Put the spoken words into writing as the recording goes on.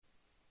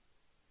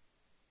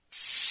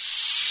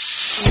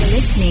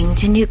listening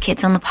to New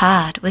Kids on the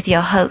Pod with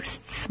your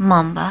hosts,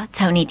 Mamba,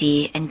 Tony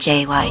D, and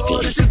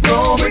JYD.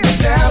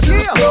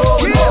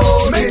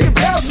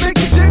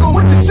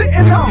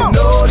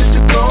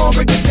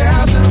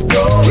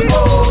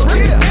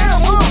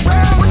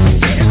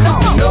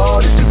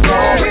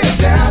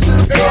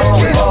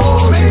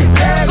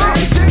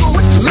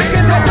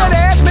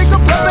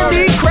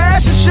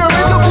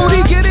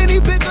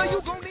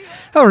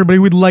 Hello, everybody.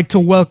 We'd like to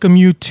welcome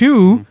you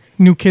to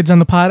New Kids on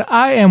the Pod.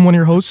 I am one of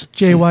your hosts,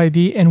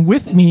 JYD, and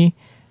with me,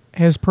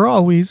 as per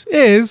always,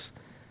 is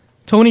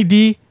Tony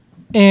D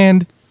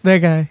and that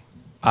guy.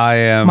 I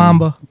am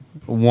Mamba.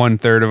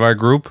 1/3 of our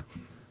group.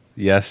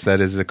 Yes, that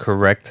is the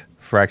correct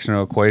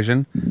fractional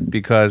equation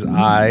because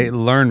I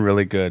learn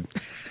really good.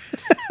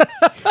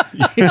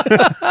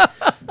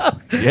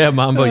 Yeah,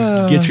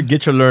 Mamba,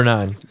 get your learn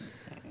on.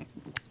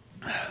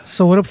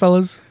 So what up,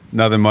 fellas?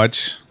 Nothing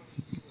much.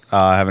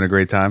 Having a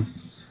great time.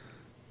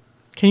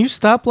 Can you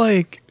stop,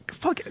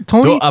 fuck it.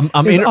 Tony? No,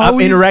 I'm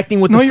interacting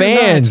with the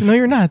fans. No,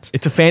 you're not.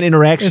 It's a fan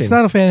interaction. It's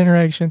not a fan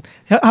interaction.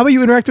 How about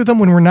you interact with them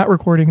when we're not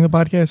recording the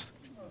podcast?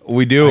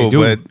 We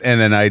do.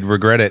 And then I'd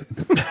regret it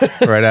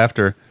right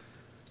after.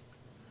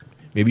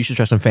 Maybe you should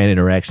try some fan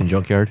interaction,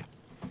 Junkyard.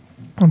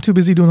 I'm too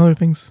busy doing other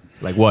things.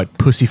 Like what?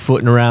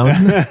 Pussyfooting around?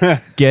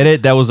 Get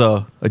it? That was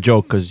a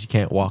joke because you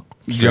can't walk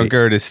straight.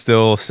 Junkyard is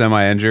still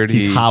semi-injured.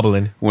 He's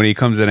hobbling. When he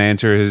comes and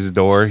answers his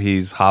door,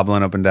 he's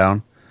hobbling up and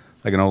down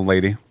like an old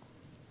lady.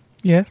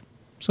 Yeah.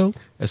 So?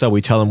 That's how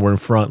we tell him we're in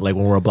front, like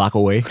when we're a block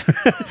away.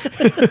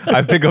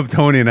 I pick up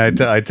Tony and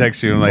I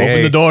text you. I'm like, open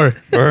hey, the door.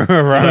 We're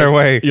on our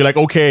way. You're like,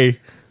 okay.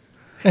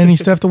 And you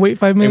still have to wait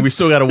 5 minutes? And we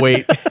still got to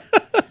wait.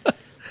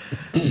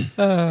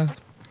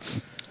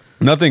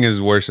 Nothing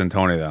is worse than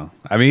Tony, though.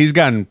 I mean, he's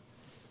gotten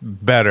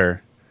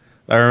better.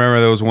 I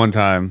remember there was one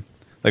time,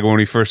 like when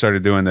we first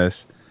started doing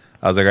this,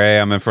 I was like, hey,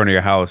 I'm in front of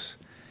your house.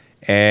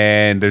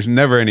 And there's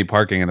never any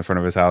parking in the front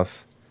of his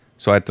house.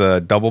 So I had to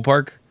double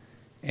park.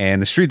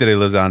 And the street that he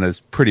lives on is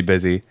pretty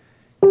busy.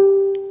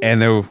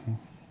 And there...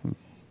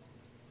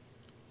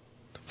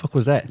 The fuck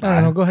was that? I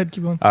don't know. Go ahead.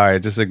 Keep going. All right,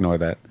 just ignore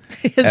that.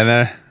 And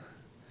then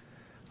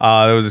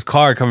there was this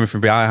car coming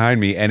from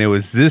behind me, and it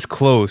was this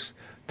close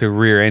to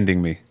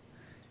rear-ending me.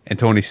 And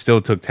Tony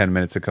still took 10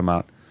 minutes to come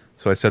out.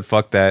 So I said,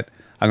 fuck that.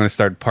 I'm going to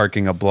start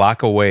parking a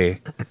block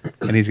away,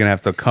 and he's going to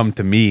have to come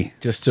to me.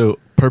 Just to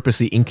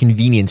purposely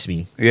inconvenience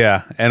me.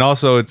 Yeah, and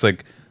also it's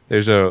like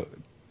there's a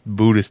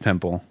Buddhist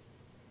temple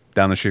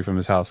down the street from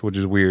his house, which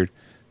is weird.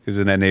 He's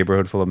in that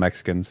neighborhood full of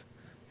Mexicans.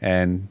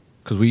 And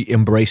because we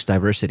embrace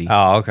diversity.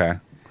 Oh, okay.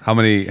 How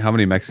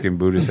many Mexican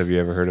Buddhists have you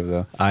ever heard of,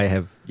 though? I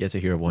have yet to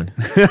hear of one.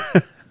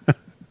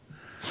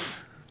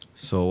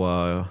 So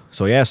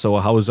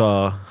how was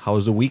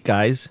the week,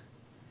 guys?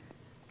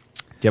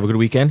 Do you have a good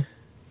weekend?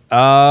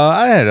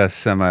 I had a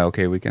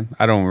semi-okay weekend.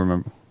 I don't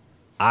remember.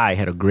 I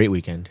had a great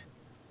weekend.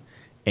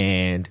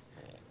 And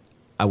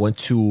I went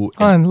to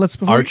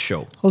art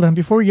show. Hold on,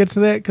 before we get to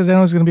that, because I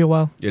know it's going to be a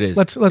while. It is.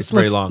 It's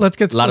very long. Let's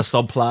get a lot of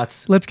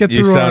subplots. Let's get through.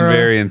 You sound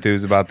very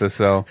enthused about this,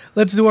 so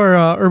let's do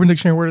our Urban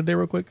Dictionary word of the day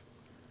real quick.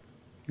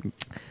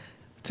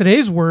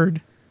 Today's word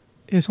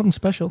is something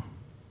special,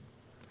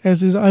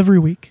 as is every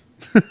week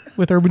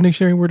with Urban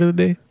Dictionary word of the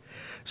day.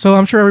 So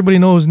I'm sure everybody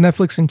knows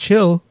Netflix and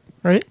chill,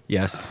 right?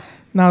 Yes.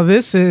 Now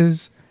this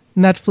is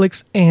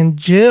Netflix and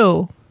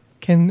Jill.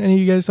 Can any of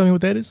you guys tell me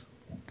what that is?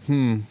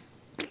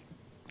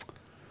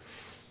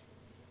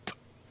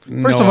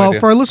 First of all,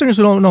 for our listeners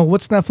who don't know,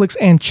 what's Netflix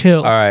and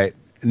chill? All right.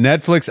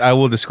 Netflix, I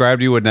will describe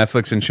to you what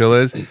Netflix and chill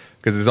is,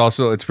 because it's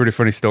a pretty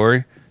funny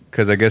story,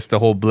 because I guess the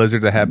whole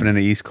blizzard that happened in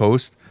the East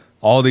Coast,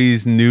 all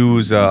these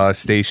news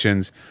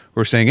stations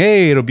were saying,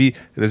 hey,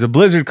 there's a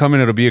blizzard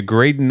coming, it'll be a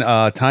great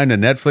time to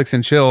Netflix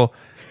and chill.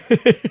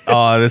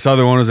 This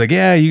other one was like,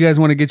 yeah, you guys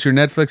want to get your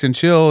Netflix and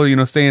chill,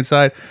 stay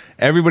inside.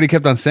 Everybody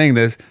kept on saying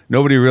this.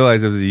 Nobody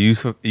realized it was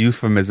a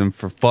euphemism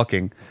for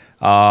fucking.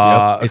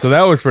 So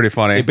that was pretty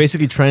funny. It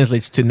basically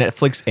translates to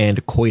Netflix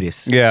and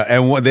coitus. Yeah,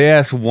 and they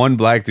asked one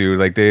black dude,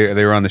 like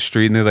they were on the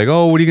street, and they're like,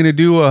 "Oh, what are you gonna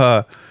do?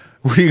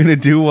 What are you gonna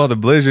do while the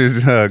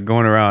blizzard's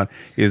going around?"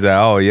 He's like,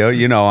 "Oh,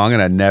 I'm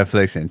gonna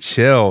Netflix and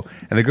chill."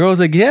 And the girl was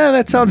like, "Yeah,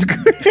 that sounds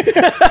great."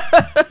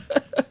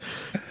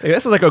 Hey,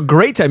 that sounds like a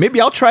great time.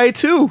 Maybe I'll try it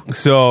too.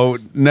 So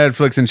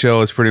Netflix and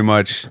chill is pretty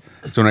much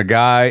when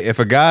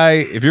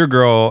if you're a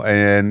girl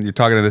and you're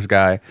talking to this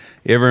guy,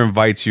 he ever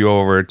invites you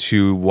over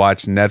to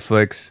watch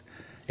Netflix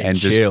and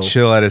just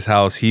chill at his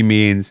house, he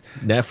means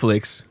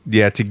Netflix.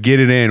 Yeah, to get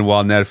it in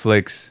while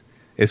Netflix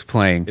is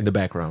playing in the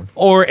background,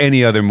 or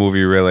any other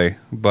movie really.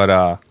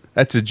 But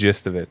that's the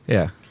gist of it.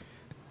 Yeah.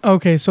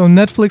 Okay, so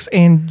Netflix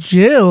and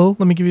Jill.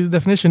 Let me give you the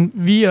definition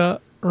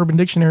via Urban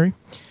Dictionary.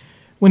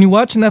 When you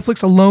watch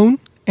Netflix alone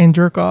and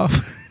jerk off.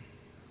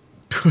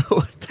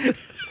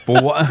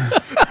 But what?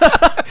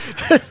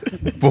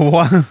 But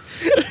what?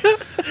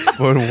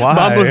 But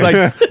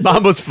why?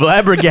 Mambo's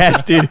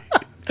flabbergasted.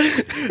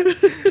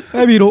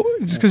 I mean,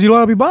 just because you don't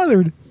want to be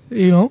bothered,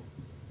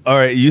 All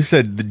right, you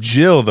said the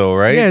Jill though,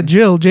 right? Yeah,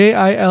 Jill, Jill.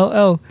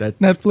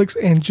 Netflix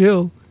and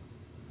Jill.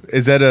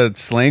 Is that a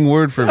slang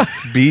word for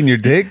beating your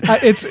dick?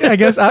 I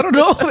guess I don't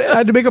know. I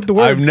had to make up the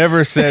word. I've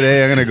never said,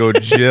 "Hey, I'm gonna go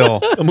Jill."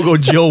 I'm gonna go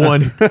Jill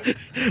one.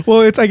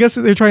 Well, I guess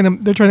they're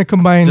trying to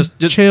combine Just-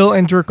 chill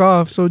and jerk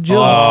off. So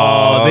Jill.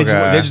 Oh,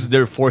 okay.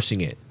 They're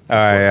forcing it. All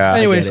right, yeah.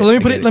 Anyway, get so it, let me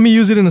I put get it. it. Let me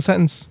use it in a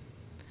sentence.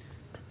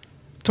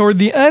 Toward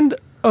the end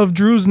of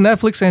Drew's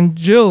Netflix and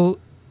Jill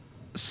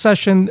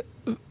session,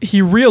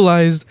 he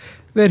realized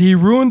that he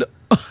ruined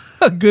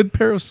a good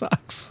pair of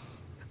socks.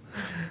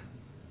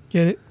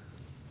 Get it?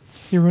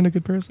 He ruined a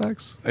good pair of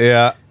socks.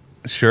 Yeah,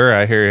 sure,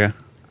 I hear you.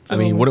 I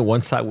mean, wouldn't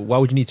one sock? Why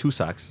would you need two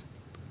socks?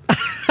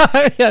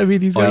 Yeah, I mean,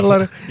 he's got a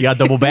lot of. You got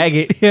double bag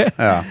it. Yeah.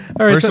 Yeah.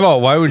 All right, First so- of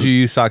all, why would you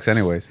use socks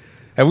anyways?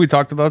 Have we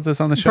talked about this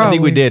on the show? I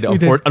think we did. We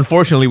did.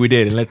 Unfortunately, we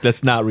did, and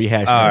let's not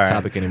rehash that right.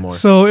 topic anymore.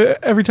 So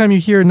every time you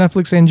hear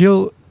Netflix and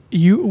Jill,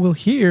 you will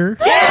hear.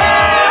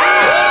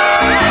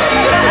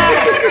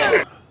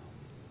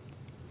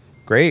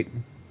 Great.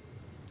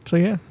 So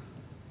yeah.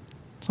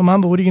 So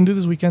Mamba, what are you gonna do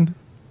this weekend?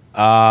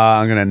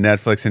 I'm gonna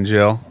Netflix and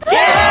Jill.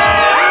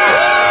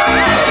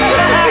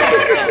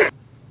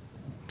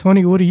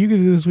 Tony, what are you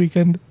gonna do this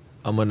weekend?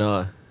 I'm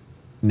gonna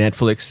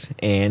Netflix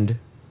and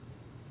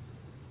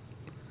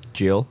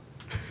Jill.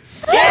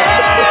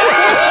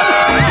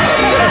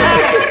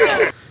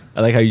 I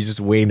like how you just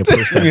waiting to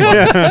push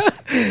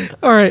that.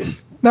 All right.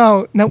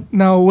 Now,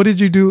 what did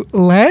you do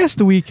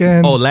last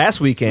weekend? Oh, last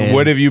weekend.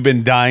 What have you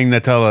been dying to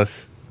tell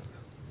us?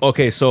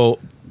 Okay, so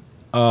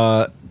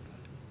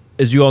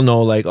as you all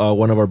know, like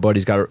one of our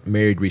buddies got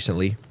married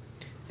recently,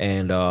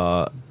 and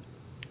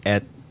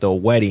at the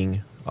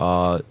wedding,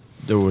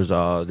 there was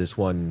this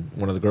one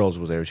of the girls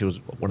was there. She was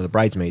one of the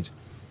bridesmaids,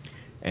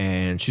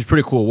 and she's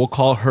pretty cool. We'll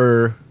call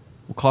her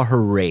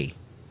Ray,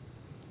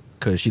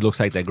 because she looks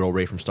like that girl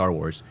Ray from Star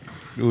Wars.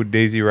 Ooh,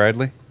 Daisy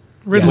Ridley.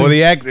 Ridley. Well,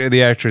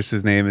 the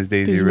actress's name is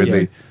Daisy Daisy Ridley.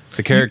 Ridley.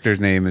 The character's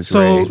name is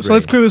So Ray.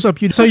 let's clear this up.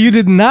 So you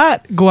did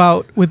not go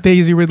out with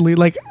Daisy Ridley.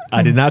 Like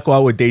I did not go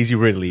out with Daisy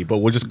Ridley, but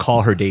we'll just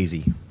call her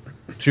Daisy.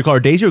 Should we call her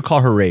Daisy or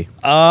call her Ray?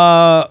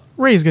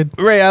 Ray's good.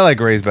 Ray, I like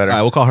Ray's better. All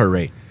right, we'll call her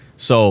Ray.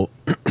 So,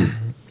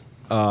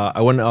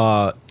 I went.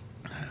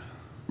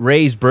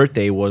 Ray's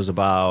birthday was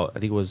about, I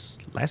think it was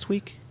last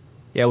week.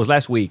 Yeah, it was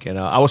last week, and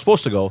I was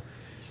supposed to go,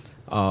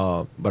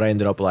 but I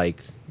ended up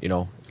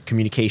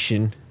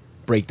communication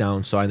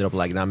breakdown. So I ended up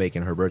not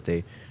making her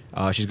birthday.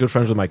 She's good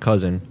friends with my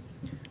cousin,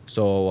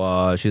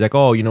 so she's like,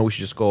 "Oh, we should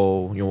just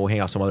go. We'll hang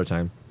out some other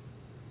time."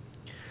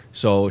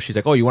 So she's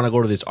like, "Oh, you want to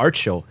go to this art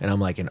show?" And I'm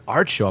like, "An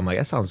art show?" I'm like,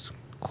 "That sounds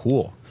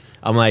cool."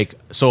 I'm like,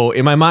 so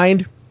in my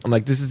mind, I'm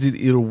like, this is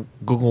either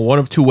go one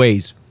of two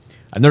ways.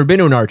 I've never been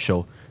to an art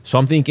show, so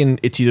I'm thinking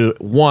it's either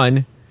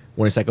one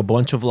when it's like a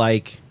bunch of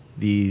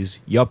these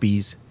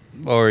yuppies,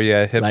 Or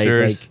yeah,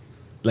 hipsters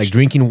like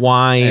drinking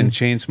wine, and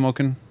chain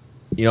smoking.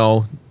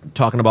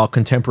 talking about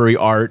contemporary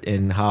art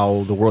and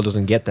how the world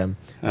doesn't get them.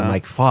 I'm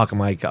like, fuck. I'm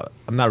like,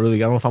 I'm not really. I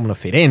don't know if I'm gonna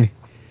fit in.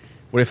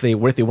 What if they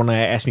want to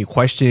ask me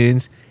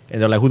questions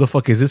and they're like, who the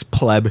fuck is this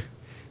pleb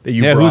that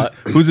you Yeah, brought?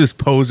 who's this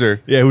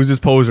poser? Yeah, who's this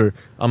poser?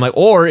 I'm like,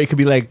 or it could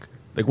be like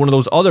one of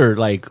those other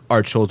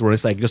art shows where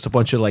it's just a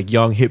bunch of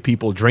young hip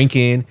people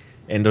drinking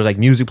and there's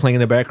music playing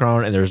in the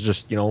background and there's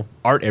just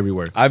art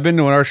everywhere. I've been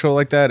to an art show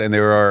like that, and they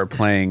were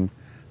playing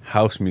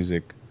house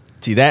music.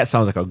 See, that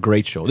sounds like a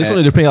great show. This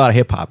one they're playing a lot of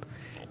hip hop,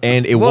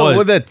 and it Well, was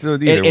well, that's either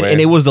way. and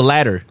it was the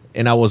latter,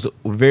 and I was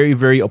very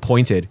very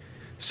appointed.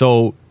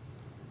 So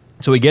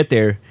we get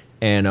there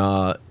and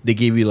they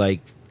give you they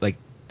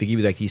give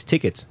you these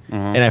tickets,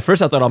 and at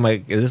first I thought, I'm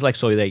like, is this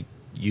so that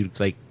you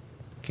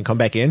can come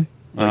back in?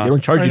 They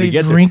don't charge Are you to they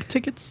get drink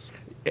tickets?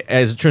 there.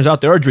 As it turns out,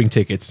 there are drink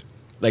tickets.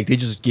 They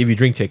just give you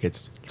drink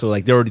tickets. So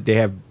they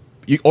have,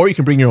 or you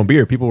can bring your own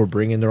beer. People were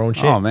bringing their own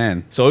shit. Oh,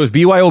 man. So it was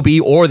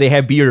BYOB, or they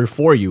have beer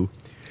for you.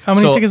 How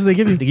many So tickets do they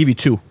give you? They give you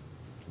two.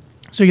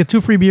 So you get 2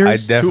 free I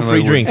beers definitely free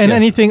would- drinks. and yeah.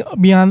 anything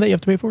beyond that you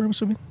have to pay for. I'm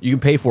assuming. You can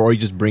pay for, or you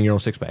just bring your own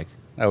six pack.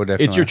 I would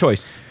definitely. It's your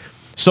choice.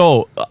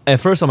 So at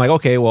first I'm like,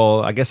 okay,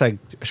 well, I guess I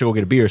should go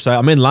get a beer. So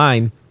I'm in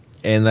line,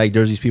 and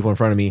there's these people in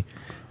front of me,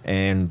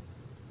 and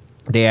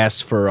they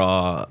ask for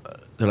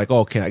they're like,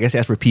 oh, I guess they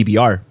ask for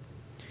PBR,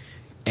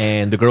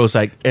 and the girl's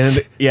like,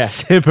 yeah,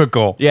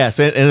 Typical. yeah.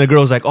 So and the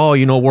girl's like, oh,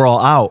 we're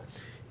all out,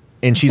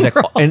 and she's like,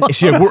 and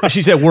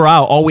she said we're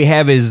out. All we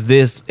have is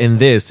this and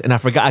this, and I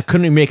forgot. I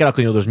couldn't even make it out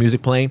because there's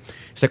music playing.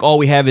 It's like all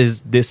we have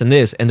is this and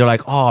this, and they're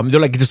like, oh,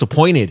 they're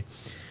disappointed.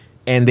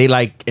 And they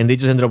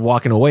just ended up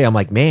walking away. I'm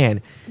like,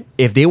 man,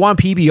 if they want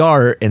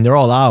PBR and they're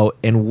all out,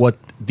 and what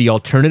the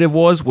alternative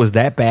was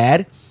that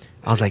bad,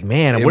 I was like,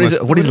 man, what is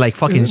it? What is it,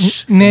 fucking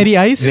Natty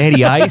Ice.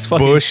 Natty Ice,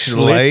 fucking Bush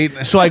Schlitz?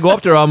 Light. So I go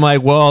up there. I'm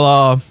like,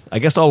 well, I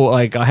guess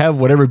I have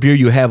whatever beer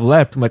you have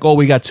left. I'm like, oh,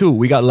 we got 2.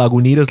 We got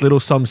Lagunitas little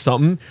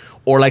something,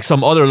 or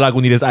some other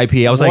Lagunitas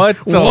IPA. I was like,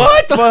 What the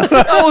what?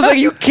 I was like,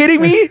 you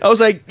kidding me? I was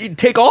like,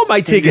 take all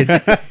my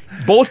tickets,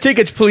 both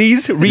tickets,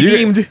 please,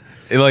 redeemed.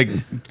 Like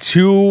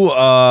 2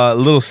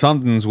 little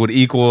somethings would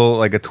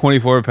equal a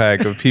 24 pack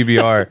of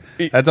PBR.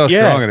 That's how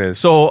strong it is.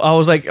 So I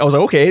was like,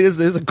 okay, this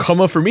is a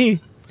come up for me.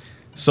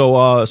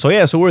 So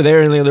we're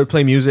there and they're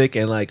playing music,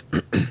 and I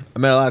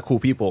met a lot of cool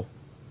people.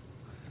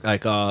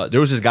 Like there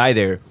was this guy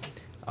there.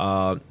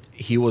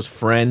 He was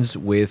friends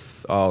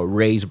with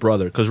Ray's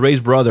brother, because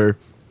Ray's brother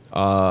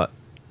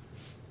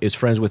is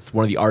friends with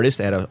one of the artists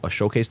at a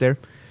showcase there.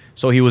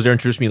 So he was there,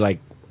 introduced me like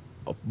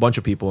a bunch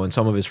of people and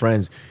some of his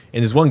friends.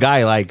 And this one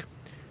guy, like,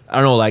 I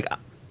don't know, like,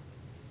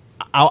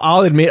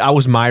 I'll admit I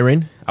was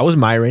Myron.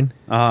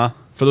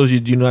 For those of you,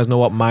 do you guys know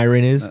what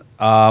Myron is?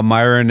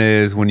 Myron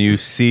is when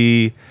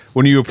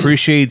you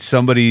appreciate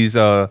somebody's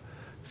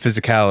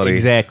physicality.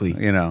 Exactly.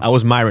 You know. I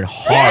was Myron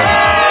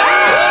hard.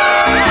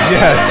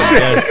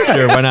 Yes,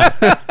 sure, why not?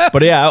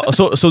 But yeah,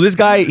 so this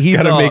guy, he's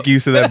Gotta make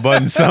use of that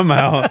button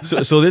somehow.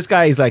 So this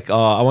guy is like,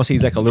 I want to say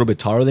he's like a little bit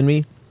taller than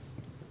me,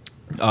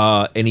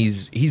 and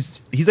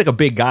he's like a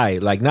big guy,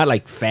 like not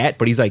like fat,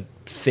 but he's like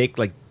thick,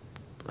 like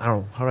I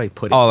don't know how do I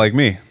put it. Oh, like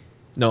me.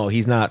 No,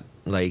 he's not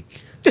like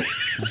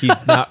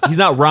he's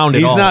not round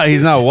at all.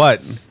 He's not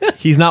what?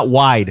 He's not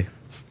wide.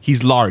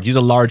 He's large. He's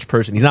a large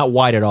person. He's not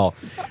wide at all.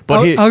 But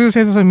I was gonna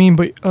say that's what I mean,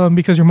 but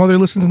because your mother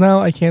listens now,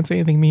 I can't say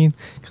anything mean.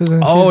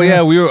 Oh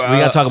yeah, we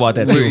gotta talk about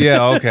that too.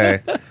 Yeah,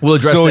 okay. We'll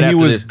address so that he after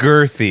was this.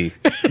 girthy.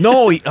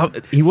 No,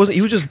 he wasn't.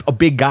 He was just a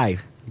big guy.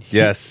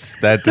 Yes,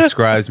 that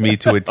describes me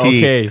to a T.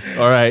 Okay,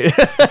 all right.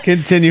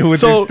 Continue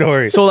with your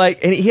story. So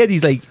like, and he had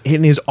these like,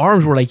 and his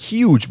arms were like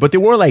huge, but they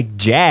weren't like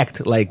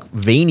jacked, like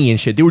veiny and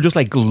shit. They were just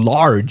like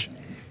large.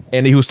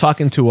 And he was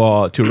talking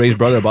to Ray's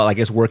brother about, I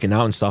guess, working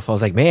out and stuff. I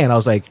was like,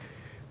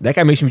 that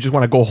guy makes me just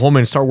want to go home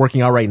and start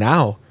working out right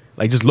now.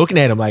 Like just looking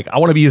at him, like I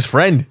want to be his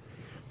friend.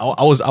 I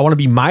want to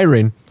be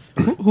Myron.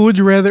 Who would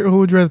you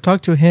rather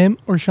talk to, him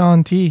or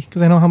Sean T?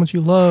 Because I know how much you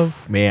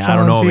love. Man, Sean I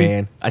don't know, T.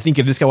 man. I think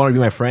if this guy wanted to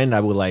be my friend, I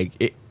would like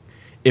it.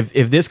 If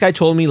this guy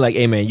told me like,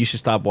 hey man, you should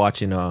stop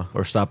watching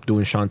or stop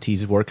doing Sean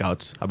T's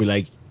workouts, I'll be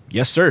like,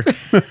 yes sir.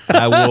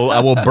 I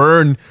will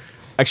burn.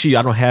 Actually,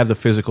 I don't have the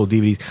physical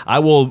DVDs. I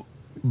will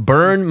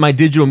burn my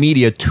digital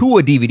media to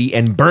a DVD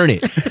and burn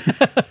it.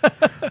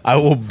 I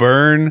will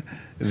burn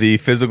the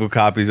physical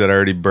copies that I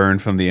already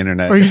burned from the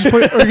internet. Or you just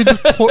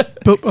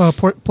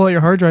pull out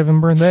your hard drive and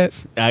burn that.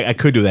 I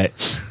could do that.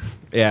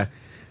 Yeah.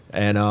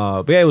 And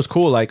but yeah, it was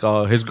cool. Like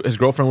his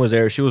girlfriend was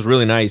there. She was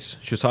really nice.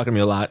 She was talking to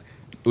me a lot,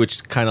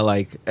 which kind of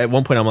like at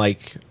one point I'm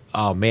like,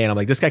 oh man, I'm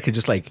like, this guy could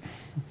just like,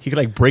 he could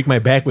like break my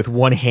back with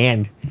one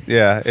hand.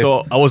 Yeah.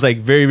 So I was like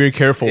very, very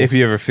careful. If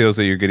he ever feels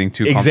that you're getting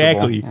too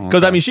exactly, comfortable.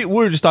 because I mean, we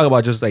were just talking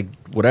about just like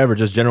whatever,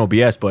 just general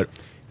BS. But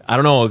I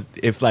don't know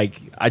if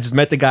like I just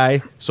met the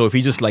guy, so if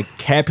he just like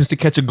happens to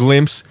catch a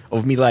glimpse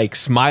of me like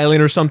smiling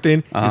or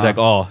something, he's like,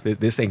 oh,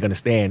 this ain't gonna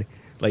stand.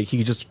 Like he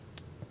could just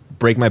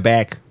break my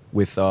back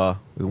with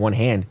one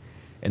hand,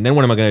 and then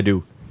what am I gonna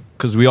do?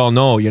 Because we all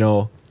know, you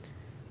know,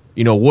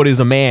 what is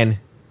a man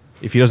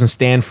if he doesn't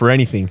stand for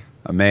anything?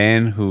 A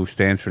man who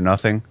stands for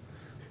nothing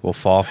will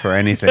fall for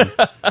anything.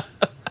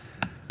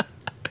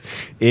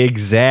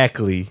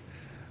 Exactly.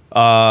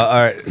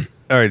 All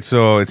right.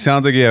 So it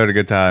sounds like you had a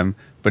good time,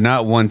 but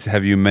not once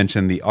have you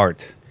mentioned the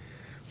art.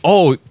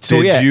 Oh,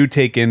 so Did you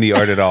take in the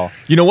art at all?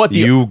 You know what?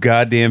 You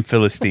goddamn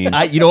Philistine.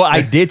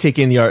 I did take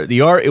in the art.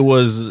 The art, it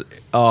was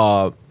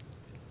all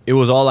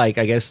like,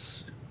 I guess,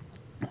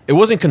 it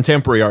wasn't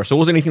contemporary art, so it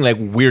wasn't anything like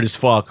weird as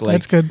fuck. Like,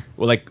 that's good.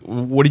 Well, like,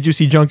 what did you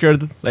see,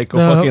 Junkyard? Like a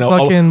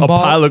Ball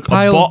ball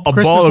of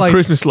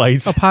Christmas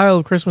lights, a pile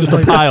of Christmas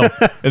just lights. a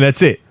pile, and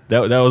that's it.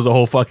 That was the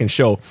whole fucking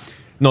show.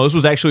 No, this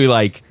was actually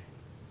like,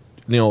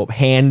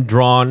 hand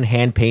drawn,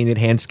 hand painted,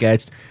 hand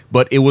sketched,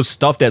 but it was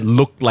stuff that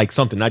looked like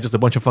something, not just a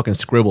bunch of fucking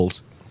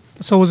scribbles.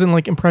 So it wasn't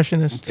like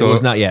impressionist. So it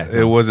was not yet.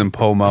 It wasn't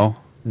Pomo.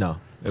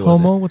 No.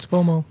 Pomo? What's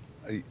Pomo?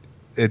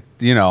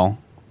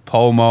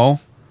 Pomo,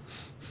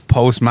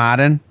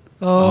 postmodern.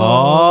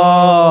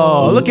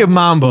 Oh, look at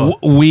Mamba.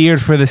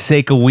 Weird for the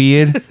sake of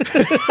weird.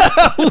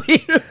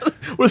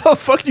 Where the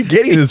fuck are you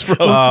getting this from?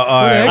 All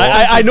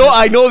right.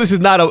 I know this is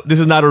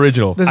not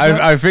original.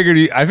 I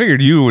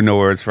figured you would know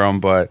where it's from,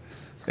 but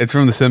it's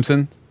from The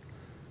Simpsons,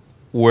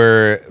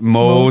 where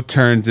Moe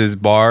turns his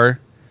bar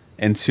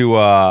into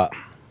like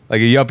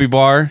a yuppie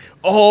bar.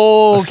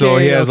 Oh, okay, so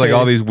he has like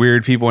all these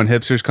weird people and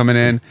hipsters coming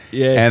in.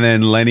 Yeah. And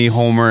then Lenny,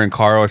 Homer, and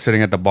Carl are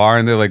sitting at the bar,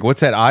 and they're like, "What's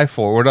that eye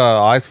for? What are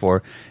the eyes for?"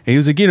 And he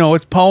was like,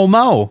 "It's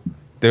Pomo."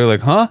 They're like,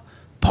 "Huh?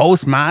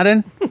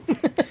 Postmodern?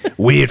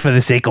 Weird for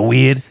the sake of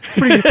weird."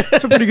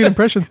 It's a pretty good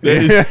impression.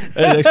 That is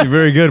actually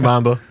very good,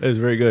 Mamba. That is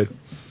very good.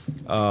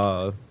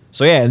 So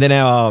yeah, and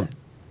then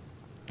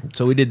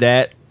so we did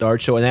that, the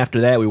art show, and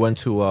after that we went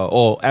to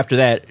after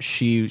that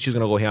she's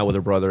gonna go hang out with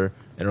her brother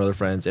and her other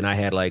friends, and I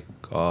had like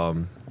a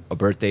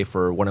birthday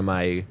for one of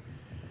my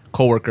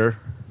coworker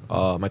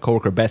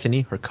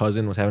Bethany. Her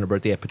cousin was having a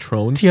birthday at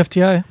Patron.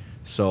 TFTI.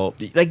 So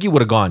like you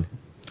would have gone.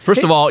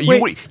 First of all,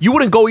 wait. you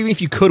wouldn't go even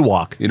if you could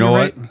walk. You know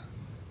You're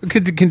what?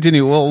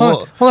 Continue.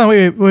 Hold on,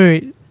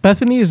 wait.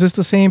 Bethany, is this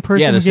the same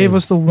person Yeah, who the gave same.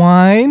 us the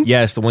wine?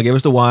 Yes, the one gave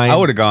us the wine. I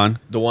would have gone.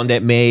 The one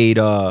that made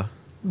our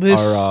great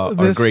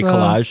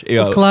collage.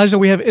 This collage that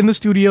we have in the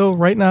studio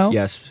right now.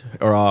 Yes,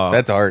 or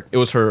That's art. It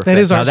was her. That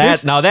is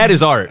art. Now that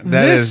is art.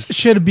 This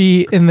should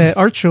be in the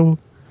art show.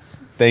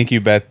 Thank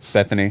you,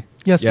 Bethany.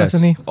 Yes, Yes,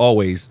 Bethany.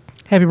 always.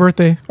 happy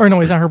birthday. Or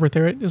no, it's not her birthday,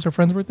 right? It was her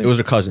friend's birthday. It was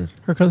her cousin.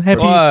 her cousin. Happy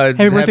Well,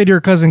 birthday to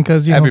your cousin,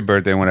 because you Happy know.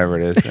 birthday, whenever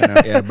it is. You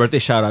know? Yeah, birthday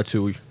shout out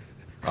to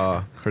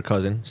her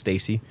cousin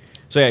Stacy.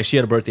 So yeah, she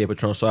had a birthday at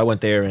Patron. So I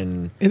went there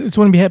and It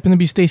wouldn't be happen to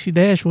be Stacey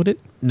Dash, would it?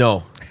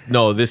 no,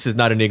 this is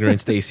not an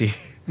ignorant Stacy.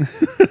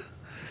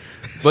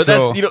 But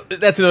So-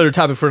 that's another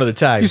topic for another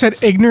time. You said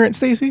ignorant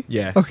Stacey?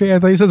 Yeah. Okay, I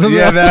thought you said something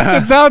Yeah, else.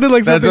 that- It sounded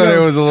like That's something why there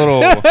else. was a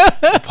little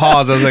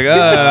pause. I was like,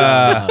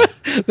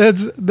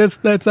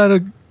 That's not a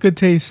good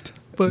taste.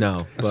 But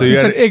No, So you you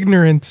said had-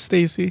 ignorant,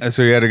 Stacey.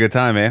 So you had a good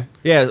time, eh?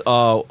 Yeah,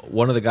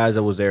 one of the guys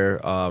that was there,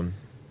 I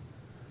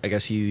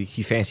guess he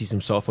fancies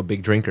himself a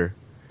big drinker,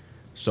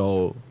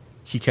 so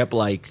he kept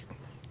like,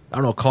 I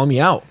don't know, calling me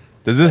out.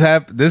 Does this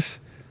happen? This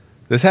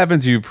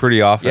happens to you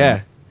pretty often?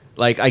 Yeah,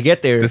 like I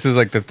get there, This is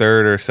like the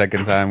third or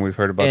second time we've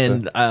heard about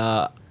and this.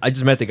 I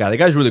just met the guy. The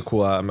guy's really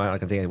cool. I'm not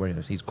gonna take anywhere.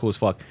 He's cool as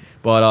fuck.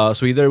 But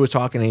so he there was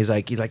talking, and he's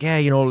like, yeah,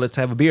 let's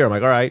have a beer. I'm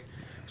like, all right.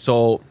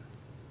 So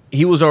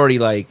he was already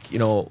like,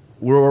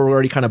 we're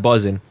already kind of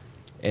buzzing,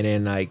 and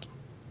then like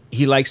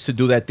he likes to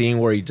do that thing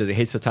where he just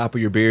hits the top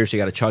of your beer, so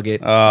you got to chug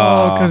it.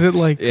 Oh, because it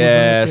like...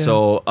 yeah,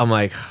 so I'm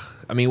like,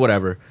 I mean,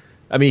 whatever.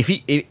 I mean, if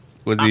he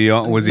Was he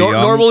young? Was he young?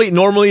 normally,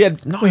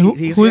 no, Wait,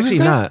 he's who is this actually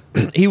guy?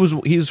 not. He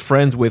was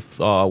friends with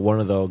one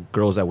of the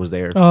girls that was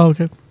there. Oh,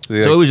 okay. So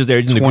he was just there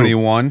in the group.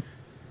 21.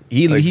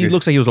 He Like,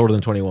 looks like he was older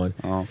than 21.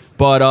 Oh.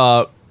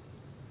 But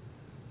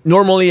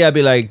normally I'd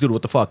be like, dude,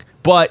 what the fuck?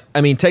 But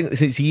I mean, technically,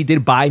 since he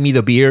did buy me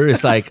the beer,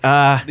 it's like,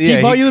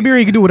 He bought you the beer,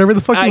 he can do whatever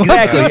the fuck he wants.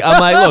 exactly.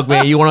 I'm like, look,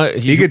 man, you want to?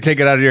 He could take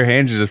it out of your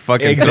hands and just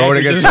fucking throw it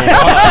Exactly. against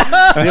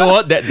the wall. You know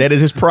what? That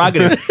is his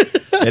prerogative.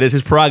 That is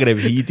his prerogative.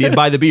 He did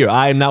buy the beer.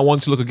 I am not one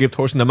to look a gift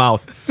horse in the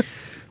mouth.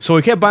 So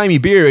he kept buying me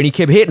beer, and he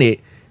kept hitting it,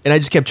 and I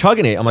just kept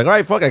chugging it. I'm like, all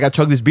right, fuck, I got to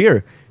chug this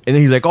beer. And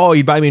then he's like, oh,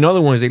 you buy me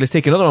another one. He's like, let's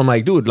take another one. I'm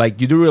like, dude, like,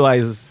 you do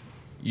realize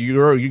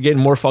you're getting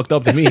more fucked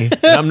up than me,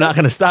 and I'm not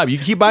gonna stop. You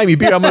keep buying me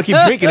beer, I'm gonna keep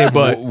drinking it.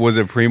 But Was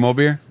it Primo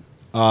beer?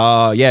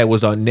 yeah, it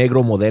was a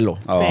Negro Modelo.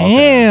 Oh,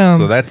 Damn.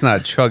 So that's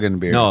not chugging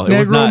beer. No, it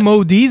was Negro not.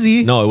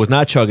 Modizi. No, it was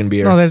not chugging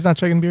beer. No, that's not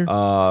chugging beer.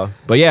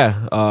 But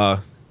yeah,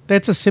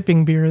 That's a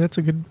sipping beer. That's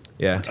a good...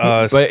 yeah.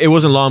 Uh, but it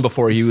wasn't long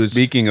before he was.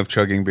 Speaking of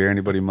chugging beer,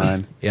 anybody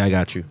mind? Yeah, I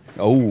got you.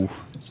 Oh,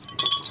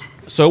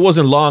 So it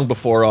wasn't long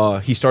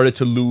before he started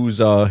to lose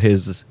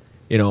his,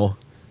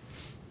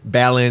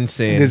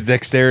 balance and his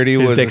dexterity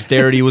his was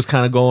dexterity was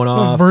kind of going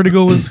off.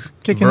 Vertigo was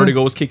kicking in.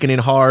 Vertigo was kicking in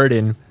hard,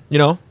 and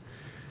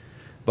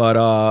But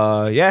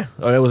yeah,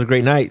 it was a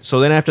great night. So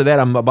then after that,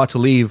 I'm about to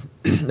leave.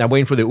 I'm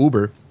waiting for the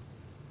Uber.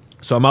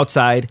 So I'm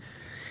outside,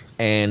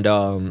 and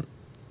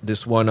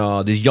this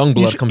young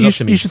blood comes up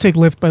to me. You should take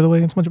Lyft, by the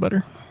way. It's much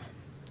better.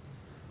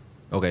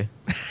 Okay,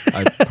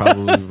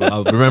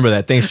 I'll remember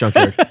that. Thanks,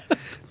 Junkyard.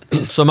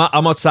 So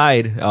I'm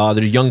outside.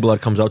 The young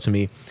blood comes out to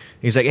me.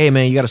 He's like, "Hey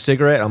man, you got a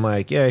cigarette?" I'm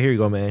like, "Yeah, here you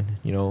go, man."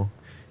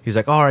 He's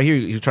like, "All right, here."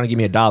 He's trying to give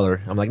me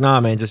 $1. I'm like, "Nah,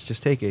 man, just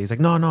take it." He's like,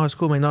 "No, it's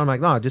cool, man." No, I'm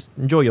like, "No, just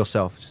enjoy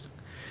yourself."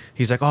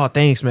 He's like, "Oh,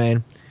 thanks,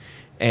 man."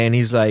 And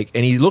he's like,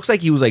 and he looks like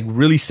he was like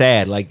really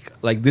sad, like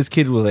this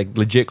kid was like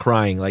legit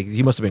crying, like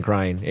he must have been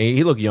crying. And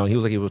he looked young. He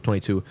was like he was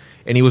 22,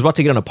 and he was about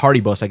to get on a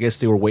party bus. I guess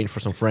they were waiting for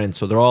some friends,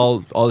 so they're all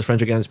his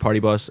friends are getting on this party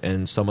bus,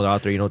 and some of them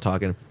out there,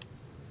 talking.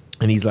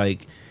 And he's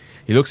like,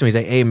 he looks at me, he's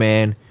like, "Hey,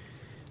 man,"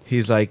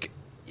 he's like,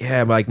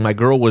 "Yeah, like my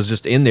girl was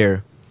just in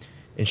there,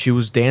 and she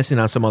was dancing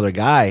on some other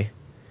guy,"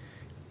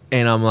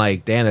 and I'm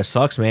like, "Damn, that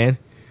sucks, man."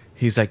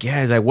 He's like, "Yeah."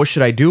 He's like, "What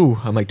should I do?"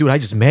 I'm like, "Dude, I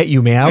just met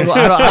you, man.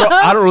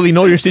 I don't really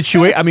know your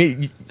situation. I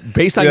mean,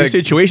 based on your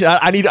situation,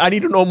 I need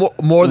to know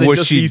more than was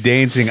just she these."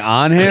 dancing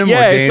on him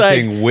Yeah, or it's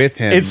dancing like- with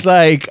him? It's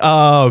like,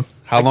 How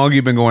long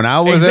you been going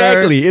out with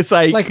exactly. her? It's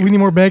like, Like, we need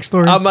more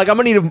backstory. I'm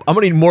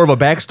gonna need more of a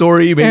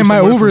backstory. Maybe and my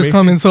some more Uber's information.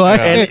 coming, so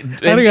I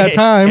don't got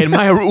time. And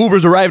my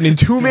Uber's arriving in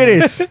 2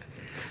 minutes.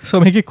 So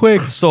make it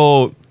quick.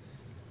 So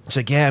it's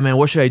like, "Yeah, man,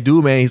 what should I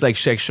do, man?" He's like,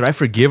 should I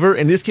forgive her?"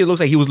 And this kid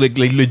looks like he was like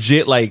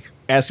legit like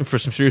asking for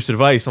some serious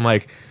advice. I'm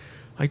like,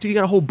 dude, you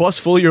got a whole bus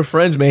full of your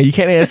friends, man. You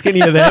can't ask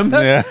any of them.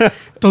 Yeah.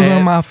 Those are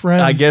And my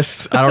friends. I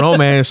guess I don't know,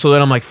 man. So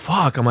then I'm like,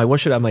 fuck. I'm like, what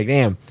should I? I'm like,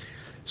 damn.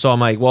 So I'm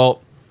like,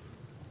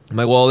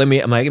 let me.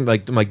 I'm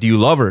like, do you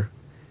love her?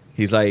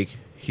 He's like,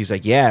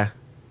 yeah,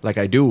 like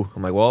I do.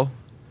 I'm like, well,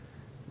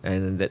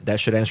 and that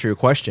should answer your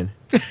question.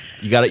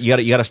 You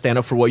gotta stand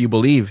up for what you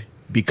believe,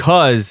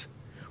 because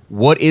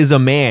what is a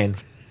man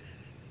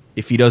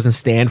if he doesn't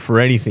stand for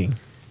anything?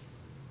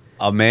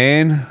 A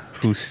man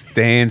who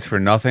stands for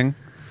nothing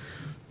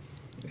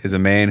is a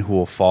man who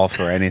will fall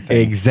for anything.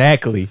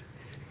 Exactly.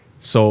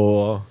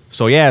 So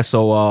yeah.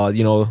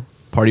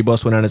 Party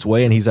bus went on its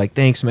way, and he's like,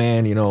 "Thanks,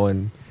 man."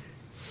 And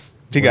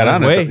He got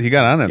on way. it. He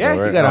got on it. yeah,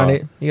 though, right? he got on Oh.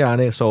 it. He got on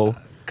it. So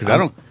 'Cause I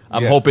don't-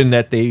 I'm yeah. hoping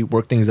that they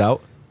work things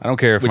out, I don't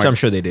care if which I'm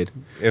sure they did.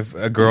 if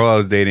a girl I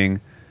was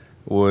dating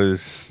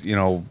was,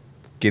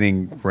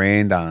 getting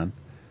rained on,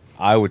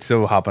 I would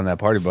still hop on that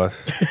party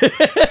bus.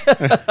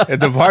 At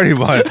the party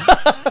bus.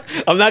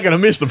 I'm not gonna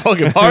miss the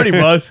fucking party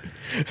bus.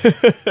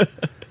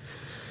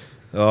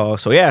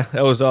 So yeah,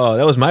 that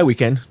was my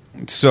weekend.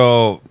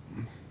 So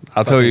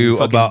I'll tell you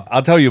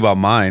fucking- about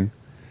mine.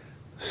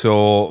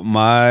 So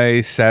my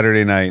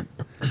Saturday night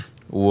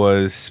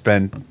was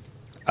spent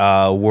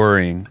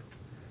worrying.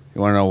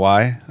 You want to know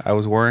why I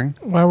was worrying?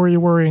 Why were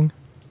you worrying?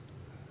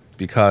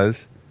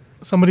 Because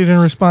Somebody didn't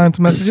respond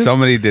to messages?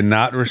 somebody did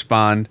not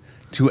respond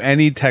to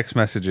any text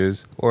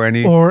messages or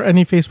any. Or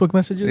any Facebook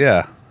messages?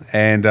 Yeah,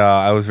 and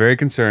I was very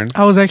concerned.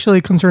 I was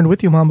actually concerned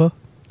with you, Mamba.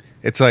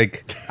 It's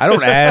like I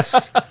don't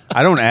ask.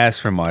 I don't ask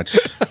for much.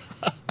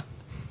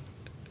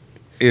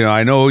 You know,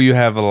 I know you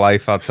have a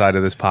life outside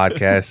of this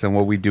podcast and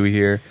what we do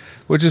here,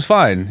 which is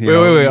fine.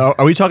 Wait.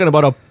 Are we talking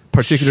about a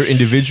particular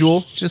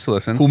individual Just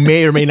listen. who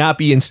may or may not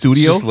be in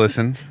studio? Just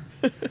listen.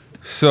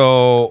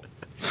 So,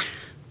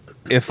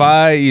 if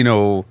I,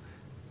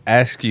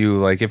 ask you,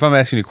 like, if I'm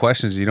asking you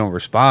questions, you don't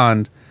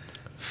respond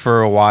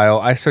for a while,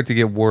 I start to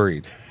get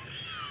worried.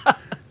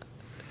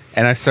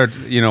 And I start,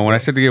 when I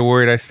start to get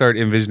worried, I start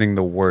envisioning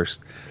the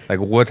worst. Like,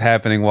 what's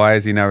happening? Why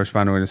is he not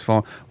responding with his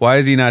phone? Why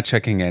is he not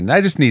checking in?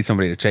 I just need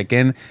somebody to check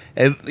in.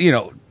 And,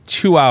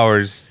 2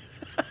 hours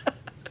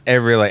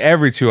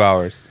every 2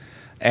 hours.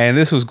 And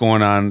this was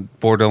going on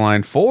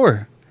borderline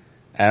 4.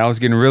 And I was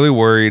getting really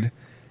worried.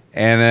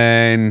 And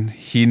then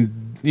he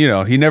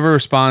never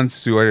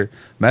responds to our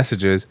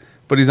messages,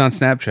 but he's on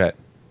Snapchat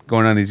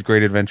going on these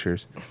great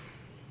adventures.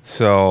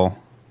 So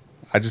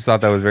I just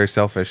thought that was very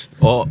selfish.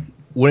 Oh,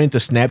 wouldn't the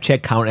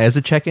Snapchat count as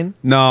a check-in?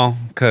 No,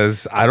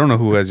 because I don't know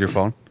who has your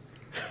phone.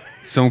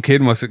 Some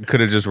kid could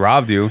have just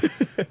robbed you,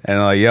 and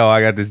like, yo,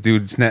 I got this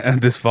dude's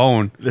this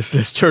phone.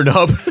 Let's turn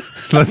up.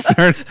 Let's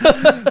turn.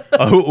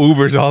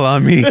 Uber's all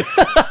on me.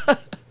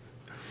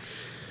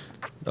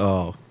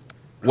 Oh,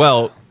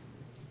 well,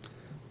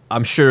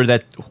 I'm sure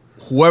that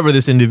whoever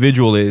this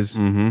individual is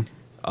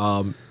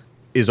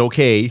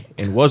okay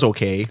and was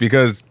okay.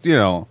 Because,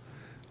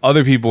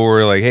 other people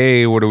were like,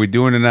 hey, what are we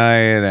doing tonight?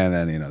 And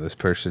then, this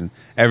person,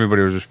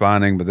 everybody was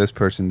responding, but this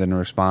person didn't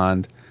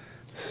respond.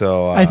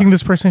 So I think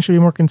this person should be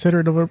more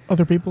considerate of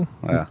other people.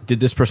 yeah. Did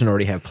this person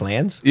already have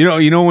plans?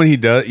 When he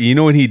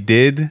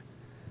did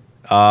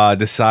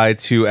decide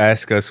to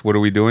ask us, what are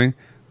we doing?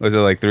 Was it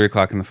like 3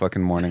 o'clock in the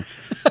fucking morning?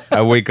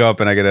 I wake up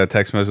and I get a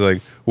text message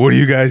like, what are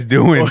you guys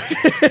doing?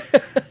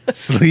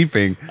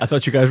 Sleeping. I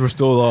thought you guys were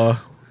still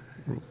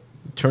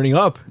turning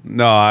up.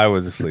 No, I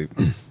was asleep.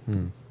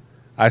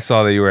 I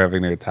saw that you were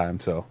having a good time,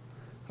 so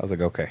I was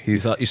like, okay. You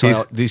saw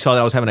that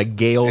I was having a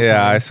gale yeah,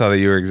 time? I saw that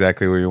you were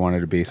exactly where you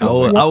wanted to be.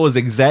 So I was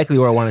exactly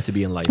where I wanted to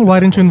be in life. Why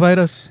didn't you invite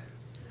us?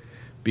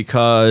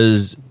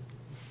 Because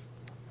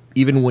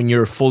even when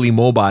you're fully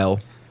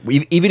mobile,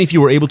 even if you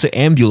were able to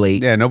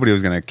ambulate, yeah, nobody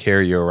was going to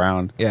carry you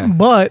around. yeah.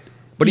 But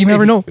you even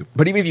never if know.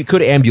 But even if you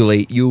could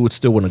ambulate, you would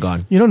still wouldn't have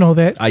gone. You don't know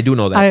that. I do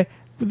know that.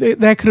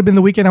 That could have been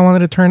the weekend I wanted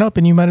to turn up,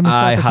 and you might have missed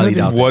I the highly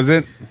opportunity. doubt Was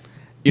it?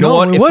 You know No,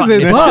 what? it If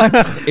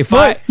wasn't. if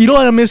But you don't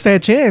want to miss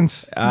that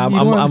chance. I'm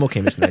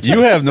okay missing that chance.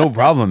 You have no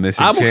problem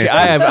missing I'm okay.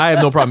 chances. I have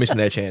no problem missing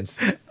that chance.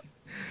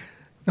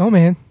 Oh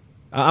man,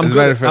 I'm As a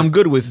matter of good. fact- I'm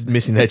good with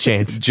missing that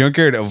chance.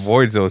 Junkyard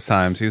avoids those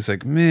times. He was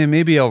like, man,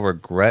 maybe I'll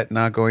regret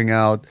not going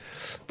out,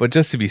 but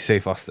just to be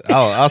safe,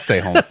 I'll stay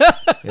home.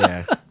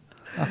 Yeah.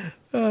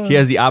 He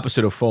has the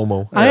opposite of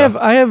FOMO. I have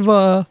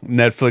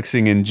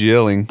Netflixing and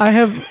jilling. I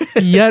have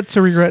yet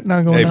to regret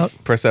not going Hey, out.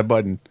 press that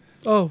button.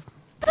 Oh.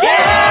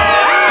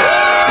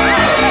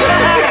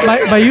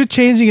 By you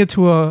changing it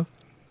to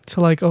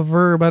like a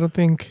verb, I don't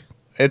think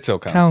It's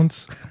okay.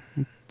 counts.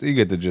 You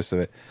get the gist of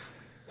it.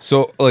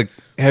 So, like,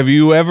 have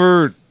you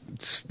ever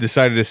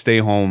decided to stay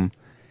home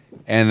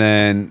and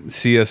then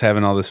see us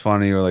having all this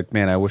fun and you were like,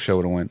 man, I wish I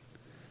would have went?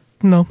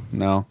 No.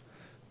 No.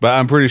 But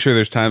I'm pretty sure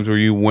there's times where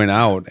you went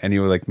out and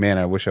you were like, man,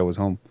 I wish I was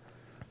home.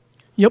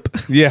 Yep.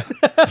 Yeah.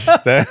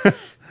 That-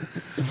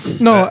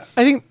 No,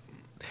 I think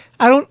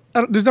I don't.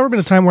 There's never been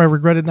a time where I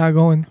regretted not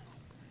going.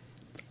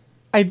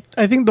 I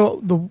think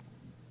the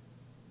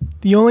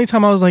only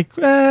time I was like,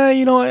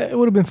 it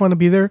would have been fun to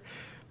be there,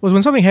 was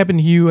when something happened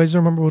to you. I just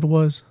don't remember what it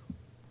was.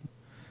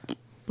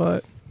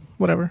 But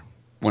whatever.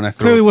 when I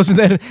Clearly threw wasn't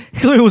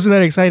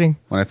that exciting.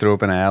 when I threw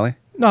up in an alley?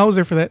 No, I was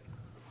there for that.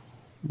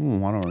 I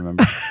don't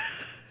remember.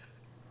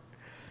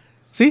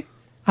 See,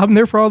 I'm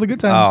there for all the good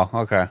times. Oh,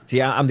 okay.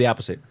 See, I'm the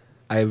opposite.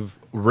 I've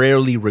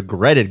rarely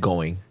regretted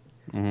going,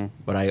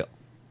 but I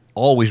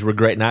always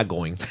regret not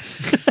going.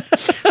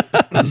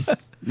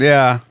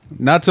 Yeah,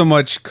 not so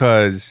much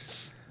because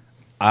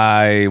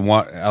I'm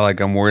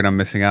worried I'm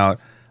missing out.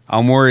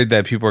 I'm worried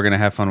that people are gonna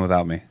have fun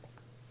without me.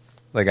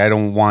 Like, I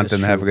don't want That's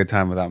them to have a true. good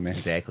time without me.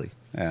 Exactly.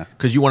 Yeah.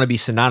 Because you want to be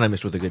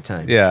synonymous with a good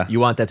time. Yeah. You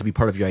want that to be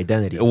part of your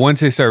identity. Once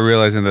they start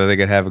realizing that they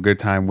could have a good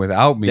time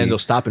without me, Then they'll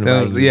stop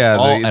inviting you Yeah,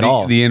 at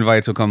all. the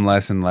invites will come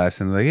less and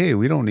less, and like, hey,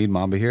 we don't need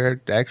Mamba here.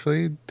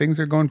 Actually, things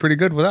are going pretty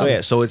good without. So me.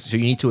 yeah, so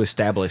you need to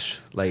establish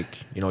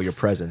your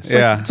presence.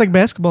 Yeah. It's like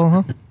basketball,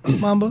 huh,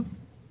 Mamba?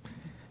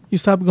 You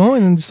stop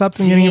going and stop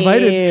them getting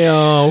invited.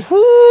 Damn.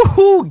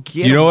 Woo-hoo,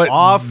 get You know what?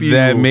 off you.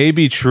 That may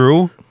be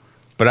true,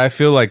 but I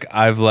feel like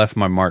I've left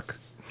my mark.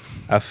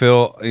 I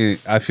feel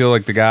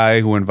like the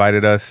guy who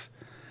invited us.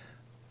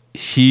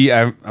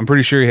 I'm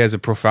pretty sure he has a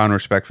profound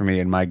respect for me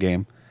in my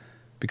game,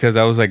 because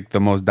I was like the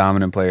most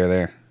dominant player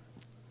there.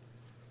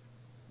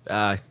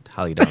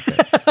 highly doubt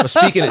that. But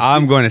speaking,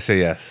 I'm going to say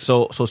yes.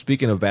 so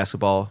speaking of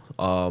basketball,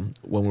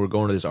 when we were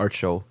going to this art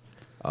show,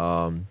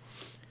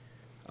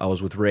 I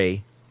was with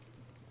Ray,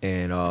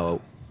 and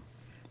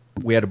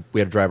we had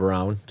to drive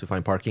around to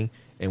find parking,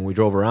 and we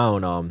drove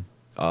around.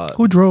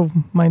 Who drove?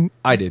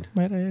 I did.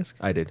 Might I ask?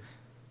 I did.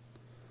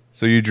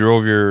 So you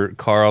drove your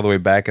car all the way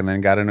back and then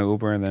got in an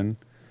Uber and then.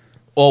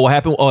 Oh, what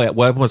happened? Oh, yeah.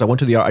 What happened was I went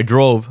to the. I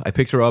drove. I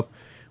picked her up.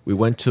 We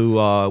went to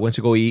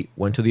go eat.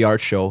 Went to the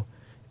art show,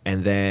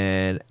 and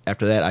then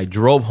after that, I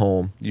drove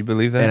home. You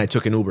believe that? And I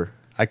took an Uber.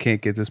 I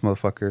can't get this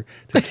motherfucker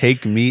to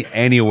take me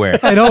anywhere.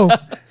 I know.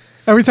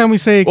 Every time we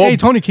say, "Hey,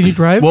 Tony, can you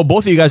drive?" Well,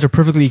 both of you guys are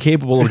perfectly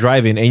capable of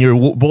driving, and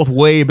you're both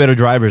way better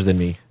drivers than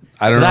me.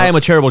 I don't know. I am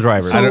a terrible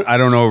driver. I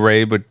don't know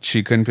Ray, but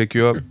she couldn't pick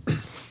you up.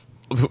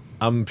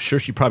 I'm sure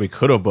she probably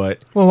could have,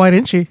 but well, why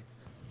didn't she?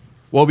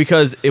 well,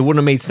 because it wouldn't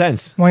have made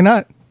sense. Why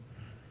not?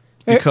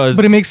 Because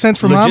but it makes sense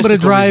for Mamba to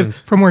logistical drive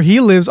reasons. from where he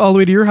lives all the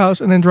way to your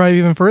house and then drive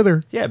even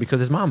further. Yeah, because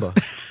it's Mamba.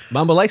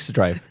 Mamba likes to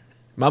drive.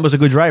 Mamba's a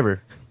good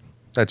driver.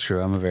 That's true.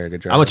 I'm a very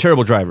good driver. I'm a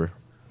terrible driver.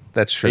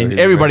 That's true. And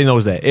He's everybody very-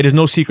 knows that. It is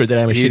no secret that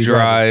I'm a He shitty driver.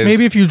 drives.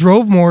 Maybe if you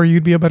drove more,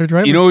 you'd be a better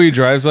driver. You know who he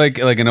drives like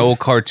an old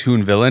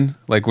cartoon villain,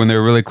 like when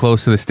they're really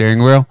close to the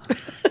steering wheel,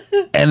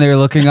 and they're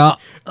looking up.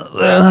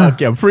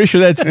 Okay, I'm pretty sure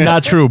that's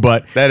not true,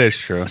 but That is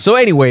true. so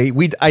anyway,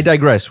 I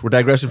digress. We're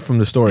digressing from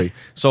the story.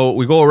 So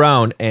we go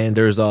around and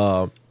there's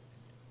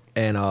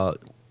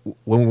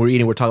when we're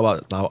eating, we're talking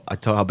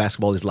about how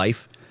basketball is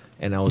life,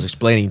 and I was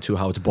explaining to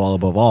how it's ball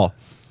above all.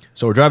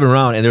 So we're driving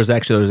around and there's an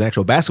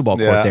actual basketball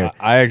court Yeah, there.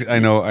 I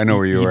know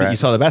where you were You at.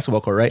 saw the basketball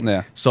court, right?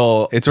 Yeah.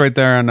 So It's right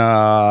there on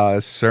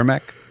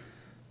Cermak.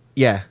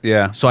 yeah,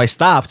 Yeah. So I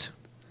stopped,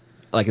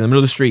 like in the middle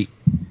of the street,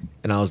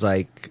 and I was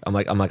like,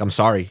 I'm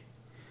sorry,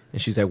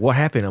 and she's like, what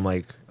happened? I'm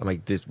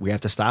like, this, we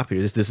have to stop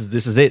here. This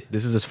is it.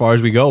 This is as far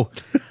as we go.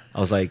 I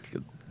was like,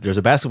 there's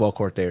a basketball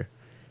court there,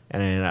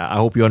 and I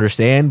hope you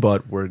understand,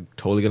 but we're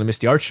totally gonna miss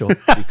the art show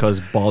because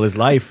ball is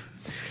life.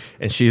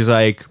 And she's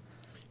like,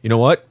 you know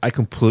what? I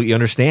completely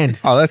understand.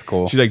 Oh, that's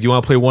cool. She's like, do you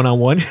want to play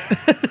one-on-one?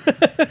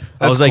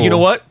 I was like, you know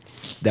cool. what?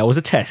 That was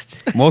a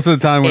test, Most of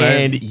the time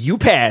and you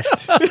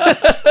passed.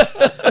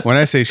 when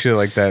I say shit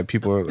like that,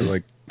 people are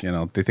like,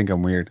 they think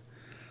I'm weird.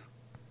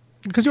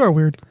 because you are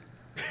weird.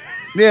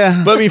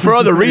 Yeah, But I mean, for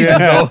other reasons,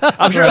 though.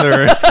 I'm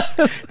sure.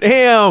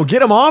 Damn,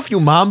 get him off, you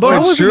Mamba.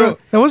 It's wasn't true.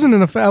 That wasn't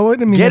an offense. I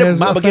wouldn't mean Get it him, as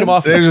Mamba, get him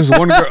off. There's this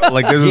one girl,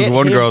 there's this Get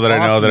one him girl that I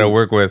know off that I you.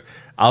 work with.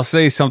 I'll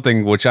say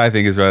something which I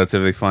think is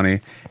relatively funny,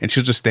 and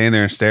she'll just stand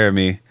there and stare at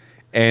me,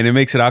 and it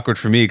makes it awkward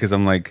for me because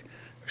I'm like,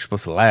 you're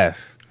supposed to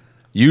laugh.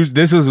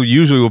 This is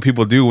usually what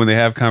people do when they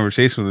have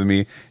conversations with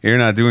me. You're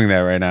not doing that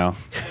right now,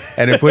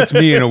 and it puts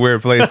me in a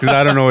weird place because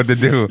I don't know what to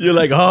do. You're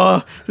like,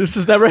 oh, this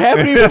has never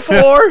happened to me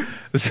before.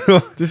 So,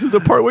 This is the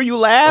part where you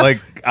laugh.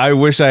 like, I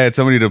wish I had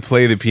somebody to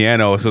play the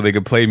piano so they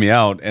could play me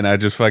out, and I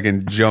just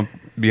fucking jump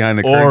behind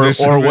the curtains.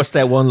 or what's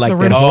that one like The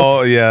that? red-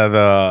 Oh yeah,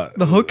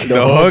 the hook.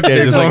 The hook. Yeah,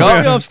 They just call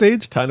like, it. oh, off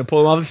stage. Time to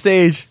pull him off the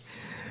stage.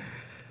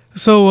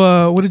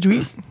 So, what did you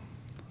eat?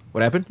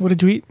 What happened? What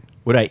did you eat?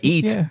 What I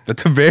eat? Yeah,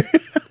 That's a very.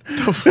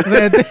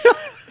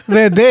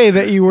 that day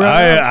that you were.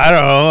 I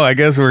don't know. I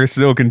guess we're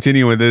still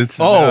continuing with this.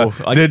 Oh,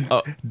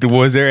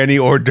 Was there any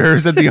hors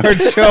d'oeuvres at the art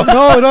show?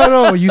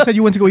 No. You said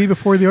you went to go eat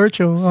before the art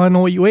show. I don't know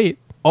what you ate.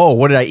 Oh,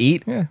 what did I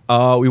eat?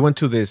 Yeah. We went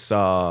to this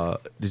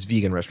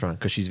vegan restaurant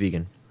because she's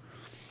vegan.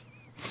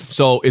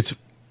 So it's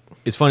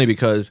funny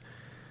because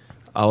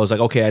I was like,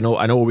 okay, I know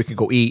where we could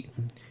go eat,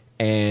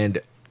 and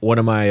one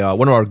of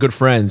our good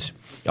friends,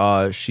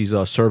 she's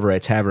a server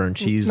at tavern.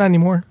 She's Not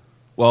anymore.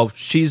 well,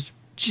 she's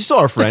still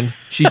our friend.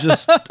 She's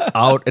just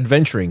out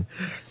adventuring.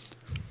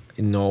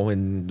 In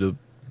the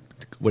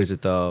what is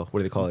it? What do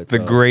they call it? The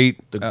great.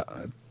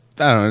 the-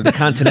 I don't know.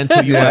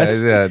 continental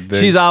U.S. Yeah,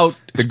 She's out.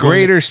 The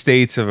greater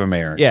states of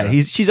America. Yeah,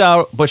 she's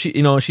out, but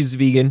she's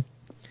vegan,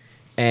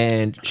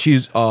 and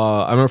she's.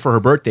 I remember for her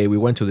birthday, we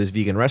went to this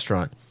vegan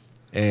restaurant,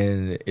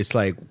 and it's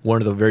like one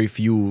of the very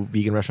few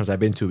vegan restaurants I've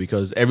been to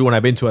because everyone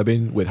I've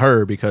been with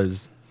her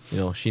because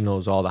she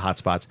knows all the hot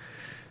spots.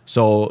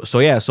 So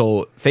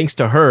thanks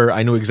to her,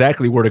 I knew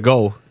exactly where to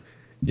go,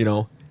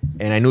 and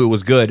I knew it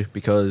was good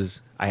because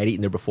I had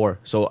eaten there before.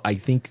 So I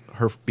think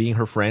her being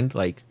her friend,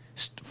 like,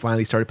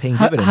 finally started paying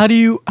dividends. How did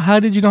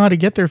you know how to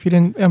get there if you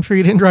didn't? I'm sure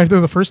you didn't drive there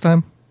the first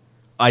time.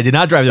 I did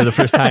not drive there the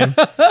first time.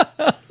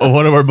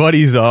 One of our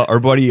buddies, our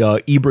buddy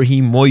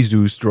Ibrahim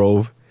Moizus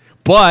drove,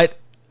 but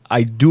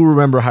I do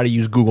remember how to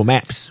use Google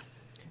Maps.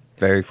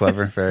 Very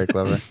clever. Very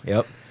clever.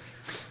 Yep.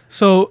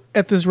 So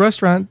at this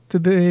restaurant,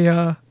 did they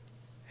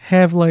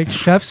have like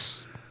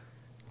chefs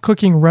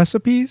cooking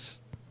recipes?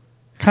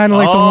 Kind of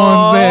like the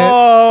ones that,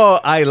 Oh,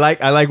 I like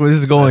where this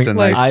is going. That's a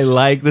nice- I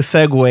like the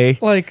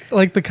segue.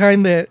 like the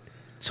kind that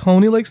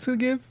Tony likes to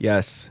give.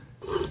 Yes.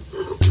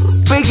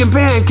 Baking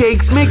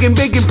pancakes, making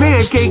bacon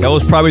pancakes. That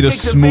was probably the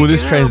Takes a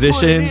smoothest bacon apple, transition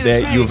put it in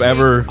that you've pancakes.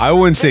 ever. I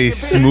wouldn't say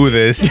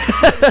smoothest.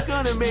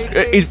 Gonna make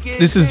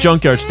This is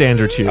junkyard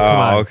standards here. Come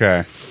on. Oh,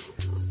 okay.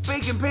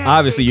 bacon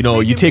obviously,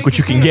 you take what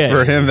you can get.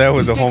 For him, that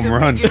was a home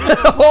run.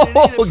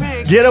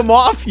 Get him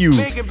off you.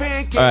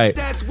 All right.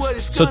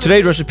 So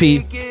today's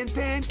recipe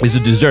is a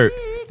dessert.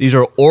 These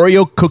are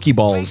Oreo cookie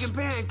balls.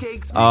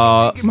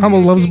 Mama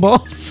loves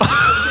balls.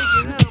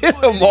 Get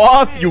him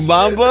off, you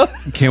mamba.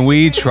 Can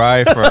we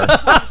try for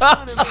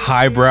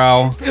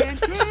highbrow?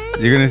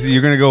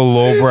 You're gonna go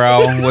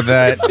lowbrow with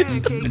that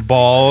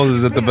balls.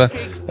 Is it the best?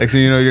 Next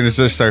thing you know, you're gonna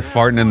just start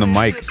farting in the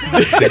mic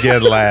to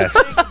get laughs.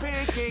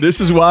 This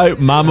is why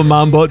Mama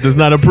Mamba does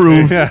not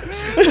approve. Yeah.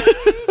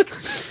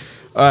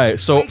 All right,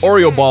 so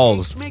Oreo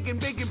balls.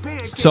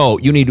 So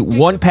you need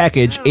 1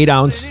 package, 8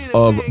 ounce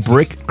of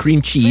brick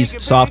cream cheese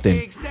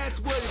softened,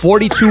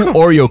 42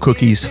 Oreo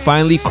cookies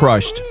finely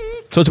crushed.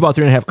 So it's about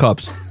 3.5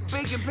 cups.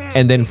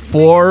 And then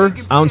 4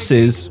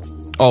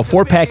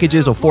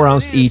 packages of 4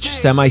 ounce each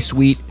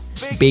semi-sweet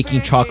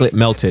baking chocolate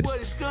melted.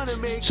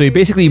 So you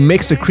basically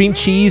mix the cream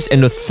cheese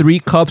and the 3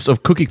 cups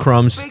of cookie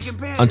crumbs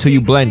until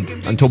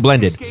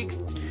blended.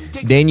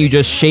 Then you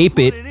just shape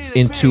it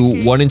into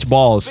 1-inch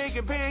balls.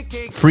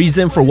 Freeze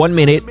them for 1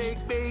 minute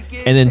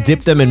and then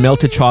dip them in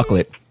melted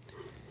chocolate.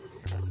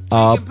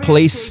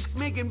 Place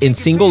in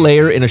single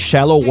layer in a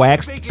shallow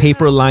waxed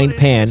paper lined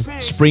pan.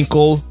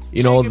 Sprinkle,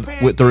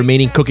 with the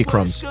remaining cookie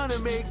crumbs. And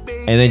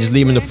then just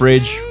leave them in the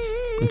fridge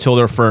until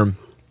they're firm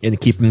and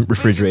keep them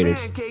refrigerated.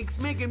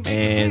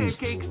 And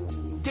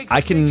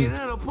I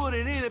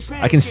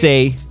can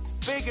say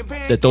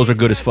that those are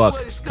good as fuck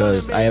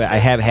because I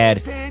have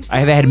had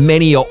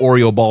many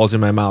Oreo balls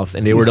in my mouth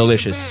and they were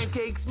delicious.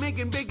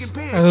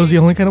 Are those the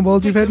only kind of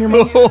balls you've had in your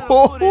mouth?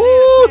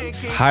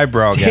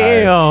 Highbrow, guys.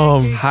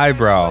 Damn.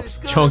 Highbrow.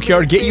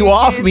 Chunkyard, get you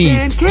off me.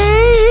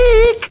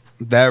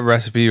 That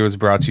recipe was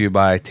brought to you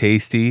by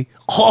Tasty.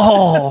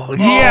 Oh,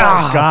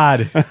 yeah. Oh,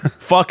 God.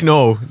 Fuck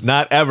no.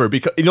 Not ever.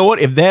 Because you know what?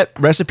 If that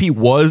recipe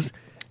was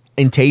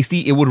in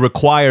Tasty, it would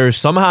require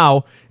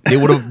they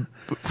would have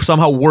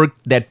somehow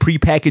worked that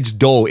prepackaged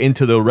dough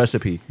into the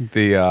recipe.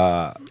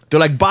 They're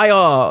like, buy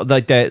a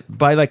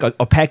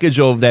package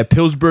of that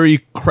Pillsbury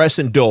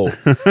Crescent dough.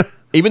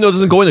 Even though it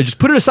doesn't go in there, just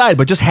put it aside,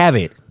 but just have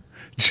it.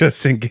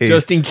 Just in case.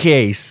 Just in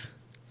case.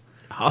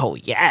 Oh,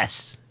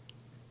 yes.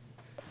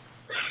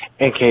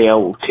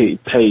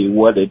 NKOTP,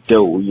 what it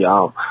do,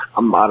 y'all?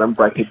 I'm about to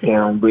break it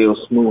down real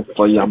smooth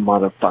for y'all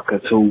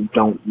motherfuckers who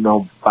don't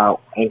know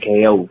about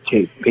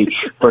NKOTP.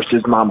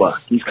 Versus Mamba,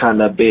 he's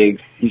kinda big,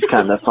 he's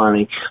kinda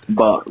funny,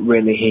 but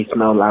really he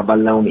smell like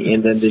baloney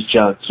in the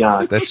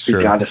junkyard. That's true.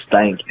 He got a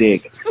stank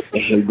dick,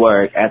 and he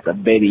work at the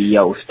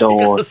video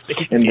store.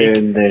 And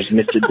then there's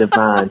Mr.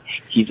 Divine,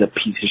 he's a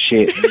piece of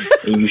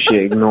shit, and you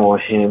should ignore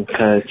him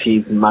cause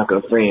he's my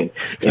good friend.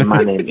 And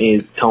my name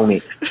is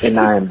Tony, and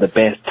I am the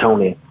best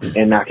Tony,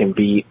 and I can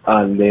be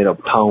a little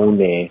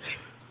pony.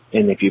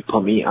 And if you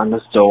put me on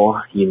the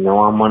store, you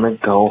know I'm gonna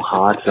go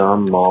hard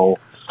some more.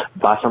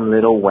 Buy some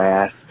little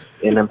wass,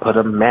 and then put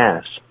a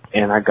mask,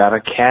 and I got a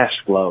cash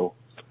flow.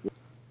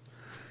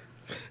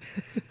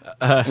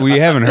 We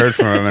haven't heard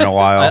from him in a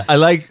while. I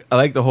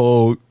like the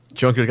whole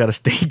Junkyard got a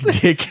steak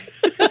dick.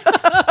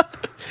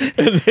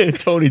 And then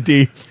Tony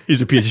D,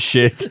 he's a piece of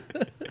shit.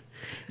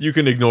 You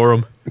can ignore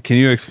him. Can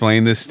you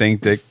explain this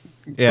stink dick?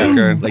 Yeah.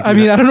 Like, I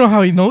don't know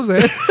how he knows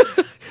that.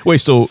 Wait,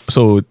 so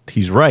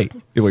he's right,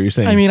 is what you're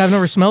saying. I've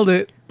never smelled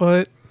it,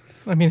 but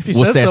if he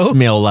What's says that so.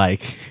 smell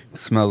like?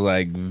 smells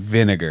like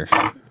vinegar.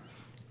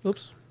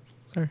 Oops.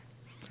 Sorry.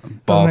 That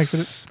was an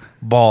accident.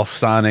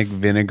 Balsamic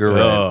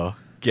vinegar.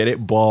 Get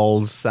it?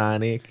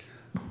 Balsamic.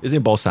 Isn't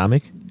it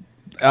balsamic?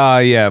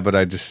 Yeah, but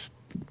I just,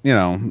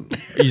 You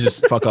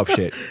just fuck up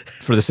shit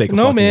for the sake of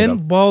No, fucking man. it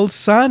up.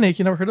 Balsamic.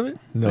 You never heard of it?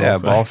 No, yeah,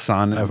 I've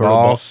balsamic. heard of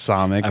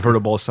Balsamic. I've heard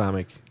of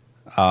balsamic.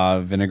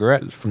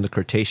 Vinaigrette. It's from the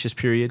Cretaceous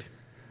period.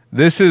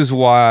 This is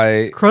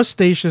why.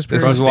 Crustaceous.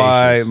 This period. is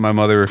why my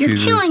mother You're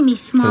refuses killing me,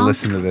 to Smalls.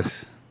 listen to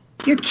this.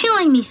 You're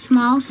killing me,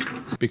 Smalls.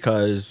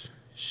 Because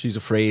she's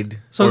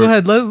afraid. So go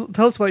ahead.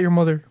 Tell us about your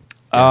mother.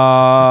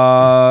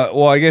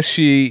 Well, I guess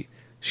she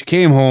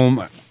came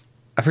home.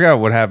 I forgot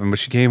what happened, but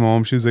she came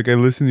home. She was like, "I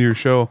listened to your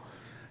show."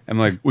 I'm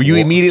like, Were you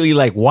 "Wha-" immediately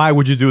like, why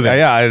would you do that?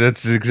 Yeah,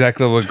 that's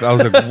exactly what I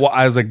was like.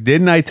 I was like,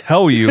 didn't I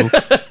tell you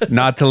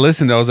not to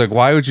listen to? I was like,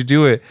 why would you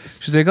do it?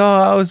 She's like, oh,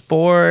 I was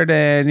bored,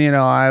 and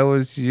I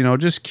was,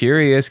 just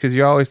curious because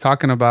you're always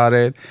talking about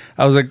it.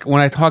 I was like,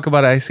 when I talk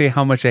about it, I say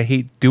how much I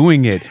hate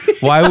doing it.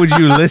 Why would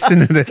you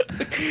listen to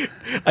it?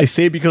 I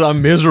say it because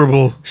I'm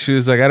miserable. She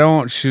was like, I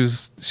don't. She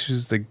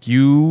was like,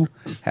 you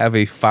have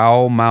a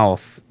foul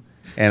mouth,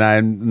 and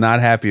I'm not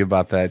happy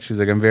about that. She was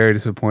like, I'm very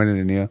disappointed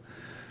in you.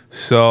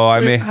 So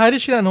How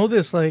did she not know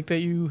this? Like that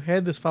you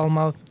had this foul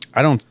mouth?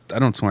 I don't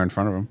swear in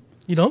front of him.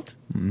 You don't?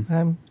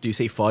 Mm-hmm. Do you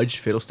say fudge,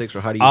 fiddlesticks,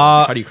 or how do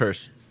you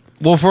curse?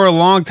 Well, for a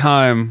long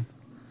time,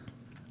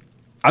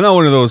 I'm not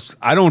one of those.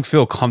 I don't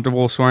feel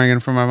comfortable swearing in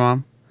front of my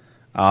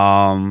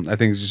mom. I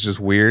think it's just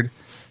weird.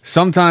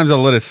 Sometimes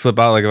I'll let it slip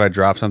out. Like if I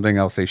drop something,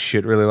 I'll say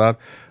shit really loud.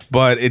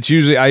 But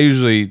I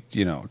usually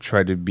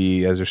try to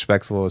be as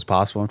respectful as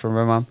possible in front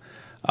of my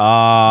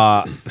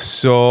mom.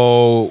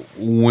 So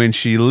when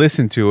she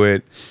listened to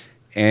it,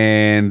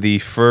 and the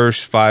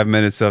first 5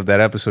 minutes of that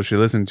episode she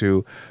listened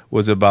to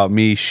was about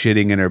me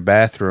shitting in her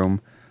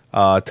bathroom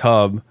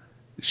tub.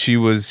 She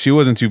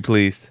wasn't too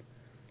pleased.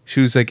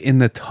 She was like, "In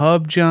the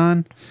tub,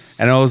 John?"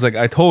 And I was like,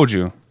 "I told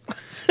you."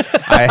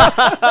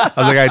 I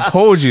was like, "I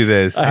told you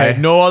this." I had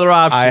no other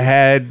option. I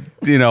had,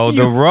 the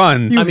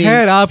runs. You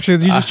had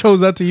options. You just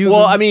chose not to use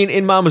Well, them. I mean,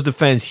 in Mama's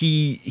defense,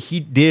 he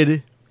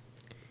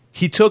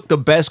took the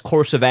best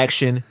course of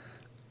action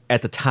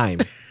at the time.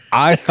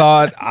 I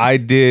thought I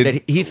did.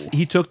 That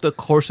he took the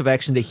course of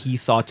action that he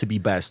thought to be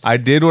best. I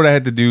did what I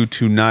had to do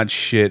to not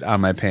shit on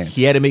my pants.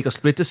 He had to make a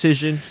split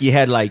decision. He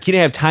didn't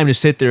have time to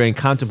sit there and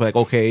contemplate.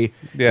 Like, okay,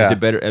 Yeah. is it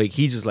better? Like,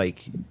 he just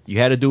you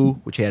had to do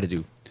what you had to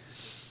do.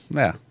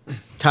 Yeah,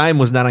 Time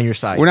was not on your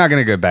side. we're not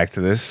gonna get back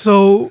to this.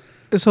 So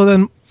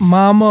then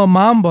Mama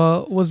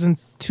Mamba wasn't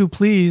too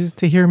pleased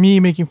to hear me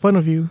making fun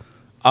of you.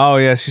 Oh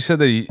yeah, she said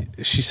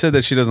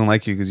that she doesn't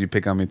like you because you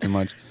pick on me too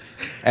much.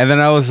 And then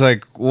I was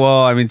like,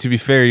 well, I mean, to be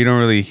fair, you don't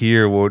really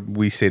hear what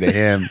we say to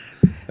him.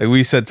 Like,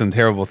 we said some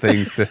terrible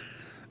things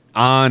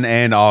on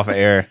and off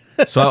air.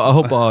 So I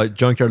hope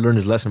Junkyard learned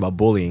his lesson about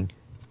bullying.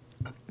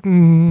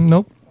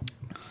 Nope.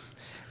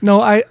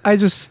 No, I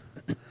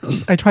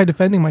tried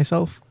defending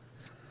myself.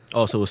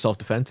 Oh, so it was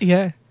self-defense?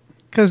 Yeah.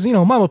 Because,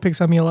 Mama picks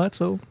on me a lot,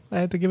 so I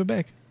had to give it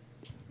back.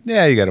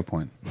 Yeah, you got a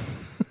point.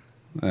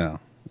 Yeah.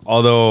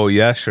 Although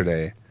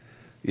yesterday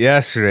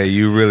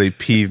you really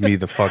peeved me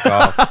the fuck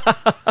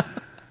off.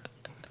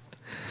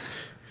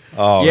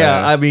 Oh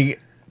Yeah, man. I mean,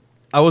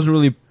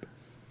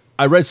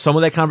 I read some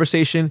of that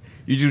conversation.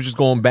 You were just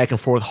going back and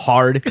forth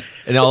hard, and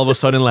then all of a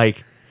sudden,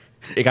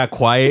 it got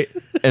quiet,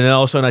 and then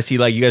all of a sudden I see,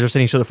 you guys are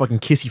sending each other fucking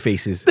kissy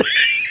faces.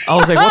 I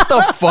was like, what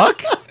the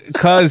fuck?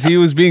 Because he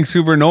was being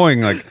super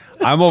annoying. Like,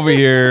 I'm over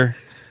here.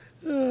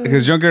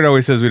 Because Junkyard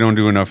always says we don't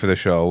do enough for the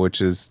show,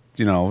 which is,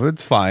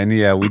 it's fine.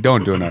 Yeah, we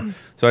don't do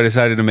enough. So I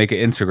decided to make an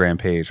Instagram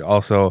page.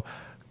 Also,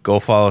 go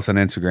follow us on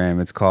Instagram.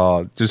 It's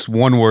called, just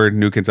one word,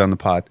 New Kids on the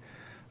Pod.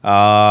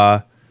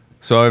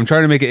 So I'm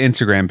trying to make an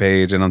Instagram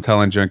page, and I'm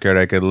telling Junkyard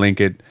I could link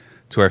it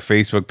to our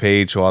Facebook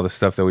page, so all the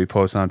stuff that we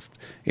post on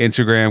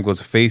Instagram goes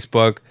to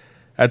Facebook.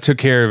 I took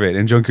care of it,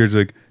 and Junkyard's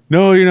like,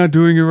 "No, you're not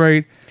doing it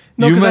right."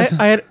 No, You because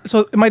I had,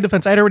 so in my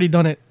defense, I had already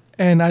done it,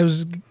 and I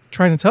was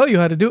trying to tell you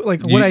how to do it,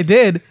 what I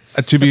did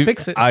to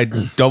fix it. I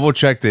double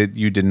checked it.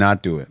 You did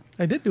not do it.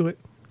 I did do it.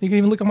 You can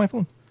even look on my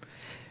phone.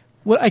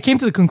 What I came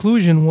to the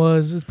conclusion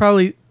was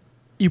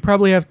you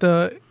probably have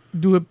to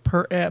do it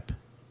per app.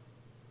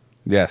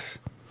 Yes.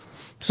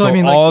 So, So, I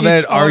mean, all each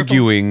that on our phone.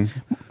 arguing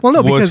Well,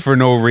 no, was because for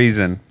no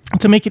reason.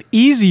 to make it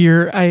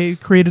easier, I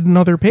created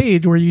another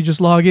page where you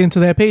just log into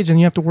that page and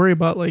you have to worry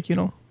about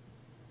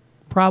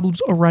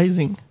problems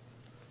arising.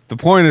 The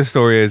point of the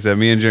story is that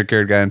me and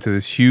Junkyard got into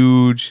this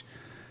huge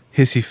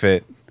hissy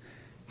fit,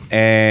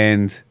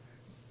 and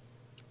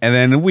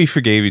then we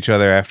forgave each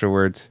other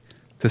afterwards.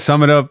 To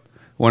sum it up,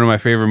 one of my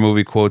favorite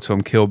movie quotes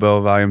from Kill Bill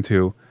Volume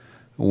 2,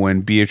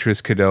 when Beatrice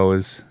Cadeau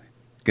is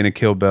going to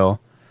kill Bill,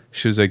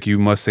 she was like, "You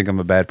must think I'm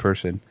a bad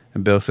person."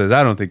 And Bill says,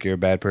 "I don't think you're a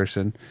bad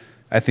person.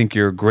 I think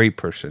you're a great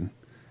person.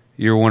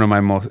 You're one of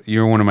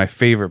my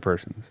favorite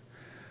persons.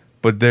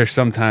 But there's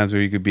some times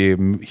where you could be a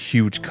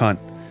huge cunt."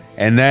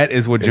 And that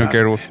is what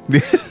Junkyard...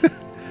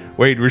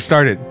 Wait,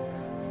 restart it.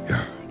 You're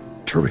a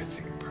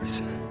terrific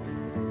person.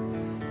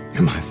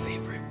 You're my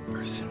favorite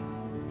person.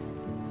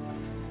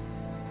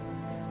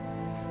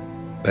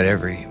 But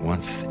every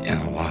once in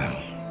a while,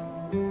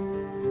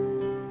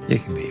 you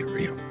can be a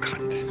real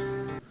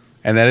cunt.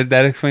 And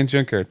that explains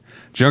Junkyard.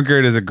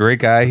 Junkyard is a great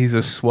guy. He's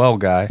a swell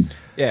guy.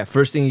 Yeah,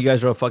 first thing you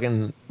guys are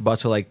fucking about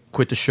to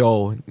quit the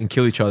show and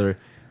kill each other.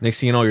 Next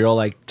thing you know, you're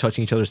all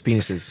touching each other's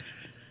penises.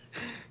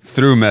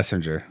 Through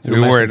Messenger.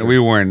 We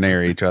weren't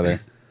near each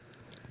other.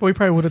 But we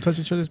probably would have touched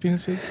each other's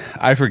penises.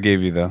 I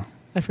forgave you, though.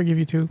 I forgive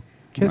you too.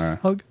 Kiss, Alright.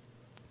 hug.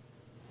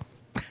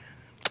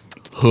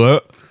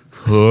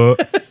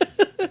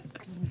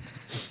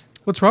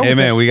 What's wrong Hey, with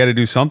man, that? we got to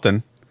do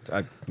something.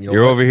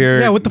 You're what? over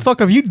here. Yeah, what the fuck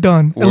have you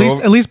done?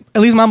 We're At least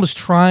Mom was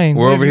trying.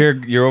 We're over here.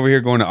 You're over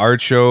here going to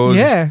art shows.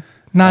 Yeah,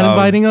 not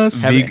inviting us,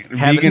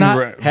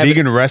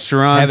 Vegan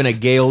restaurants. Having a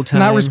gay old time.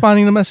 not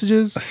responding to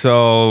messages.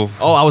 So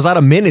Oh, I was out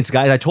of minutes,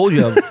 guys. I told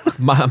you.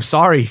 I'm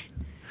sorry.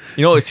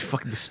 It's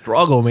fucking the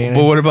struggle, man.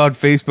 but what about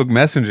Facebook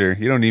Messenger?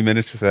 You don't need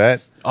minutes for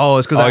that. Oh,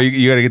 it's because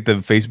You got to get the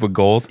Facebook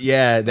Gold.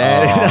 yeah,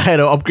 that I had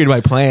to upgrade my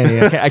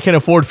plan. I can't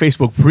afford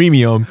Facebook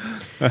Premium,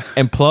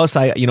 and plus,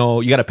 you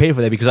got to pay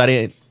for that because I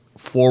didn't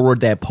forward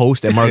that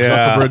post that Mark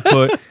Yeah. Zuckerberg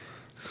put.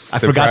 I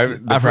forgot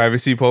The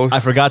privacy post. I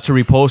forgot to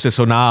repost it,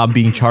 so now I'm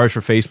being charged for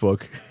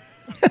Facebook.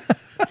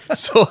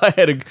 So I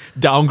had to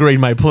downgrade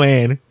my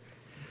plan.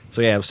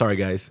 So yeah, I'm sorry,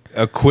 guys.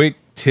 A quick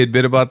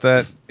tidbit about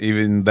that,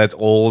 even that's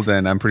old,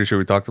 and I'm pretty sure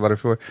we talked about it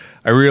before.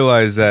 I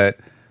realized that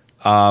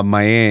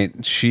my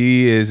aunt,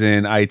 she is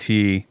in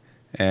IT,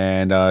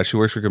 and she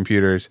works for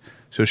computers,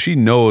 so she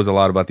knows a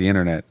lot about the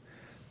internet.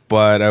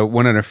 But I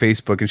went on her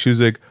Facebook, and she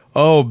was like,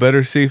 "Oh,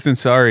 better safe than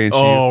sorry." And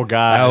Oh,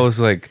 God. I was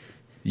like,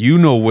 "You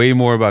know way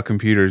more about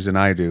computers than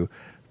I do."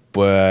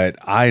 But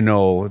I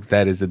know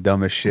that is the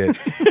dumbest shit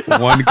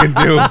one can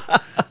do.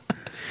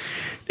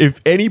 if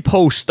any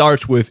post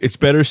starts with "It's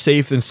better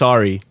safe than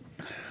sorry,"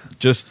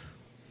 just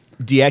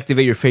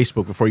deactivate your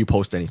Facebook before you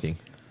post anything.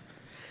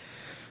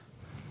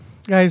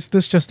 Guys,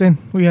 this just in.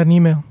 We got an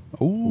email.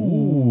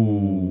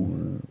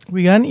 Ooh.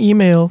 We got an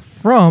email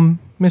from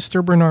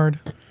Mr. Bernard.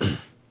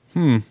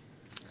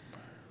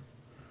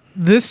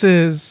 This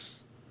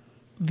is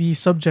the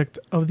subject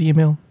of the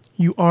email.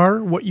 You are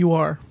what you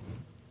are.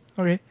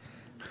 Okay.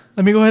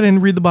 Let me go ahead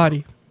and read the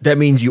body. That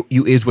means you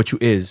is what you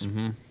is.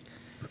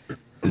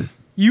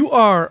 You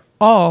are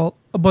all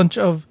a bunch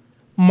of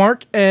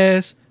mark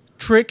ass,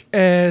 trick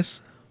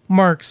ass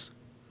marks,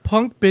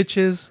 punk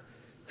bitches,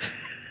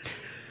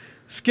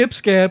 skip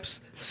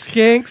scaps,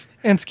 skanks,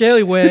 and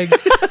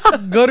scallywags,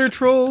 gutter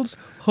trolls,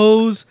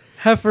 hoes,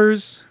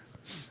 heifers,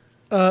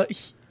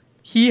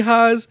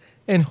 hee-haws,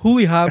 and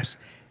hooly hops,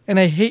 and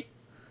I hate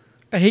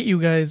you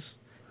guys.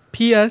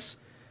 P.S.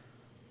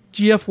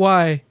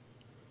 GFY,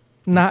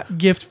 not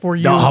gift for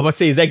you. No, how about to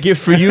say, is that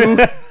gift for you?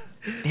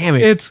 Damn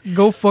it. It's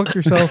go fuck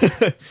yourself.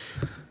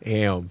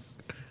 Damn.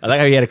 I like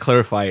how you had to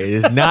clarify it. It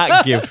is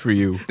not gift for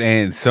you.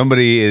 And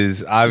somebody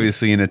is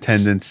obviously in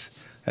attendance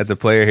at the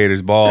Player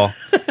Haters Ball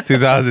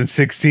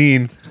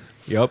 2016.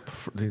 Yep.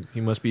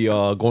 He must be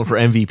going for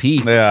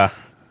MVP. Yeah.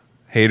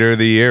 Hater of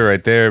the year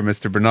right there,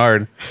 Mr.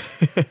 Bernard.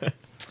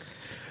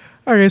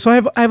 All right, so I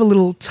have a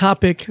little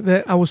topic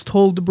that I was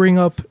told to bring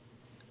up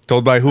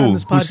Told by who? on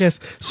this podcast.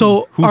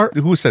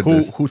 Who said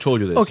this? Who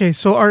told you this? Okay,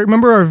 so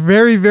remember our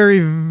very, very,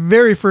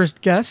 very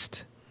first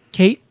guest,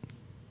 Kate?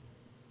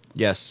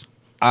 Yes.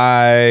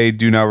 I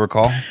do not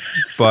recall,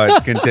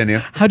 but continue.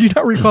 How do you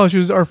not recall she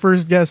was our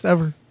first guest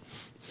ever?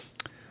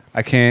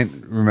 I can't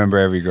remember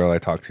every girl I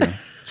talked to.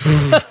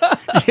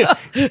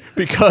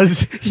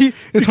 Because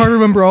it's hard to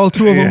remember all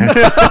two of them.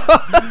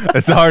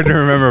 It's hard to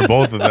remember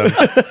both of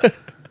them.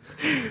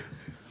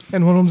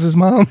 And one of them's his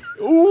mom.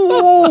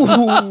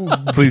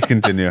 Ooh, Please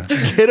continue.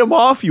 get him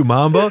off, you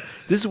Mamba.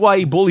 This is why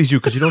he bullies you,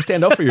 because you don't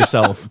stand up for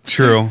yourself.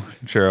 True.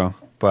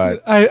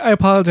 But I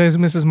apologize,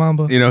 Mrs.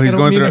 Mamba. You know, he's I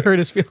don't going mean through- to hurt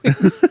his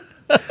feelings.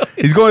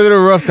 he's going through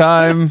a rough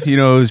time. You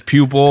know, his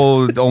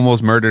pupil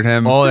almost murdered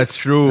him. Oh, that's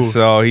true.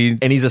 So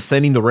and he's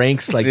ascending the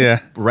ranks like Yeah.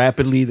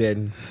 rapidly.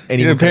 Then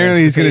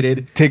apparently he's going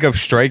to take up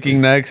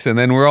striking next, and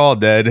then we're all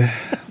dead.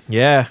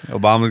 Yeah.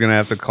 Obama's going to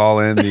have to call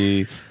in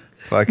the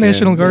fucking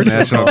National Guard.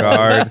 National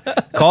Guard.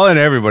 Call in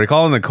everybody.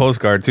 Call in the Coast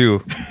Guard too.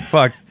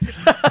 Fuck.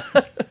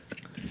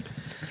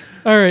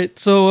 All right,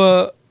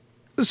 so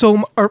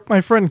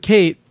my friend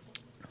Kate,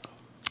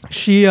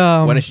 she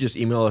Why don't you just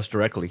email us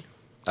directly?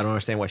 I don't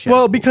understand why she.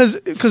 well because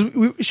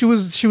she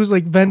was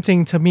like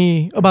venting to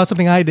me about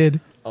something I did.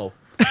 Oh.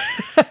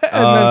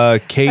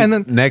 Kate, and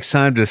then- next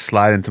time just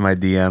slide into my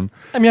DM.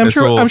 I mean, I'm This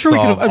sure will we could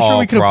solve have all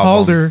called her.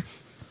 problems.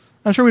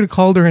 I'm sure we'd have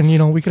called her,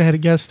 and we could have had a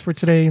guest for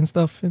today and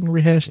stuff and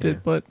rehashed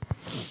it. But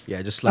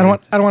Yeah, just I slide.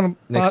 don't want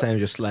to. Next time,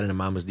 just slide into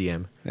Mama's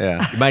DM.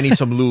 Yeah. You might need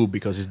some lube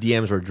because his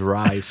DMs are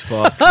dry as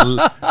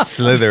fuck.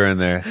 Slither in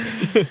there.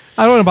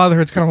 I don't want to bother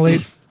her. It's kind of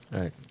late. All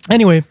right.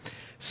 Anyway,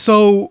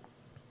 so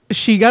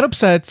she got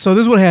upset. So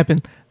this is what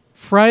happened.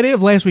 Friday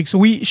of last week.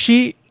 So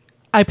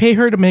I pay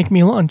her to make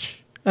me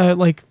lunch.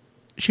 Like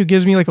she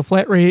gives me like a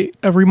flat rate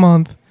every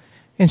month,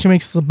 and she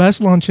makes the best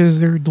lunches.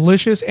 They're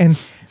delicious and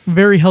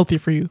very healthy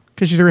for you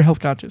because she's very health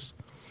conscious.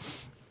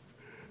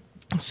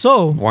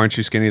 So Why aren't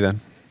you skinny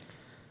then?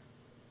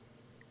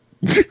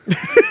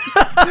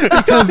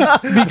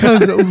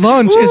 because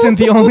lunch isn't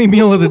the only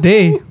meal of the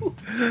day.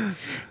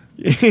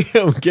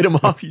 Get him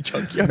off, you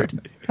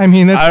junkyard. I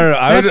mean, that's,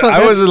 I don't know.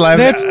 I wasn't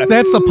laughing.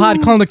 That's the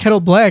pod calling the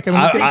kettle black. I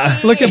mean,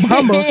 look at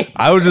Mamba.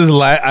 I was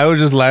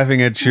just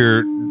laughing at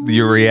your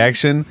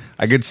reaction.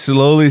 I could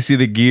slowly see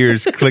the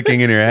gears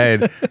clicking in your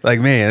head. Like,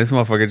 man, this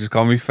motherfucker just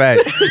called me fat.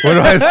 What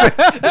do I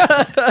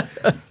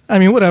say? I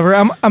mean, whatever.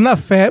 I'm not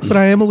fat, but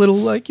I am a little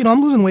like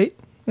I'm losing weight.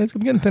 I'm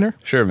getting thinner.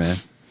 Sure, man.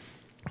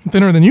 I'm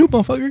thinner than you,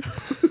 motherfucker.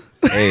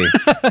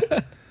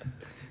 Hey,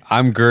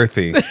 I'm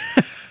girthy.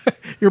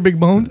 You're big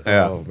boned.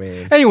 Yeah. Oh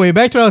man. Anyway,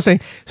 back to what I was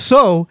saying.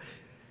 So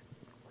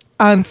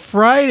on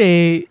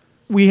Friday,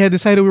 we had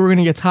decided we were going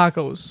to get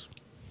tacos.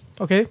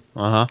 Okay.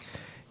 Uh huh.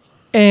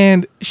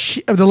 And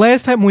the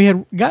last time we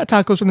had got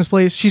tacos from this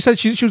place, she said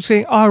she was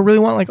saying, "Oh, I really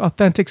want like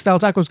authentic style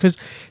tacos," because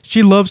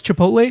she loves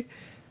Chipotle.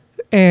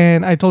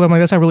 And I told her, like,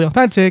 that's not really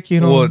authentic,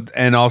 Well,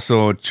 and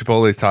also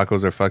Chipotle's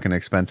tacos are fucking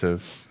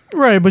expensive.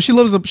 Right, but she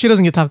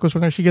doesn't get tacos from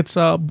there. She gets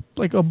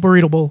like a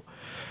burrito bowl.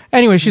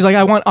 Anyway, she's like,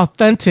 I want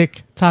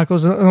authentic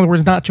tacos. In other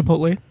words, not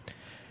Chipotle.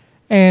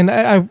 And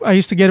I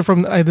used to get it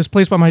from this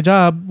place by my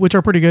job, which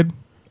are pretty good.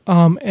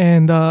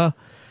 And what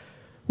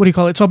do you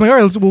call it? So I'm like, all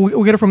right,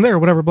 we'll get it from there,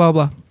 whatever, blah,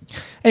 blah.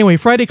 Anyway,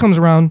 Friday comes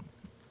around,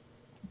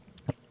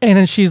 and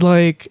then she's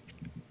like,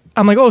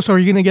 I'm like, oh, so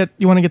you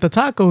want to get the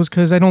tacos?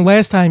 Because I know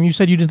last time you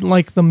said you didn't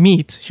like the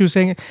meat. She was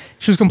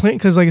complaining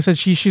because, like I said,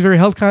 she's very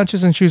health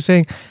conscious, and she was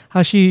saying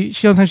how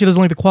sometimes she doesn't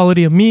like the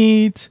quality of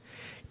meat.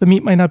 The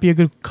meat might not be a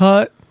good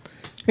cut.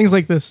 Things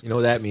like this. You know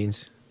what that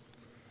means?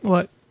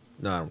 What?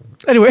 No,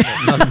 Anyway,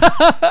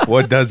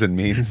 What does it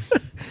mean?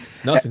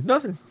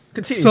 nothing.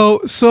 Continue.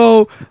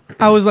 So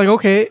I was like,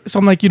 okay. So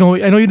I'm like, I know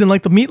you didn't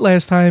like the meat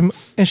last time,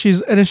 and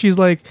then she's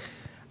like,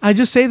 I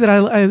just say that I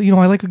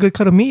like a good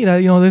cut of meat.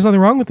 There's nothing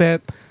wrong with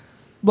that.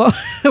 Blah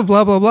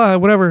blah blah blah.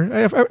 Whatever.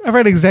 I've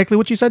read exactly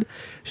what she said.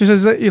 She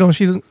says that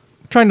she's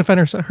trying to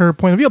defend her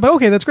point of view. But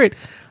okay, that's great.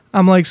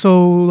 I'm like,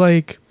 so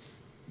like,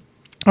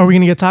 are we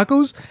gonna get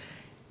tacos?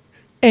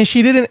 And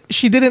she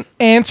didn't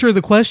answer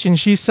the question.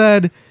 She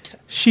said,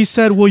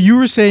 well, you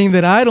were saying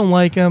that I don't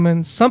like him,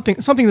 and something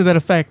to that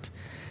effect.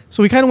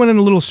 So we kind of went in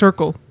a little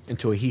circle.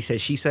 Into a he said,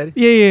 she said?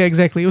 Yeah,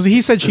 exactly. It was a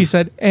he said, she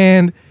said.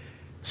 And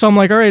so I'm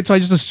like, all right. So I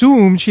just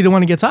assumed she didn't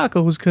want to get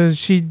tacos because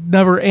she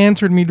never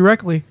answered me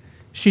directly.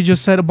 She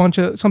just said a bunch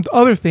of some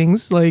other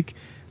things like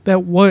that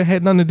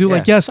had nothing to do. Yeah.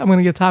 Like, yes, I'm going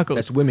to get tacos.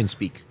 That's women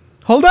speak.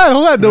 Hold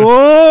on.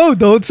 No,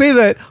 don't say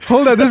that.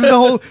 Hold on. This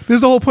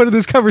is the whole point of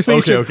this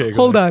conversation. Okay.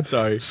 Hold on.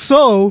 Sorry.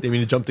 So Didn't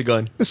mean to jump the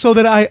gun. So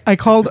that I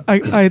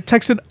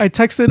texted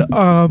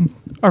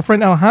our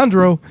friend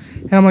Alejandro,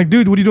 and I'm like,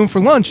 dude, what are you doing for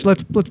lunch?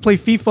 Let's play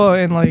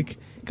FIFA, and like,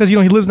 because he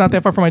lives not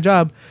that far from my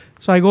job,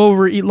 so I go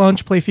over, eat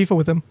lunch, play FIFA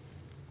with him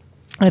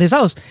at his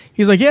house.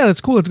 He's like, yeah, that's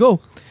cool, let's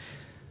go.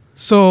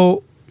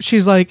 So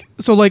she's like,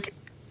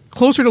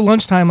 closer to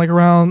lunchtime, like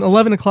around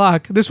 11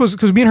 o'clock. This was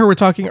because me and her were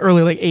talking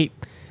early, like 8,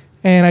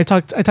 and I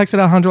texted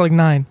Alejandro like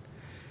 9.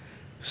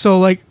 So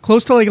like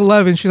close to like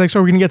 11, she's like,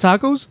 so we're gonna get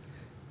tacos,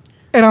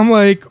 and I'm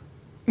like,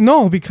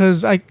 no,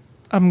 because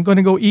I'm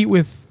gonna go eat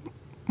with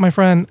my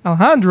friend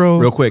Alejandro.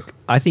 Real quick,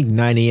 I think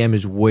 9 a.m.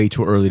 is way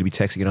too early to be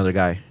texting another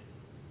guy.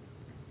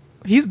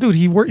 He wakes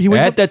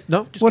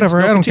up. Just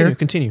whatever. I don't care.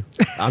 Continue.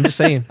 I'm just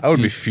saying. I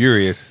would be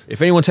furious.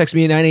 If anyone texts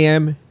me at 9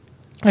 a.m.,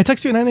 I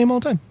text you at 9 a.m. all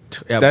the time.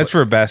 yeah, That's but-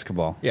 for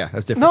basketball. yeah,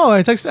 that's different. No,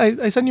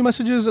 I send you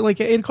messages at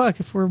like at 8 o'clock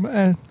if we're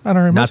on our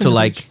Not to messenger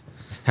like page.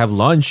 have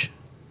lunch.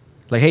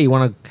 Like, hey, you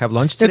want to have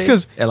lunch today? It's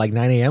 'cause- at like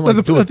 9 a.m. But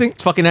Like, the dude, thing-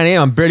 it's fucking 9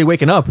 a.m. I'm barely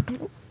waking up.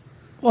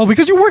 Well,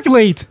 because you work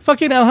late.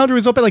 Fucking Alejandro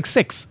is up at like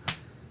 6.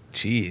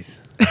 Jeez.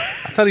 I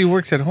thought he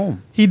works at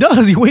home. He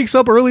does. He wakes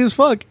up early as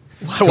fuck.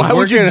 Why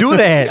would you do I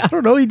that?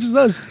 don't know. He just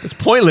does. It's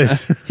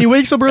pointless. He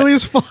wakes up early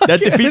as fuck.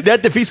 that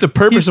defeats the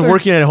purpose of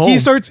working at home. He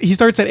starts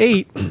at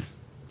 8.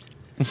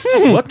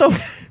 What the?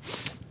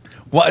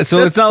 What?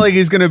 So it's not like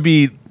he's gonna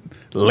be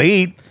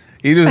late.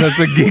 He just has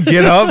to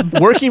get up.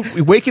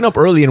 Waking up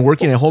early and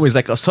working at home is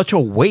like such a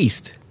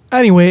waste.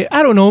 Anyway,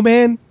 I don't know,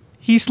 man.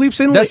 He sleeps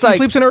in. That's like-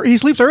 he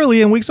sleeps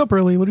early and wakes up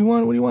early. What do you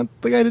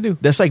want the guy to do?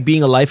 That's like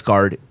being a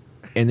lifeguard,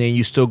 and then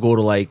you still go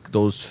to like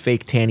those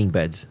fake tanning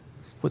beds.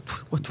 What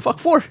the fuck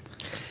for?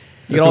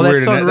 You get all that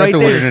sun right that's a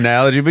there. weird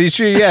analogy, but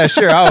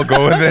sure, I'll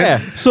go with it. Yeah.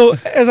 So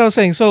as I was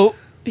saying, so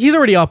he's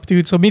already up,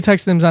 dude. So me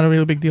texting him is not a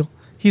really big deal.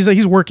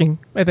 He's working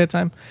at that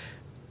time.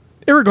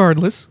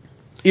 Irregardless,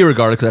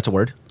 Irregardless, because that's a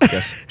word.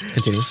 Yes.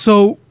 Continue.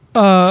 so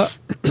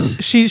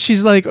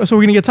she's like, so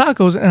we're gonna get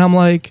tacos, and I'm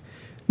like,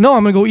 no,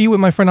 I'm gonna go eat with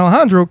my friend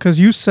Alejandro because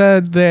you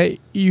said that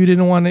you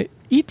didn't want to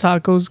eat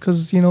tacos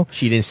because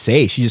She didn't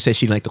say. She just said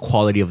she didn't like the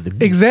quality of the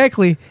meat.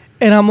 exactly.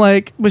 And I'm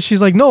like, but she's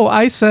like, no,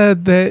 I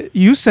said that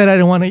you said I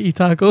didn't want to eat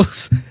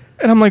tacos,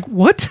 and I'm like,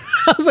 what?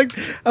 I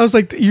was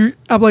like,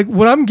 I'm like,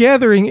 what I'm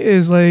gathering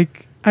is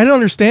like, I don't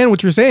understand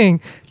what you're saying.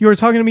 You are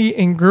talking to me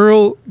in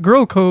girl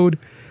code,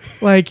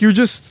 like you're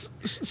just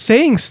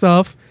saying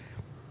stuff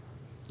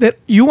that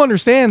you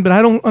understand, but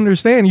I don't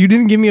understand. You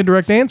didn't give me a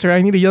direct answer.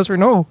 I need a yes or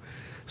no.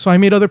 So I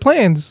made other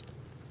plans.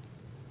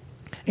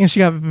 And she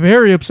got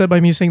very upset by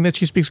me saying that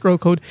she speaks girl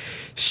code.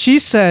 She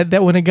said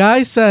that when a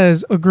guy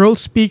says a girl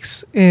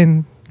speaks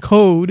in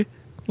code,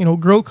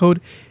 girl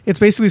code, it's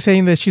basically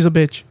saying that she's a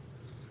bitch.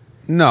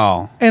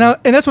 No. And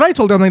that's what I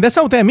told her. I'm like, that's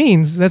not what that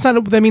means. That's not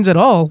what that means at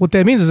all. What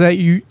that means is that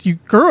you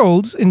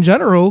girls in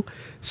general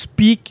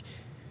speak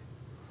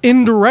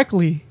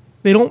indirectly.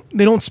 They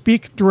don't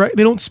speak direct.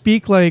 They don't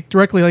speak like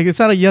directly. Like it's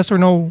not a yes or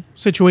no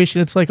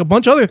situation. It's like a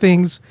bunch of other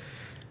things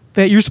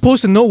that you're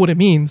supposed to know what it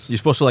means. You're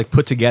supposed to like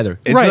put together.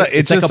 It's Right. like,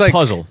 It's just like a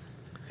puzzle.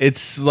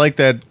 It's like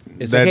that.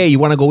 It's like, hey, you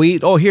want to go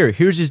eat? Oh,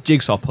 here's this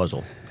jigsaw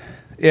puzzle.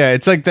 Yeah,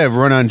 it's like that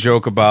run-on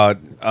joke about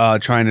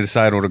trying to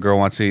decide what a girl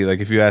wants to eat.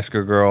 Like if you ask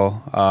a girl,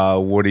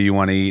 what do you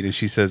want to eat? And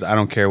she says, I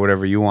don't care,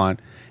 whatever you want.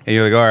 And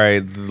you're like, all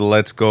right,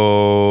 let's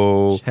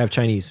go. Have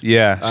Chinese.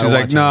 Yeah. I She's don't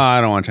like, want no, Chinese.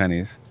 I don't want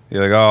Chinese.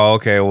 You're like, oh,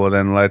 okay, well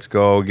then let's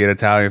go get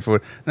Italian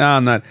food. No,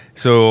 I'm not.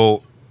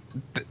 So,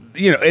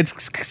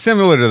 it's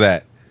similar to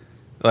that.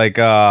 Like,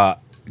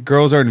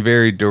 girls aren't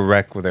very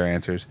direct with their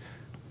answers.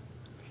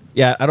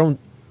 Yeah, I don't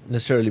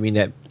necessarily mean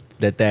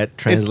that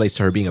translates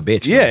to her being a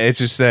bitch. Yeah, it's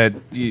just that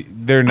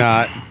they're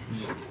not.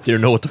 Didn't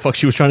know what the fuck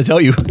she was trying to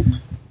tell you.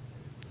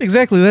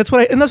 Exactly. That's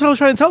what I was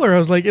trying to tell her. I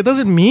was like, it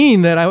doesn't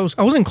mean that I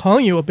wasn't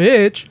calling you a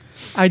bitch.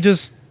 I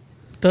just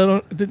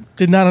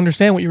did not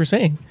understand what you were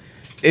saying.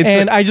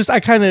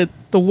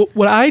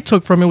 What I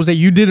took from it was that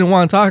you didn't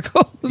want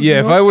tacos.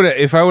 Yeah,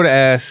 if I would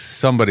ask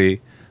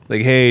somebody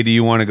like, hey, do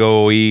you want to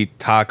go eat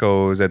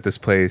tacos at this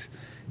place?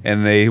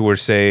 And they would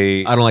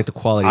say, I don't like the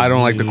quality. I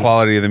don't like the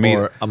quality of the meat.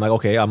 Or I'm like,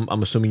 okay, I'm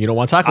assuming you don't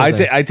want tacos.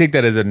 then. I take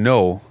that as a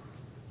no.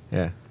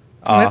 Yeah.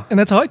 And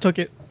that's how I took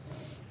it.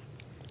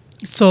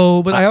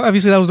 So, but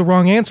obviously that was the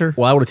wrong answer.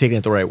 Well, I would have taken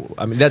it the right.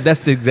 I mean,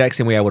 that's the exact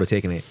same way I would have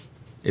taken it.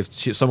 If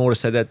someone would have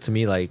said that to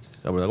me, like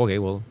I would be like, okay,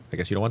 well, I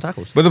guess you don't want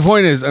tacos. But the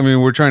point is, I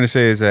mean, we're trying to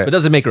say is that But it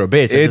doesn't make her a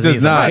bitch. it just does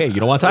means like, not. hey, you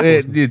don't want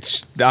tacos.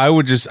 It's.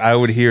 I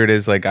would hear it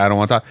as like I don't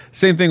want tacos.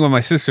 Same thing with my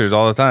sisters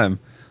all the time.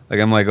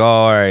 Like I'm like, oh,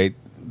 all right,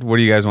 what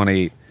do you guys want to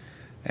eat?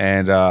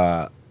 And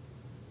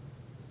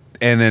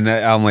then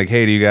I'm like,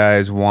 hey, do you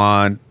guys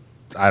want?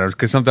 I don't,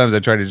 because sometimes I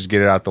try to just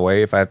get it out the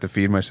way if I have to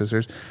feed my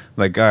sisters. I'm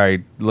like, all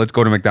right, let's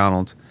go to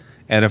McDonald's.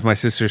 And if my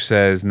sister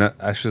says no,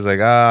 she's like,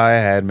 I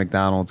had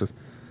McDonald's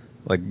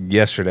like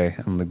yesterday.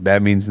 I'm like,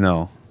 that means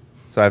no.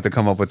 So I have to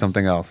come up with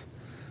something else.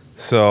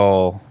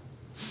 So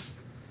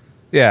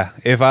yeah,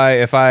 if I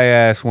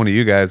ask one of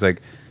you guys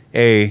like,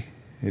 hey,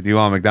 do you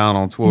want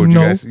McDonald's? What would you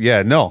No. guys?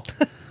 Yeah, no.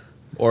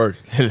 Or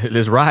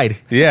let's ride.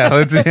 Yeah,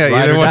 let's Ride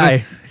either or one.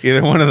 die.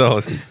 Either one of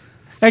those.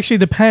 Actually, it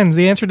depends.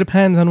 The answer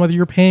depends on whether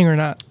you're paying or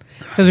not.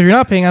 Because if you're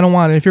not paying, I don't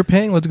want it. If you're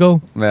paying, let's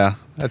go. Yeah,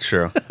 that's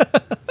true.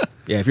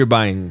 Yeah, if you're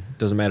buying,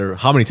 doesn't matter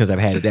how many times I've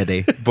had it that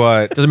day.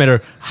 But Doesn't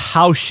matter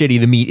how shitty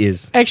the meat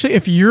is. Actually,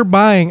 if you're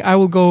buying, I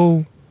will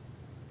go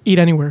eat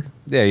anywhere.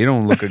 yeah, you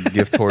don't look a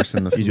gift horse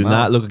in the. You do mouth.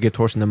 not look a gift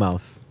horse in the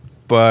mouth.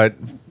 But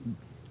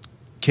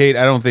Kate,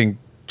 I don't think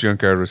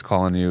Junkyard was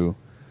calling you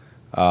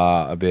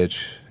a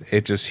bitch.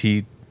 It just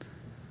he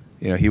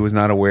was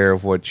not aware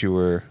of what you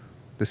were,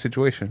 the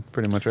situation,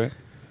 pretty much, right?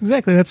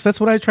 Exactly. That's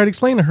what I tried to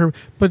explain to her.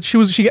 But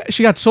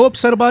she got so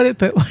upset about it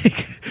that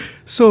like,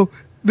 so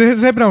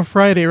this happened on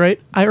Friday, right?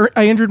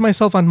 I injured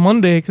myself on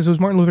Monday because it was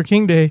Martin Luther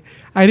King Day.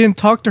 I didn't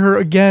talk to her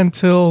again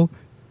till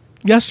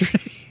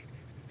yesterday.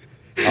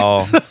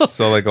 Oh,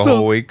 so like a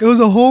whole week. It was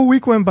a whole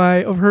week went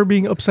by of her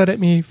being upset at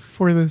me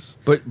for this.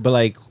 But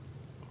like,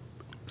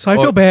 So I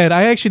feel bad.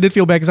 I actually did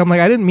feel bad because I'm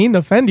like, I didn't mean to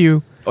offend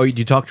you. oh,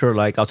 you talk to her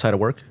like outside of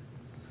work?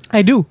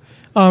 I do.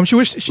 She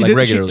wished she Like did.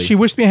 regularly? She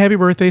wished me a happy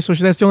birthday. So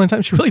that's the only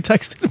time she really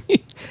texted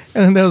me,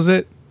 and then that was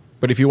it.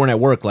 But if you weren't at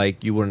work,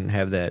 like you wouldn't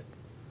have that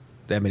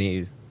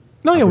many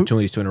No, yeah,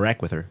 opportunities to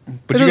interact with her.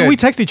 But you we guys,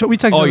 text each other. We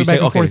text each other back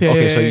and okay, forth. Yeah,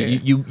 okay. yeah, So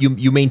yeah, yeah.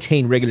 you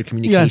maintain regular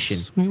communication.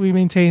 Yes, we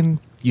maintain.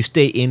 You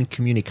stay in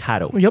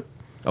communicado. Yep,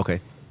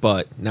 Okay,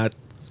 but not.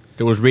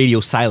 There was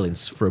radio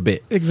silence for a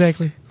bit.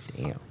 exactly.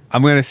 Damn.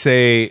 I'm gonna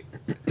say,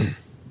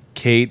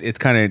 Kate, it's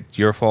kind of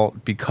your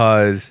fault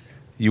because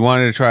she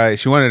wanted to try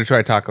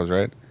tacos,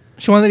 right?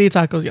 She wanted to eat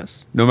tacos.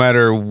 Yes. No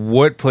matter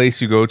what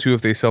place you go to,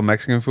 if they sell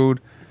Mexican food,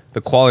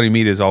 the quality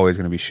meat is always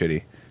going to be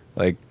shitty.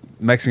 Like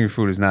Mexican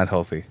food is not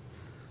healthy.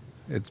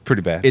 It's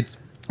pretty bad. It's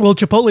Well,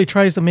 Chipotle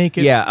tries to make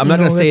it. yeah. I'm you not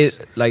know, gonna say that's-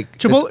 it like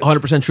Chipotle-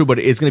 100% true, but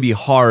it's gonna be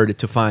hard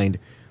to find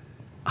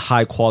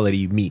high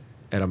quality meat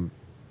at a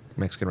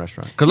Mexican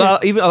restaurant. Because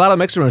a lot of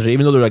Mexican restaurants,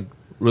 even though they're like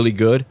really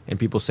good and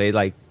people say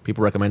like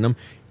people recommend them,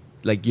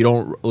 like you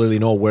don't really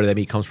know where that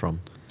meat comes from.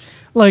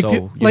 Like, So,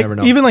 you like never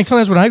know. even like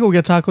sometimes when I go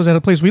get tacos at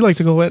a place we like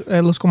to go at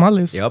Los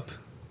Comales. Yep.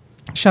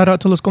 Shout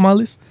out to Los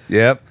Comales.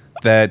 Yep,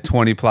 that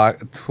 20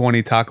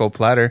 taco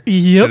platter.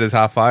 Yep. Shit is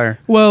hot fire.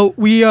 Well,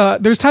 we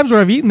there's times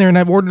where I've eaten there and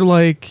I've ordered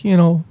like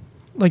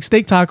like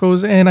steak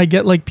tacos and I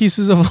get like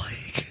pieces of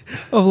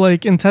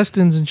like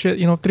intestines and shit,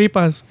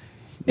 tripas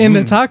in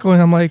the taco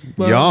and I'm like,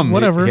 well, Yum.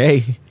 whatever.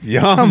 Hey,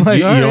 Yum. I'm like,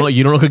 you, all you don't right.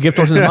 you don't look a gift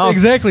horse in the mouth.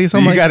 Exactly. So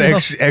I'm you like, got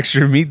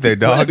extra meat there,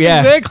 dog. Yeah.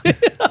 Exactly.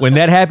 When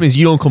that happens,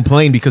 you don't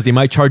complain because they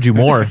might charge you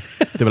more.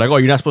 They're like, "Oh,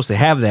 you're not supposed to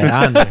have that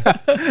on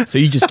there," so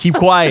you just keep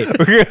quiet.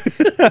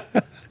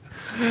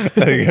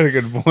 You got a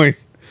good point.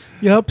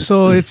 Yep.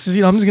 So it's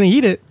I'm just gonna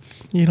eat it.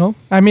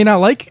 I may not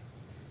like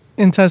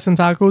intestine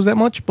tacos that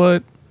much,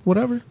 but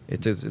whatever.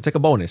 It's like a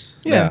bonus.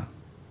 Yeah.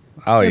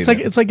 I'll It's eat like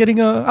it. it's like getting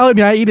a. I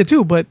mean, I eat it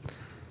too, but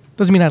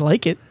doesn't mean I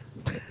like it.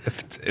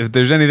 If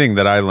there's anything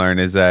that I learned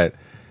is that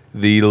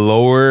the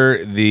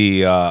lower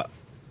the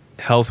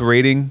health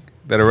rating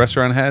that a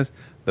restaurant has,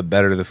 the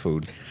better the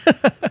food.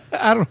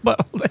 I don't know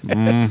about all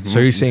that. So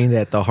you're saying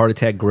that the Heart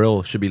Attack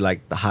Grill should be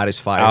like the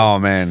hottest fire? Oh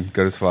man,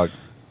 good as fuck.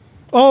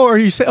 Oh, are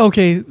you say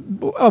okay?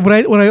 What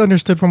I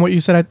understood from what you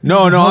said.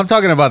 No, the I'm health-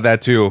 talking about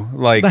that too.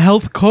 Like the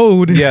health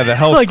code. Yeah, the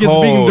health like it's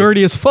being code.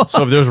 dirty as fuck.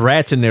 So if there's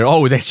rats in there,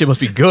 oh, that shit must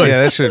be good.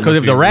 yeah, that shit. Because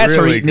if the rats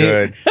are eating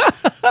good.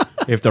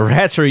 if the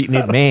rats are eating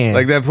it, man,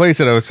 Like that place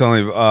that I was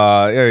telling you,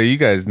 yeah, you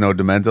guys know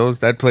Dementos.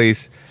 That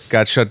place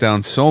got shut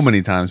down so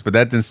many times, but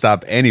that didn't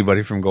stop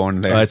anybody from going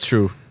there. oh, that's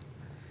true.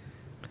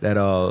 That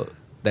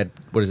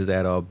what is it?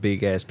 That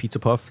big ass pizza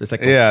puff. It's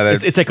like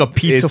it's like a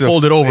pizza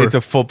folded over. It's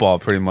a football,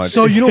 pretty much.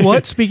 So you know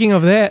what? Speaking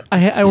of that,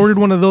 I ordered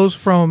one of those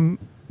from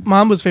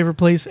Mamba's favorite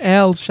place,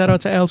 Al's. Shout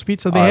out to Al's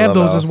Pizza. They I have love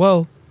those Al's. as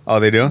well. Oh,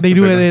 they do. They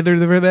do.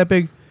 They're that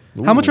big.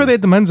 How much are they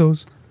at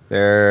Demenzo's?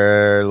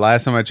 They're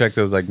last time I checked,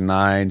 it was like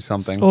 9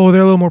 something. Oh,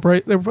 they're a little more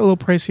bright. They're a little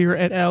pricier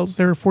at Al's.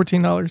 They're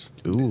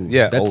 $14. Ooh,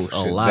 yeah, that's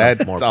oh, a shit. lot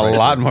That's more. a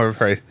lot more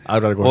price.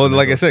 I'd rather go. Well, to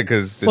like I Dementos. said,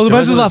 because Well, the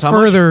Demenzo's a lot how much?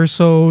 further,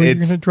 so you're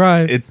gonna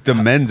drive. It's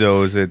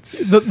Dementos.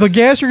 It's The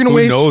gas you're gonna who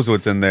waste. knows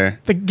what's in there.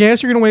 The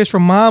gas you're gonna waste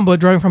from Mamba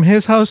driving from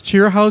his house to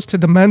your house to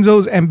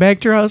Demenzo's and back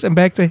to your house and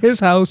back to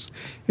his house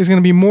is gonna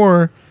be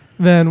more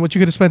than what you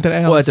could have spent at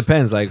Al's. Well, it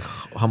depends. Like,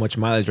 how much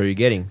mileage are you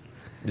getting?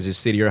 Is it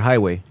city or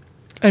highway?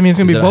 I mean, it's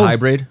gonna Is be it both. a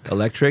hybrid,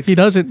 electric? He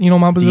doesn't. You know,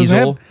 Mamba doesn't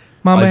Diesel? have.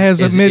 Mamba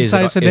has a Is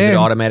mid-size it sedan.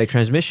 automatic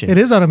transmission? It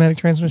is automatic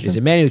transmission. Is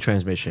it manual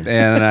transmission?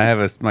 And I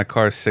have my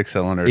car's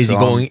 6-cylinder. Is he so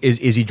going? Is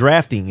he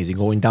drafting? Is he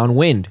going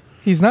downwind?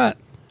 He's not.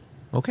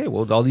 Okay,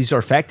 well, all these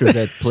are factors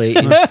that play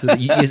into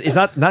it's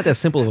not that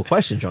simple of a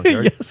question,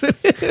 Junkyard. Yes,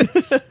 it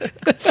is.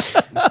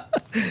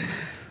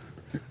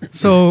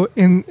 So,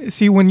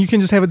 when you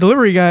can just have a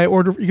delivery guy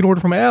order, you can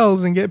order from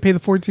Al's and pay the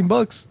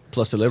 $14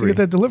 Plus to delivery. get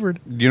that delivered.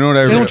 You know what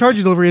I They don't charge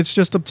you delivery; it's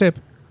just a tip.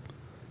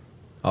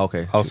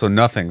 Okay. Also,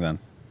 nothing then.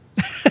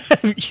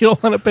 If you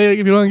don't want to pay, if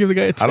you don't want to give the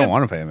guy a tip, I don't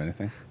want to pay him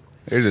anything.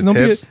 Here's a Don't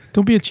tip.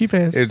 don't be a cheap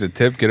ass. Here's a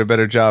tip. Get a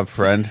better job,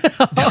 friend.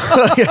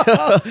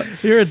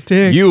 You're a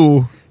dick.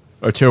 You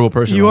are a terrible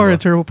person. You are Mamba. a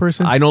terrible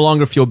person. I no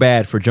longer feel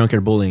bad for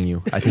Junkyard bullying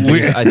you. I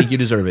think you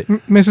deserve it.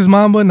 Mrs.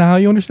 Mamba, now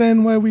you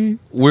understand why we.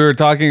 We were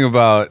talking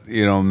about,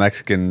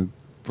 Mexican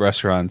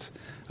restaurants.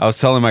 I was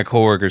telling my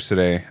coworkers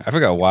today. I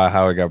forgot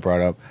how it got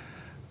brought up,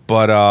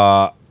 but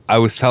I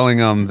was telling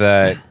them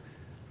that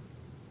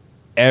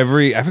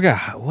I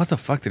forgot what the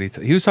fuck did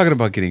he was talking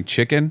about getting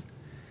chicken,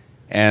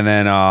 and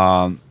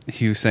then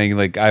he was saying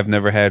like I've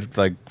never had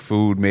like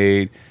food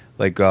made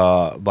by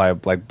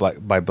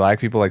black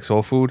people, like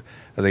soul food.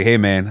 I was like, hey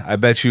man, I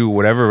bet you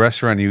whatever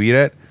restaurant you eat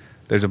at,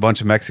 there's a bunch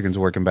of Mexicans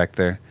working back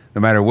there. No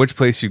matter which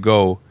place you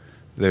go,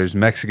 there's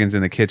Mexicans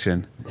in the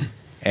kitchen,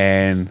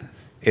 and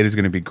it is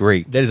going to be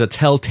great. That is a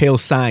telltale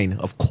sign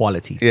of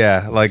quality.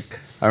 Yeah, like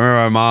I remember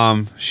my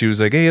mom. She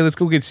was like, "Hey, let's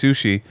go get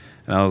sushi,"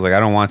 and I was like, "I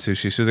don't want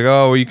sushi." She was like,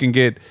 "Oh, well, you could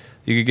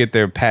get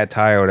their pad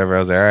thai or whatever." I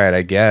was like, "All right,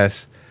 I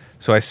guess."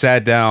 So I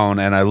sat down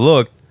and I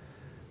looked.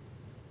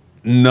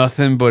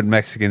 Nothing but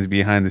Mexicans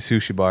behind the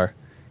sushi bar,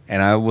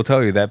 and I will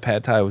tell you that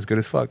pad thai was good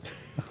as fuck.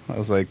 I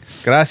was like,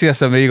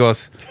 "Gracias,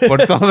 amigos, por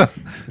todo."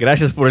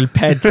 Gracias por el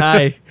pad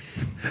thai.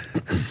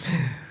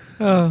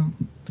 All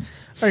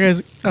right,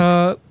 guys.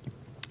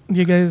 Do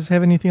you guys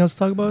have anything else to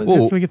talk about?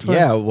 Oh, Can we get to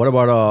yeah. What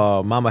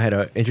about Mama had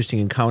an interesting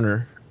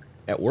encounter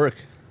at work?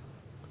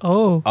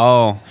 Oh.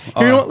 Oh,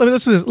 Here, you know what?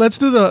 Let's do this.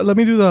 Let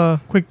me do the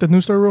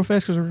news story real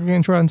fast because we're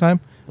getting short on time.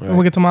 And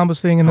we'll get to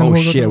Mamba's thing. And then Oh we'll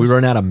go shit! to Are we those.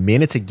 running out of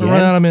minutes again? We're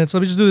running out of minutes. Let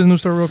me just do this news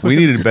story real quick. we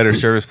needed a better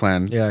service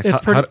plan. Yeah.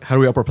 It's How do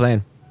we up our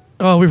plan?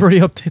 Oh, we've already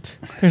upped it.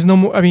 There's no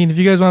more. I mean, if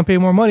you guys want to pay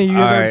more money, you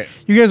guys All are right.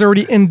 you guys are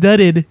already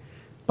indebted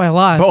by a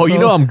lot. Oh, so you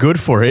know I'm good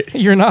for it.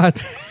 you're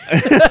not.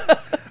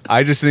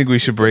 I just think we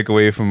should break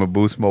away from a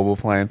Boost mobile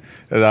plan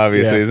that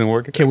obviously Yeah. isn't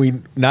working. Can we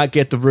not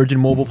get the Virgin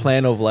Mobile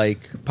plan of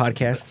like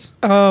podcasts?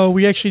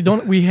 We actually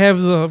don't. We have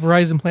the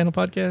Verizon plan of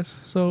podcasts.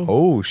 So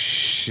Oh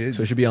shit!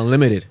 So it should be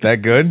unlimited.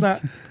 That good?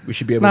 not. We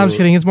should be able. No, to... I'm just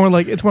kidding. It's more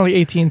like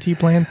AT&T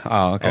plan.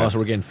 Oh, okay. Oh, so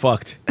we're getting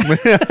fucked.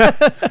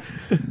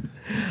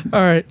 All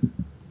right.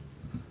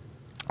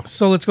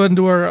 So let's go ahead and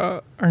do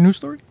our news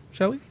story,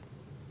 shall we?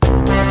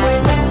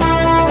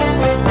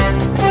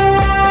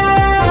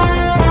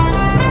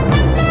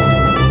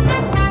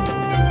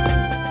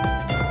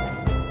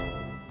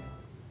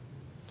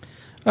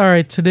 All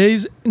right,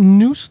 today's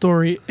news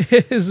story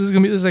is this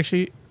is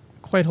actually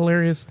quite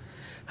hilarious.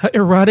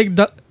 Erotic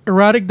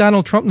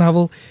Donald Trump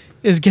novel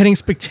is getting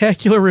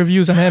spectacular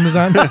reviews on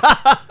Amazon.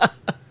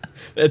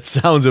 That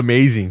sounds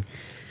amazing.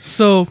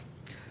 So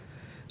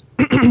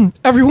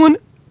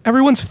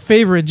everyone's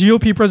favorite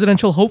GOP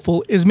presidential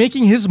hopeful is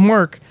making his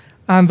mark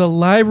on the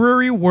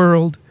library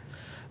world,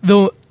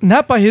 though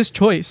not by his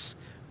choice,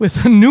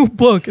 with a new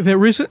book that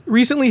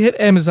recently hit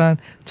Amazon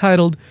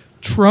titled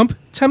Trump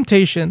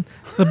Temptation,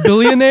 The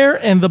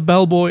Billionaire and the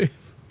Bellboy.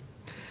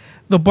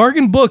 The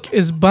bargain book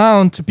is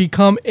bound to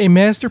become a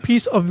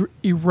masterpiece of the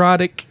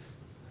erotic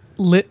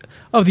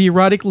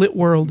lit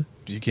world.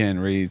 You can't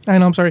read. I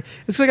know, I'm sorry.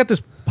 It's 'cause I got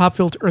this pop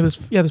filter this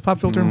pop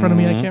filter in front of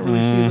me. I can't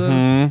really see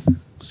the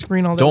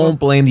screen all that well. Don't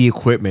blame the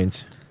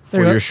equipment for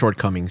There you go. your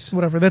shortcomings.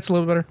 Whatever, that's a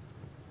little better.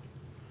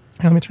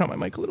 Now, let me turn on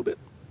my mic a little bit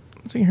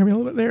so you can hear me a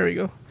little bit. There we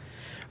go.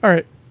 All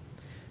right.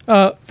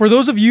 For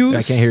those of you...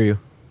 I can't hear you.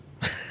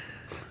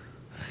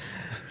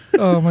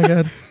 Oh, my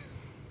God.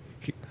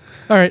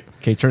 All right.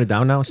 Can you turn it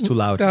down now? It's too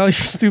loud. Oh, you're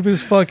stupid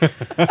as fuck. All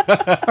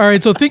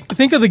right, so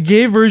think of the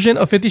gay version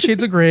of 50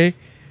 Shades of Grey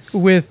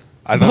with...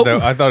 I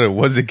thought it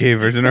was a gay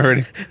version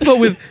already. but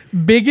with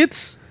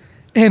bigots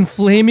and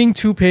flaming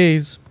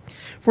toupees.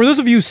 For those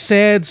of you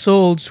sad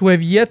souls who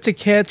have yet to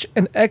catch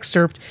an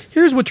excerpt,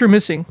 here's what you're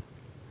missing.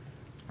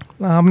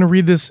 I'm going to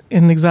read this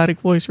in an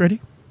exotic voice.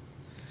 Ready?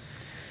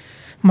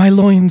 My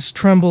loins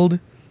trembled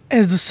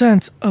as the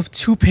scent of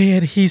toupee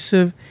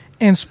adhesive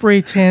and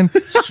spray tan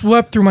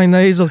swept through my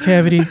nasal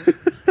cavity.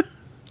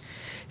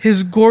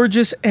 His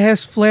gorgeous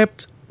ass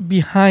flapped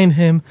behind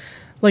him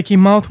like a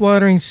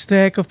mouth-watering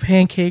stack of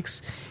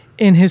pancakes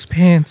in his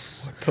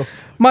pants.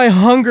 My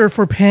hunger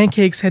for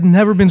pancakes had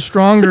never been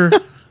stronger.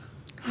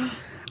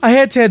 I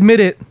had to admit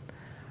it.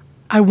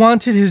 I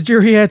wanted his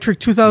geriatric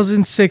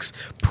 2006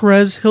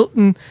 Perez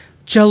Hilton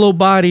Jello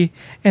body,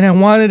 and I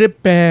wanted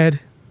it bad.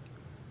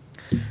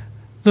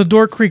 The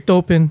door creaked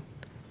open,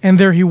 and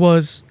there he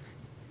was,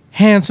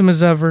 handsome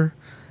as ever,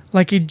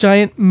 like a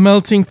giant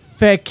melting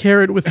fat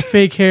carrot with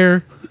fake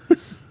hair.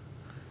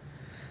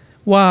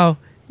 Wow,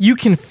 you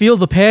can feel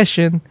the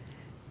passion,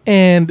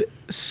 and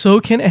so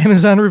can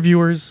Amazon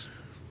reviewers.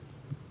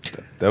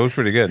 That was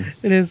pretty good.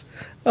 It is.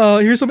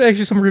 Here's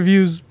some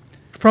reviews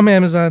from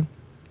Amazon.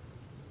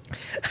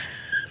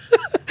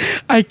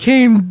 I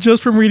came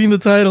just from reading the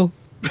title.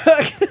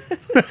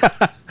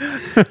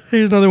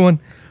 Here's another one.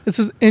 It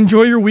says,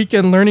 enjoy your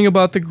weekend learning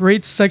about the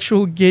great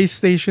sexual gay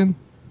station.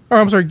 Or,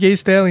 I'm sorry, gay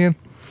stallion.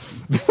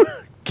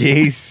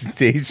 Gay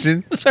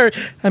station? Sorry,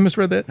 I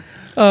misread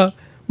that.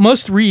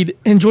 Must read.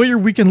 Enjoy your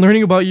weekend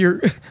learning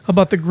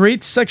about the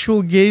great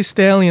sexual gay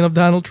stallion of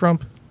Donald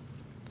Trump.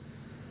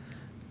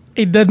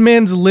 A dead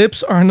man's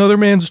lips are another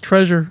man's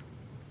treasure.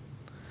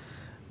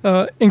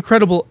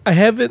 Incredible. I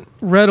haven't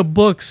read a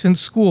book since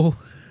school.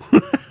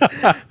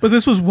 But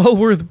this was well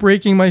worth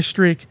breaking my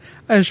streak.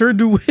 I sure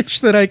do wish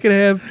that I could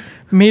have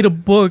made a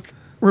book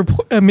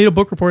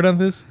report on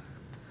this.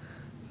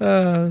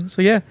 So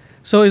yeah.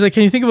 So he's like,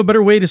 can you think of a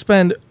better way to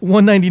spend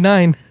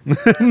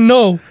 $1.99?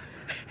 No.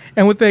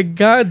 And with that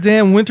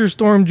goddamn winter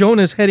storm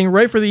Jonas heading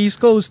right for the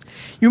East Coast,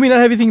 you may not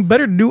have anything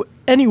better to do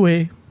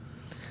anyway.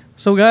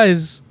 So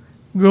guys,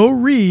 go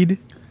read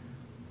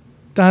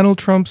Donald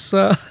Trump's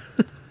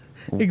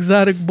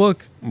exotic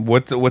book.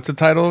 What's the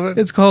title of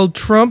it? It's called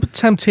Trump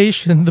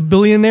Temptation, the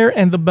Billionaire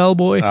and the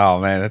Bellboy. Oh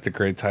man, that's a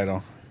great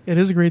title. It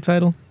is a great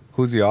title.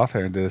 Who's the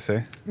author? Did it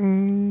say?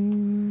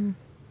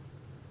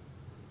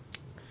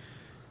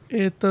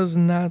 It does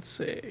not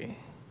say.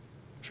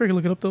 Sure, I can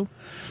look it up though.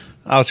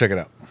 I'll check it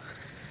out.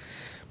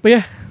 But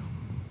yeah,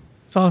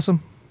 it's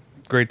awesome.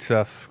 Great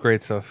stuff.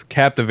 Great stuff.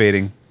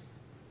 Captivating.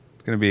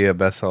 It's gonna be a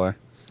bestseller.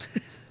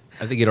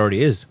 I think it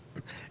already is.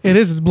 It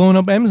is. It's blowing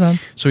up Amazon.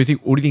 So what do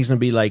you think is gonna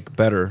be like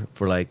better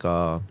for like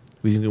who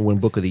do you think will win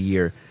book of the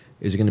year?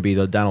 Is it gonna be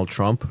the Donald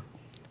Trump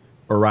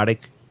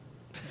erotic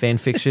fan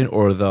fiction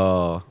or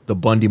the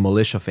Bundy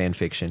militia fan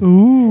fiction?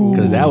 Ooh,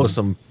 Because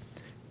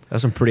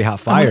that's some pretty hot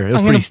fire. It was I'm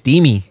pretty gonna-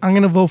 steamy. I'm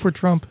gonna vote for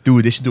Trump.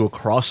 Dude, they should do a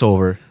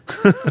crossover.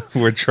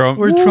 Where Trump?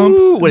 Where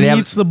Trump Where they have-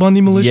 meets the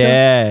Bundy militia.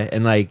 Yeah,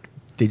 and like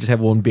they just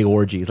have one big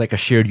orgy. It's like a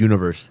shared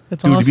universe.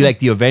 That's Dude, it'd be awesome. like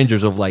the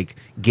Avengers of like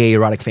gay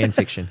erotic fan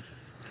fiction.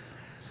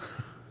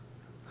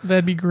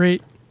 That'd be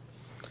great.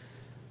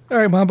 All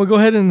right, Mom, but go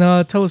ahead and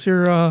tell us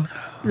your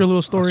little I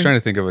was story. trying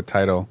to think of a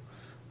title.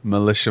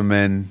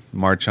 Militiamen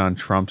march on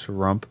Trump's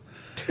rump.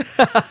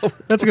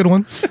 That's a good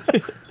one.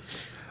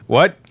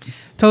 What?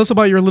 Tell us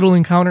about your little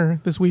encounter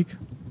this week.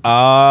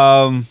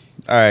 All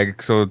right.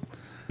 So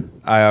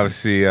I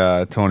obviously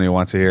Tony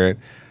wants to hear it,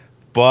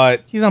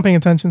 but He's not paying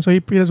attention, so he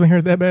doesn't hear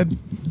it that bad.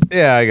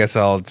 yeah, I guess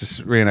I'll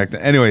just reenact it.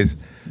 Anyways,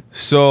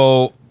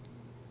 so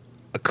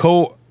a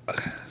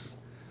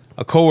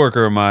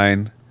coworker of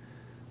mine.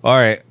 All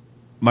right,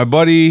 my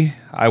buddy.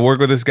 I work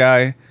with this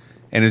guy,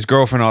 and his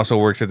girlfriend also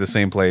works at the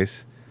same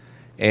place.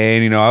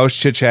 And you know, I was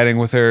chit chatting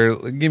with her.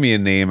 Give me a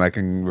name I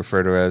can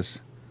refer to her as.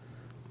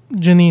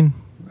 Janine.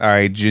 All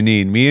right,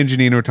 Janine. Me and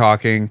Janine were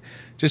talking,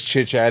 just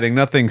chit chatting,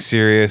 nothing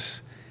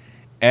serious.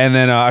 And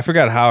then I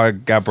forgot how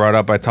it got brought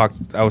up.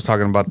 I was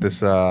talking about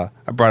this. I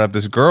brought up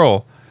this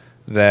girl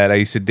that I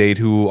used to date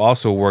who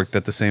also worked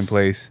at the same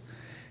place.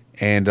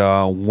 And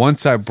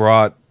once I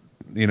brought,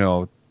 you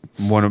know,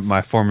 one of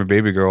my former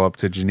baby girl up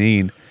to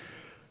Janine,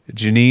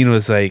 Janine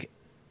was like,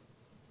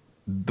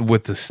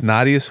 with the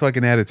snottiest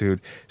fucking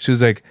attitude, she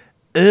was like,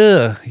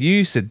 "Ugh, you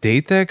used to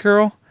date that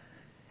girl?"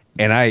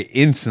 And I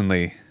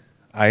instantly,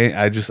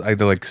 I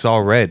like saw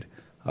red,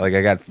 like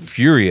I got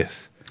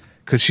furious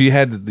because she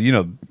had, you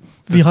know,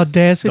 The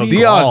audacity. the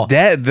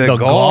The gall,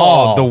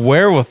 gall. the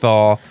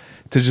wherewithal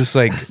to just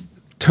like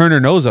turn her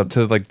nose up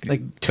to like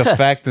the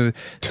fact that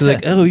she's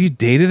like, "Oh, you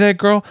dated that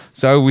girl?"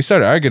 So we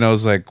started arguing. I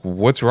was like,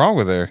 "What's wrong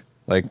with her?"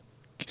 Like,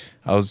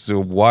 I was,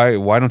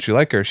 why don't you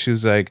like her? She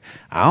was like,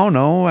 "I don't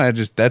know.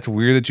 That's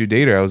weird that you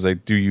date her." I was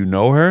like, "Do you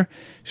know her?"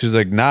 She was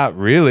like, "Not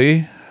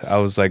really." I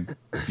was like,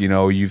 "You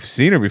know, you've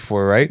seen her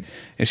before, right?"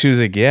 And she was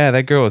like, "Yeah,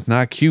 that girl is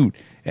not cute."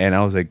 And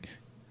I was like,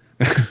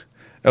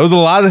 there was a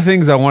lot of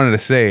things I wanted to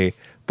say,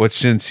 but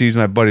since she's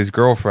my buddy's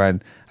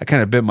girlfriend, I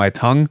kind of bit my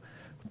tongue.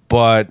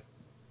 But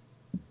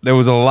there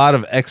was a lot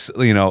of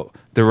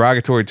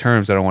derogatory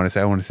terms that I want to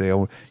say. I want to say,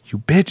 "Oh, you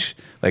bitch!"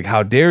 Like,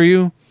 how dare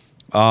you?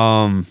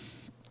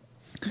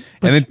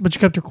 But you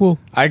kept her cool.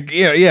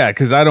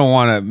 Because I don't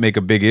want to make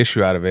a big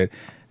issue out of it.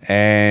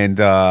 And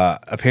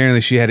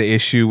apparently, she had an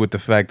issue with the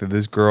fact that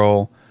this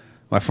girl,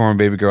 my former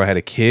baby girl, had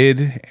a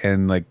kid,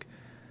 and like,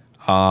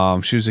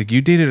 she was like,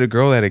 "You dated a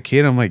girl that had a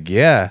kid?" I'm like,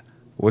 "Yeah."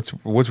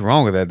 What's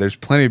wrong with that? There's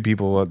plenty of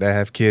people that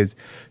have kids.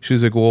 She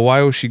was like, "Well,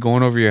 why was she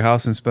going over your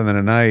house and spending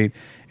the night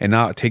and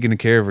not taking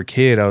care of her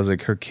kid?" I was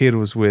like, "Her kid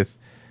was with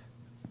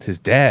his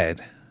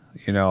dad.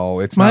 You know,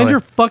 it's Mind not your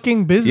like,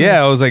 fucking business.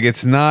 yeah." I was like,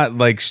 "It's not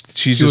like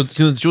she's She was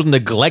just."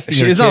 neglecting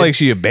her It's not kid. like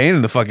she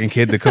abandoned the fucking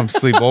kid to come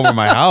sleep over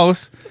my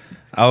house.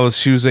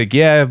 She was like,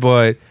 "Yeah,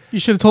 but You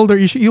should have told her.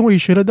 You know what you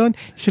should have done?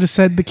 You should have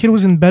said the kid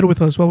was in bed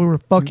with us while we were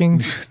fucking.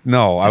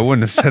 no, I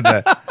wouldn't have said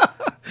that."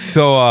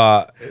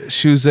 So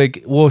she was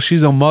like, well,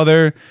 she's a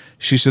mother.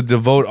 She should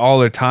devote all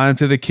her time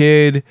to the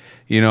kid.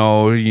 You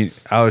know,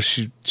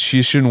 she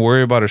shouldn't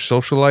worry about her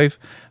social life.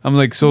 I'm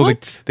like, so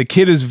the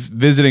kid is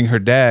visiting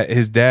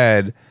his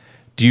dad.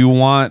 Do you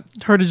want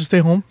her to just stay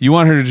home? You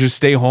want her to just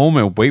stay home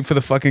and wait for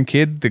the fucking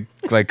kid to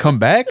like come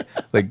back?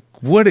 Like,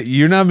 what?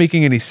 You're not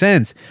making any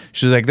sense.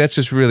 She's like, that's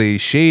just really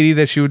shady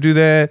that she would do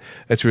that.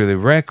 That's really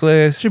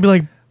reckless. She'd be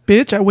like,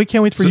 bitch, I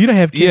can't wait for you to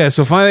have kids. Yeah,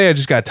 so finally I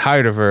just got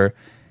tired of her,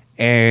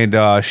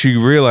 and she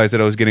realized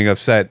that I was getting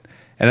upset.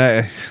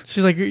 And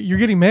she's like, you're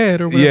getting mad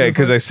or whatever. Yeah,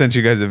 because I sent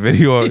you guys a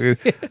video.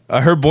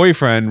 Her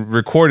boyfriend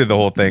recorded the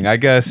whole thing. I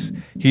guess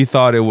he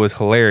thought it was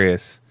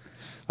hilarious.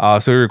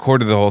 So he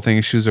recorded the whole thing.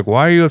 And she was like,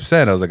 why are you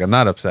upset? I was like, I'm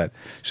not upset.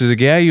 She was like,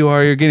 yeah, you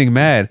are. You're getting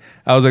mad.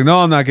 I was like, no,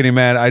 I'm not getting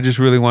mad. I just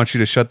really want you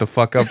to shut the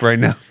fuck up right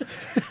now.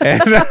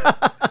 And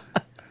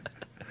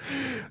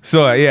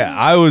so, yeah,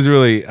 I was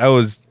really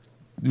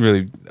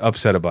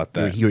upset about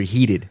that. You were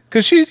heated.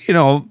 Because she,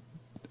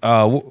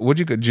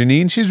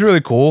 Janine, she's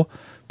really cool.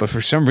 But for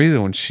some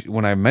reason,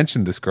 when I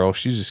mentioned this girl,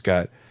 she just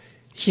got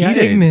heated.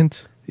 Yeah,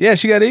 ignorant. Yeah,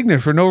 she got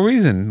ignorant for no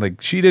reason. Like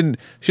she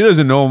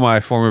doesn't know my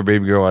former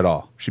baby girl at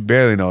all. She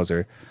barely knows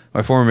her.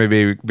 My former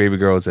baby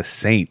girl is a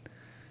saint.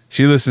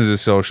 She listens to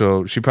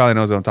social. She probably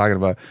knows what I'm talking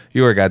about.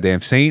 You are a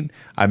goddamn saint.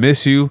 I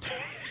miss you.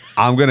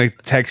 I'm gonna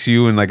text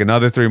you in like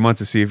another 3 months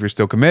to see if you're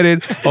still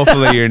committed.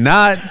 Hopefully you're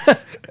not.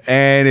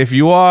 And if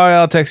you are,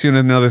 I'll text you in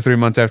another 3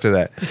 months after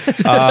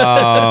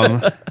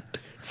that.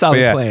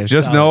 Solid plan.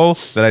 Just know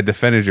that I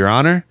defended your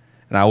honor,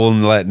 and I will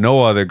let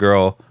no other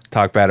girl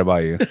talk bad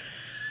about you.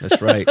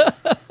 That's right.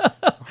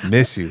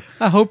 Miss you.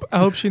 I hope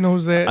she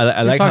knows that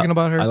I you're like talking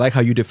about her. I like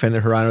how you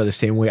defended her honor the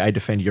same way I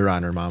defend your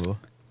honor, Mambo.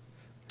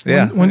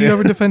 Yeah. When do you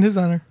ever defend his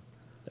honor?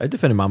 I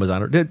defended Mama's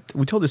honor.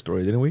 We told this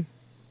story, didn't we?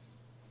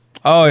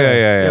 Oh yeah.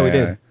 Yeah, we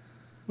did.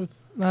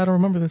 I don't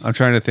remember this. I'm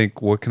trying to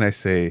think. What can I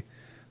say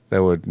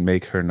that would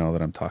make her know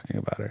that I'm talking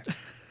about her?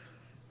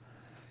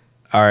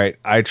 All right.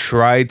 I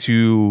tried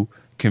to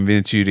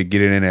convince you to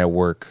get it in at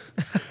work,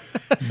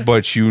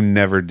 but you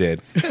never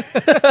did.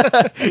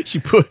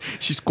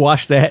 She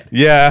squashed that.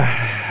 Yeah,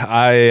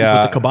 She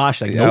put the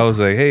kibosh. Like, I nope. was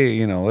like,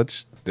 hey,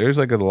 there's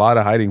like a lot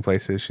of hiding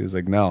places. She was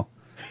like, no.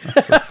 I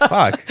was like,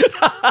 fuck.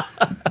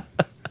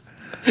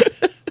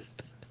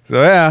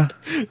 So yeah,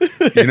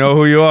 you know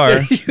who you are.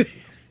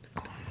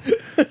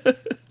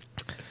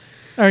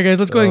 All right, guys,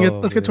 let's go ahead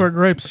and let's get to our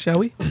gripes, shall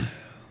we?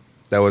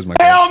 That was my.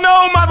 Hell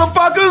no,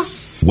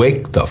 motherfuckers!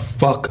 Wake the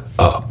fuck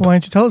up. Why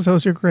don't you tell us that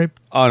was your gripe?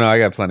 Oh no, I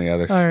got plenty of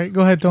others. All right,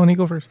 go ahead, Tony.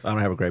 Go first. I don't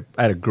have a gripe.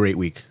 I had a great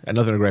week. I had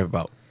nothing to gripe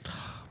about.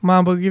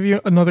 Mambo, give you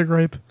another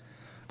gripe.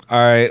 All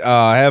right,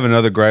 I have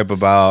another gripe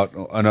about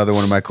another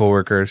one of my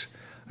coworkers.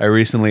 I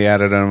recently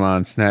added him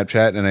on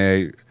Snapchat, and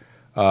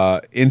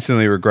I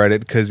instantly regret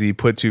it because he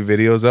put 2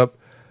 videos up.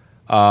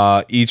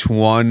 Each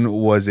one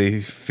was a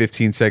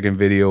 15-second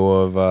video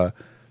of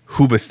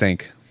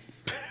Hoobastank.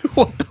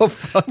 What the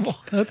fuck?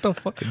 What the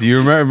fuck? Do you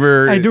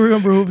remember? I do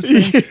remember who was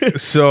saying.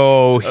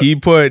 So he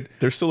put.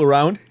 They're still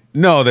around?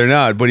 No, they're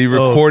not. But he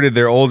recorded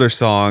their older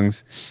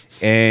songs,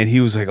 and he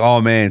was like,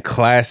 "Oh man,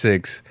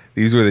 classics.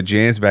 These were the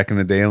jams back in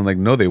the day." I'm like,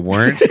 "No, they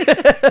weren't."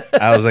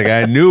 I was like,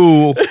 "I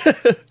knew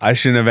I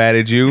shouldn't have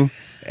added you,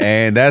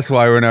 and that's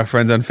why we're not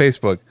friends on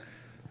Facebook."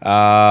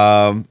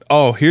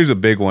 Here's a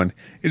big one.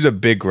 Here's a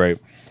big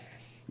gripe.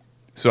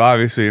 So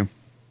obviously,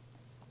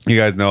 you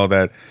guys know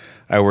that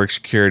I work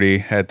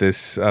security at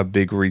this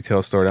big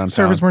retail store downtown.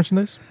 Service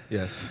merchandise?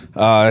 Yes.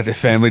 At the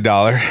Family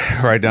Dollar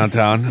right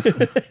downtown.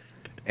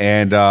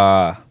 And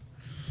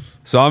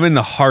so I'm in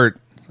the heart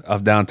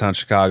of downtown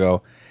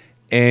Chicago.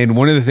 And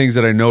one of the things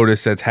that I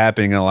noticed that's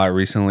happening a lot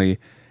recently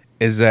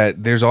is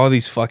that there's all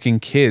these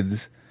fucking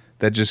kids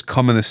that just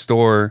come in the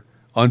store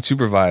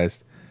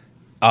unsupervised.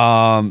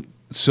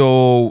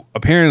 So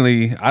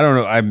apparently, I don't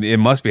know, it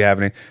must be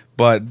happening,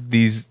 but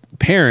these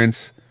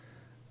parents,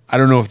 I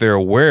don't know if they're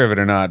aware of it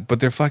or not, but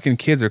their fucking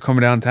kids are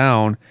coming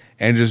downtown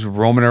and just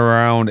roaming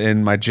around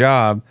in my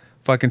job,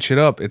 fucking shit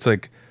up. It's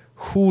like,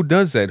 who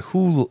does that?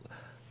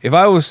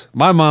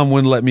 My mom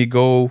wouldn't let me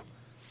go,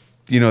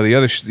 the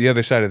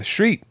other side of the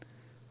street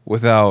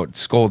without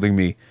scolding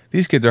me.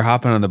 These kids are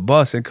hopping on the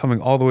bus and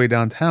coming all the way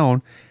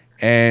downtown.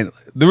 And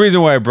the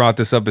reason why I brought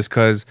this up is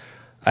because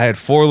I had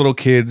 4 little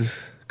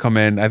kids come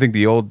in. I think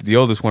the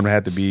oldest one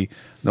had to be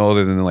no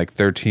older than like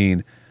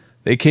 13.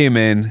 They came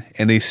in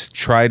and they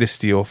tried to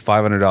steal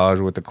 $500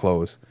 worth of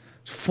clothes.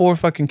 4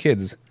 fucking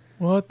kids.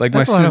 What? Like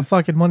That's a lot of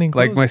fucking money in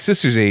clothes. Like my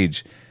sister's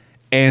age.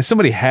 And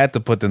somebody had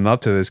to put them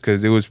up to this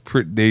because it was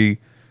they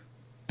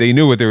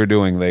knew what they were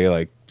doing.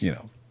 They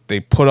they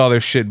put all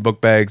their shit in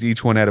book bags.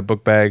 Each one had a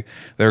book bag.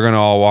 They're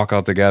gonna all walk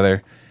out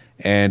together.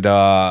 And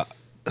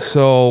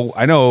so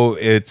I know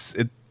it's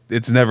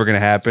never gonna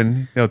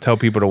happen. Tell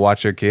people to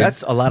watch their kids.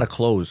 That's a lot of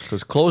clothes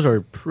because clothes are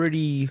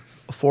pretty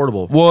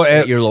affordable Well,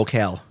 at your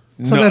locale.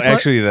 So no, that's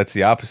actually, that's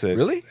the opposite.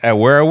 Really? At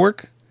where I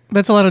work,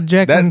 That's a lot of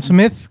Jacqueline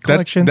Smith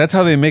collection. that's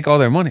how they make all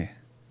their money.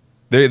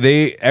 A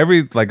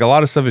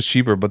lot of stuff is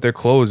cheaper, but their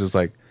clothes is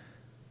like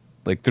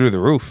through the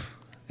roof,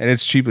 and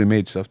it's cheaply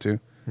made stuff too.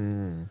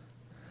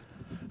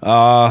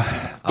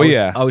 But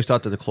yeah, I always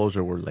thought that the clothes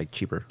were like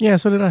cheaper. Yeah,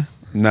 so did I.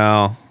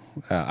 no.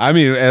 I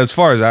mean, as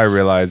far as I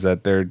realize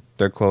that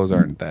their clothes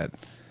aren't that.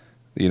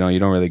 You know, you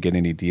don't really get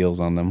any deals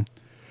on them.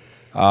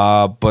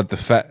 But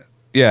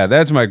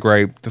that's my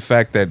gripe. The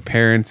fact that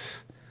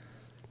parents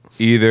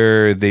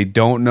either they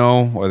don't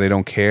know or they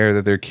don't care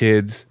that their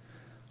kids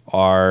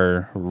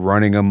are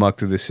running amok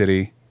through the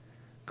city,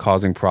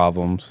 causing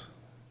problems.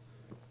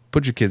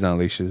 Put your kids on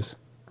leashes,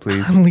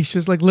 please. On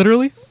leashes, like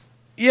literally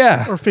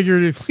Yeah. or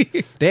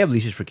figuratively. They have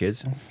leashes for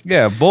kids.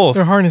 Yeah, both.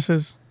 They're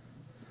harnesses.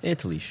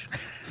 It's a leash.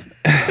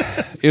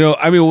 You know,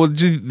 I mean, well,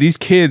 these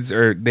kids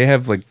they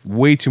have like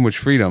way too much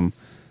freedom.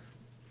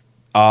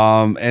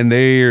 And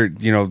they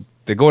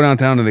go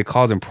downtown and they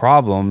cause them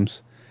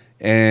problems,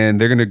 and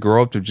they're going to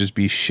grow up to just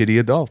be shitty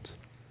adults.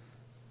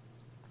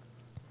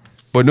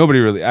 But nobody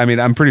really, I mean,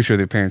 I'm pretty sure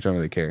their parents don't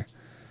really care.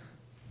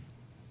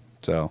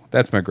 So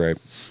that's my gripe.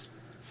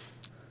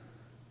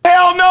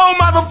 Hell no,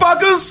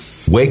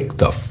 motherfuckers! Wake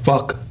the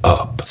fuck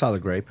up.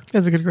 Solid grape.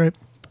 That's a good grape.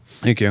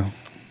 Thank you.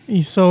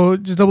 So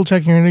just double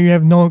checking here, you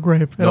have no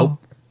gripe at all.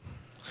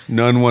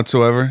 None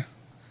whatsoever.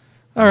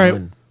 All right.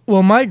 None.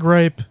 Well, my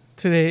gripe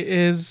today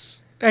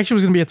is actually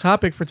was going to be a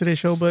topic for today's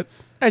show, but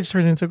I just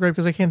turned it into a gripe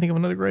because I can't think of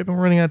another gripe, and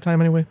we're running out of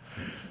time anyway.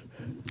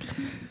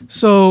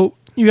 So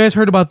you guys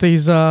heard about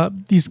these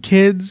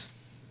kids,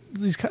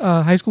 these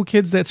high school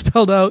kids that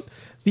spelled out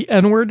the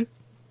N-word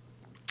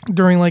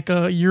during like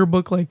a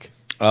yearbook photo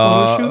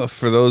shoot?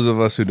 For those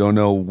of us who don't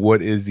know,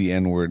 what is the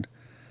N-word?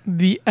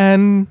 The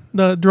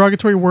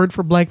derogatory word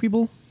for black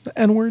people, the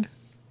N-word.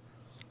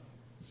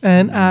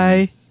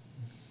 N-I. Do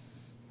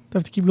I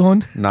have to keep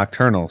going?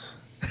 Nocturnals.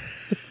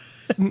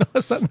 No,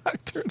 it's not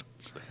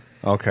nocturnals.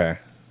 Okay.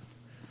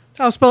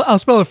 I'll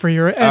spell it for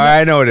you. Right? All right,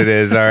 I know what it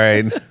is. All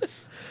right.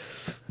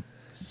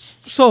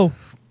 So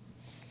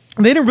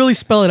they didn't really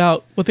spell it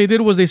out. What they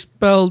did was they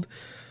spelled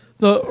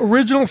the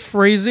original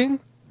phrasing.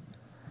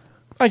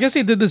 I guess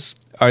they did this.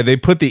 All right, they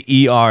put the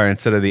ER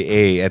instead of the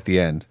A at the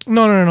end.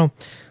 No.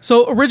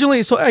 So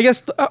originally, I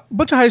guess a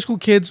bunch of high school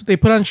kids, they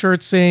put on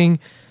shirts saying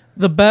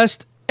the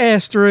best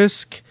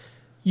asterisk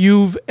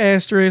you've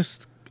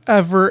asterisk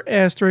ever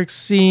asterisk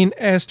seen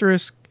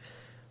asterisk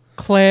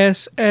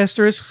class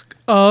asterisk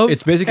of.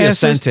 It's basically a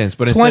sentence,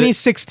 but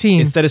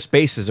 2016. Instead of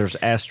spaces, there's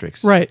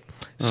asterisks. Right.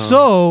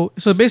 So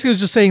basically,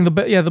 it's just saying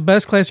the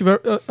best class you've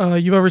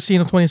ever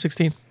seen of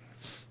 2016.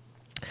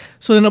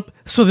 So then,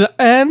 the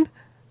N,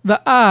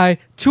 the I,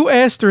 two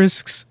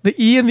asterisks, the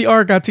E and the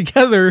R got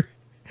together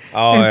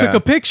and took a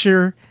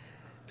picture.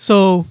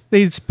 So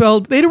they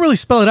didn't really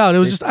spell it out. It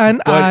was just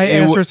N I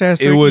asterisk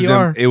asterisk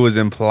ER. It was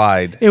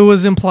implied. It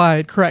was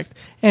implied, correct.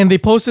 And they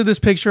posted this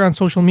picture on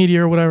social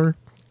media or whatever.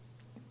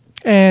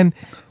 And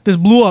this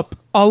blew up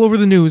all over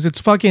the news.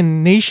 It's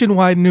fucking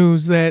nationwide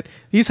news that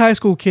these high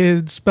school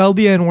kids spelled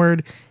the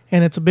N-word,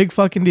 and it's a big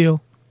fucking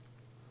deal.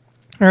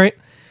 All right?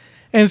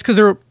 And it's because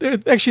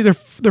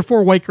they're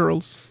four white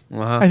girls.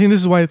 Uh-huh. I think this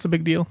is why it's a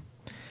big deal.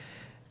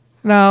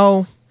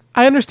 Now,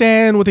 I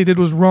understand what they did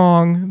was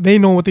wrong. They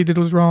know what they did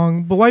was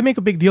wrong. But why make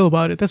a big deal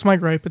about it? That's my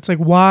gripe. It's like,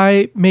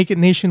 why make it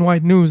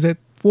nationwide news that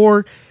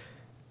four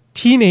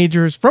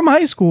teenagers from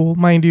high school,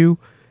 mind you,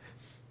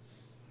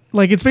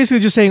 like, it's basically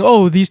just saying,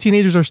 oh, these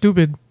teenagers are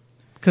stupid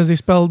because they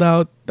spelled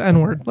out the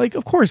N-word. Like,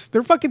 of course,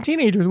 they're fucking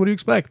teenagers. What do you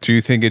expect? Do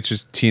you think it's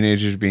just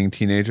teenagers being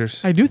teenagers?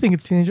 I do think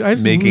it's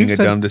teenagers. Making a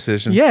dumb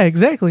decision? Yeah,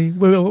 exactly.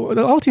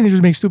 All teenagers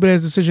make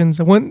stupid-ass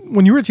decisions.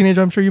 When you were a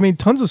teenager, I'm sure you made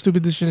tons of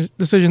stupid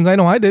decisions. I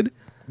know I did.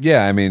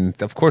 Yeah, I mean,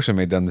 of course I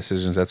made dumb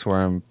decisions. That's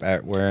where I'm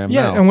at, where I am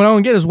now. Yeah, and what I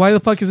don't get is why the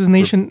fuck is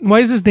why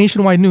is this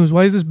nationwide news?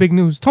 Why is this big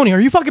news? Tony, are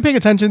you fucking paying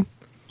attention?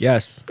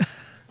 Yes.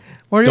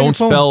 Why are you on your Don't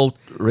phone? spell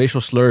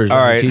racial slurs All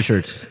on right.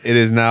 T-shirts. It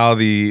is now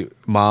the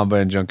Mamba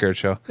and Junkyard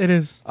show. It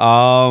is.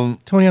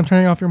 Tony, I'm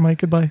turning off your mic.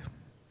 Goodbye.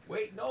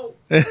 Wait, no.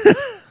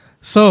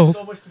 So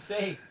much to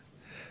say.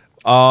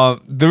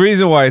 The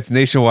reason why it's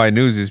nationwide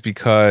news is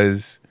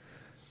because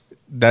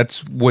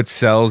that's what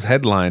sells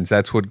headlines.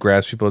 That's what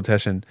grabs people's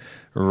attention.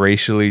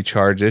 Racially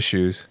charged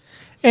issues.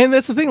 and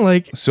that's the thing,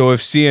 like, So if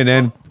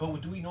CNN...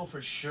 But do we know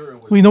for sure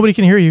it was... nobody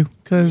can hear you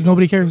because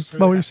nobody cares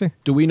about what you're saying.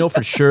 Do we know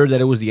for sure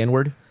that it was the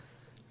N-word?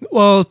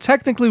 Well,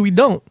 technically, we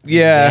don't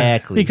Yeah.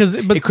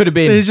 Exactly. but it could have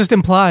been... It's just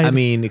implied. I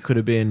mean, it could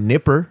have been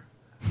nipper.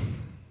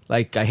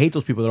 Like, I hate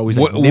those people that are always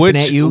like,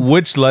 nipping at you.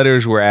 Which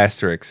letters were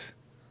asterisks?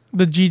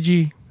 the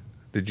GG.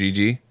 The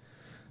GG?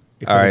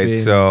 It All could have right, been-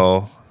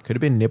 so... Could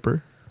have been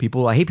nipper.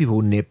 I hate people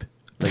who nip.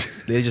 Like,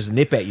 they just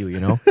nip at you, you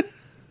know?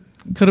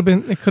 Could have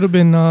been. It could have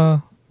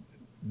been.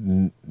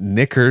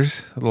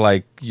 Knickers,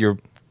 like your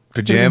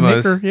Could've been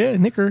pajamas. Knicker. Yeah,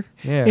 knicker.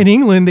 Yeah. In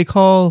England, they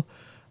call,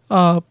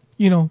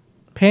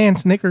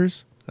 pants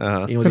knickers. Uh-huh. You know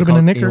what Could've they been call-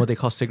 a knicker. You know what they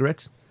call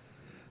cigarettes?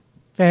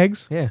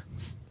 Fags. Yeah.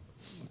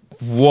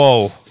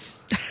 Whoa.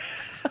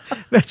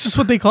 That's just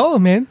what they call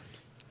them, man.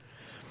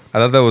 I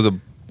thought that was a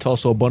It's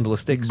also a bundle of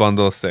sticks.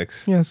 bundle of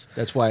sticks. Yes.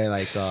 That's why,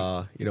 like,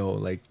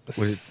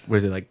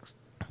 was it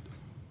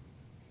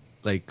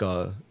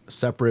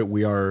separate?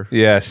 We are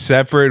Yeah,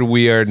 separate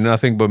we are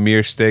nothing but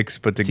mere sticks,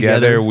 but together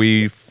Together.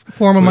 we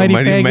Form a mighty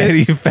faggot.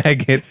 mighty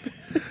faggot.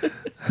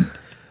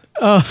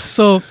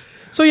 So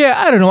yeah,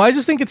 I don't know. I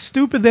just think it's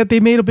stupid that they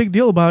made a big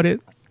deal about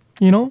it.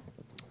 You know?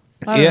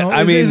 I don't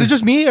know. Is it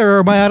just me, or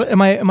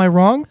am I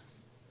wrong?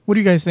 What do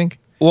you guys think?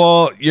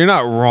 Well, you're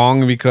not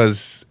wrong,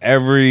 because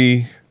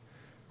every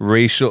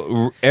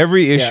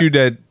issue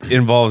that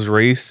involves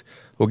race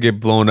will get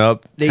blown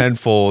up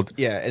tenfold.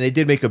 Yeah, and they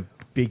did make a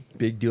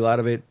big deal out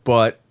of it,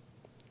 but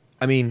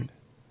I mean,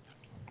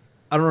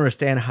 I don't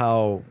understand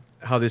how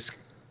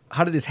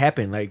did this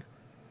happen? Like,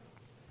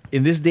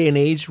 in this day and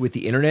age with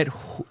the internet,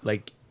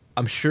 like,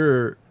 I'm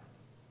sure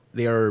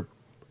they are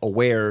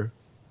aware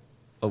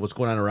of what's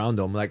going on around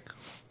them. Like,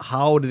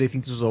 how do they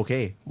think this is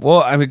okay?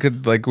 Well, I mean,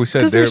 like we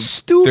said, they're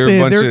stupid. They're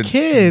a bunch they're of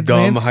kids,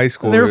 dumb man. high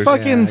schoolers. They're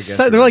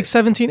fucking. They're like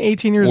 17,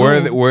 18 years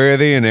old. Where are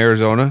they, in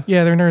Arizona?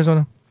 Yeah, they're in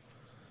Arizona.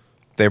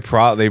 They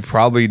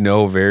probably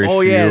know very few.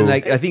 Oh yeah, and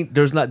like I think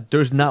there's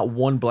not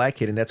one black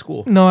kid in that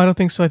school. No, I don't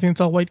think so. I think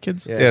it's all white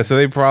kids. Yeah, so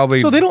they probably.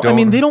 So they don't. I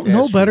mean, they don't know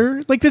that's true.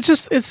 better. Like it's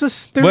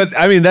just. But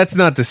I mean, that's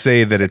not to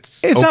say that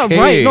it's okay. not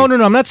right. No.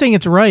 I'm not saying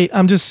it's right.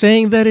 I'm just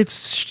saying that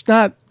it's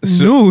not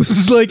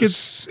news. Like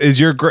it's. Is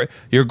your gripe?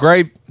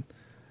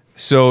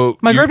 So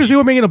my gripe is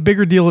people are making a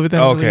bigger deal of it than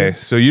it really okay. is.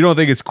 So you don't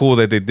think it's cool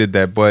that they did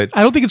that, but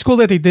I don't think it's cool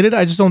that they did it.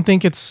 I just don't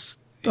think it's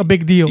a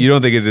big deal. you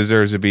don't think it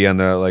deserves to be on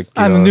the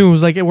on the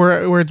news, like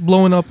where it's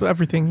blowing up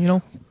everything. You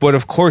know. But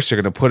of course you're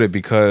going to put it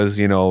because,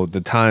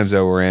 the times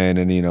that we're in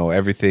and,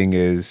 everything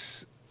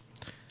is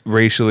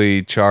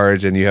racially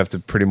charged and you have to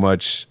pretty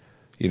much,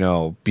 be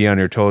on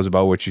your toes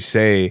about what you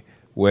say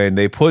when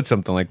they put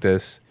something like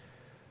this.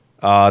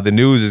 The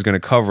news is going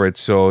to cover it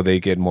so they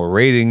get more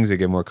ratings, they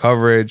get more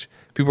coverage.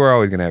 People are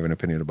always going to have an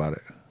opinion about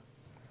it.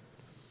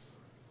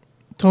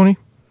 Tony,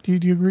 do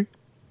you agree?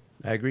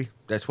 I agree.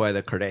 That's why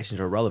the Kardashians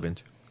are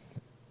relevant.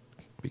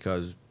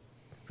 Because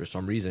for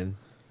some reason,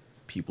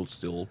 people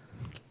still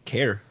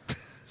care.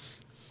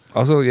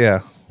 Also, yeah,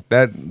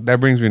 that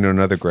brings me to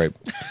another gripe.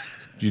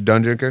 You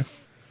done, Jinker?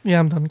 Yeah,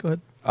 I'm done. Go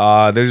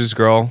ahead. There's this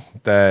girl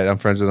that I'm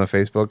friends with on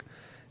Facebook,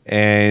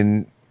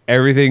 and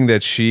everything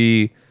that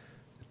she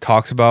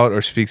talks about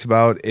or speaks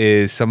about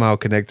is somehow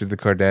connected to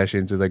the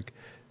Kardashians. It's like,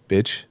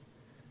 bitch,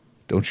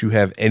 don't you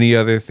have any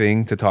other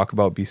thing to talk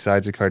about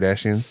besides the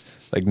Kardashians?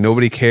 Like,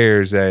 nobody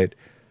cares that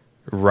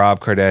Rob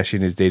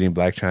Kardashian is dating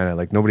Blac Chyna.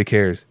 Like, nobody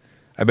cares.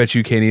 I bet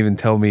you can't even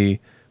tell me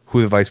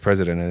who the vice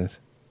president is.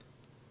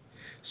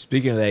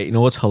 Speaking of that, you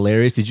know what's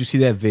hilarious? Did you see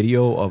that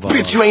video of...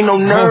 Bitch, you ain't no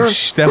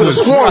nerd. That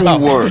was sworn you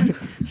were.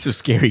 So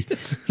scary.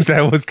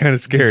 That was kind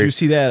of scary. Did you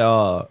see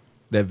that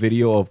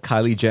video of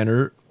Kylie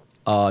Jenner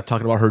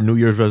talking about her New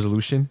Year's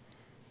resolution?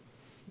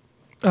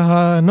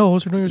 No,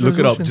 what's her New Year's Look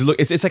resolution? it up. Just look.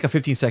 It's like a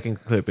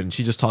 15-second clip, and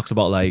she just talks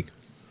about like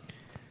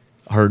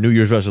her New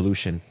Year's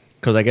resolution,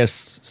 because I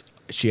guess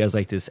she has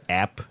like this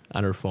app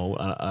on her phone.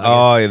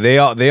 Yeah, they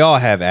all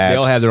have apps. They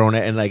all have their own,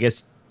 and I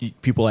guess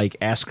people like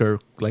ask her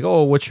like,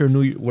 "Oh, what's your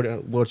New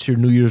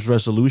Year's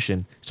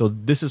resolution?" So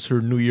this is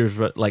her New Year's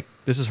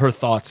this is her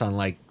thoughts on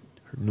like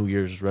her New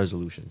Year's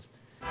resolutions.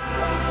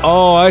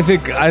 Oh, I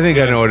think I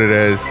know what it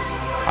is.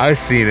 I've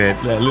seen it.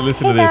 Yeah,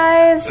 listen Hey to this.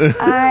 guys,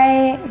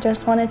 I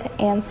just wanted to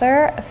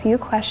answer a few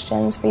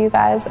questions for you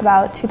guys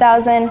about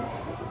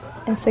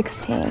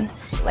 2016.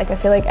 Like I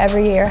feel like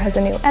every year has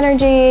a new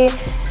energy,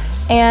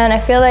 and I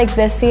feel like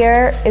this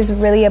year is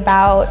really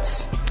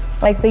about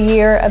like the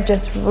year of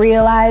just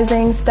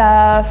realizing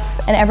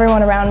stuff, and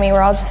everyone around me,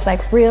 we're all just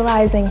like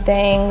realizing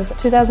things.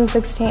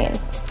 2016,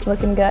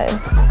 looking good.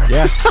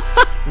 Yeah.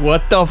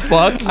 What the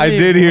fuck? I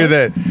did hear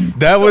that.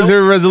 That was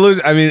her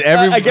resolution. I mean,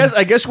 I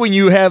guess when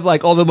you have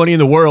like all the money in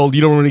the world,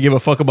 you don't really give a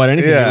fuck about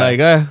anything. Yeah.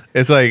 You're like,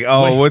 it's like,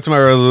 oh, what's my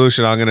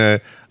resolution? I'm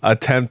gonna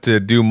attempt to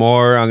do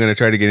more. I'm gonna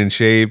try to get in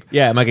shape.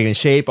 yeah, am I getting in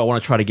shape? I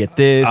want to try to get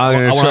this. I'm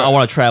gonna try- I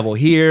want to travel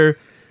here.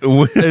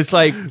 It's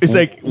like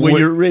when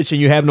you're rich and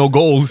you have no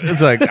goals.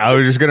 It's like I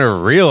was just gonna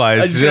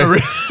realize.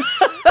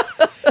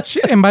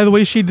 And by the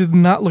way, she did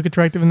not look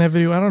attractive in that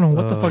video. I don't know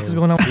what the fuck is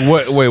going on.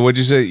 Wait, what'd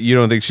you say? You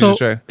don't think she's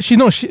attractive?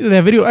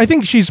 That video. I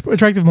think she's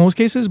attractive in most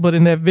cases, but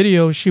in that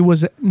video, she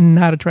was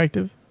not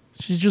attractive.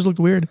 She just looked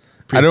weird.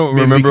 I don't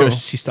Maybe remember.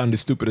 because she sounded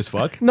stupid as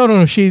fuck.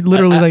 No. She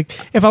literally like,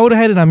 if I would have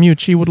had it on mute,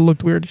 she would have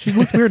looked weird. She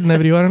looked weird in that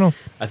video. I don't know.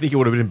 I think it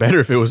would have been better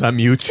if it was on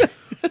mute.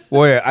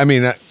 Well, yeah, I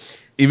mean,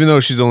 even though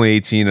she's only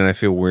 18, and I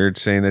feel weird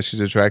saying that she's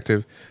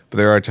attractive, but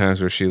there are times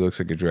where she looks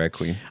like a drag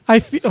queen. I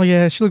feel. Oh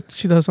yeah, she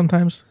does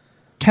sometimes.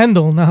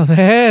 Kendall. Now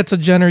that's a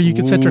Jenner you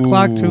could set your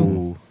clock to.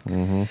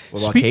 Mm-hmm.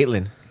 What about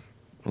Caitlyn?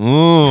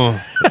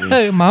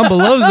 Mamba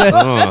loves that.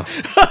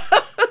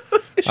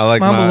 I like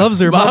Mamba loves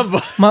her.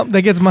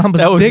 That gets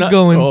Mamba's dick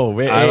going. Oh,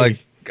 man.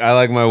 I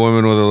like my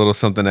women with a little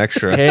something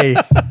extra. Hey.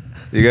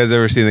 You guys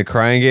ever seen The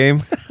Crying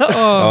Game?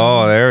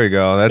 Oh, there we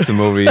go. That's a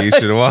movie you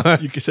should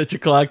watch. You can set your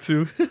clock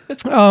to.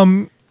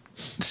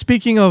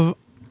 Speaking of,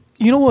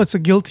 you know what's a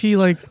guilty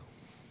like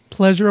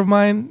pleasure of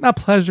mine? Not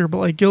pleasure, but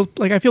like guilt.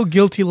 Like I feel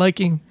guilty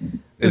liking.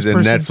 Is this it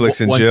person.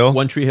 Netflix and Jill?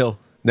 One Tree Hill.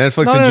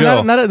 Netflix and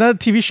Jill. Not a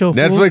TV show.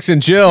 Fool. Netflix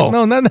and Jill.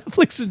 No, not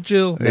Netflix and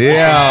Jill.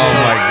 Yeah. Oh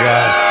my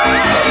god.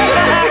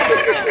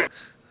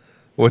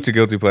 What's a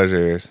guilty pleasure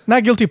of yours?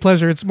 Not guilty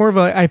pleasure. It's more of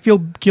a I feel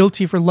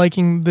guilty for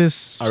liking this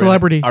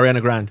celebrity.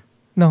 Ariana Grande.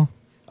 No.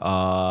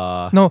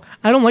 No,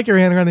 I don't like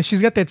Ariana Grande.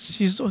 She's got that.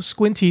 She's so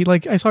squinty.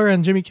 Like I saw her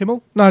on Jimmy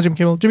Kimmel. Not Jimmy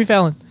Kimmel. Jimmy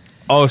Fallon.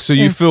 Oh, so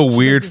you And- feel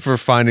weird for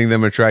finding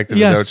them attractive?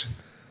 Yes. Is that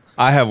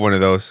what I have one of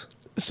those.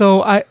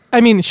 So I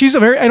mean, she's a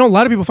very. I know a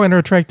lot of people find her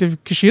attractive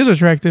because she is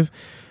attractive,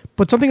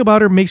 but something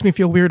about her makes me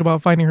feel weird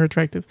about finding her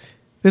attractive.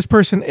 This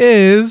person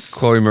is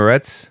Chloe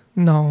Moretz.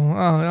 No,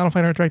 I don't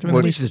find her attractive. In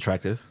the least. She's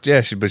attractive.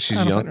 Yeah, but she's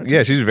I don't young. find her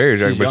Yeah, she's very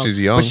attractive, but she's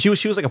young. But she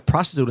was like a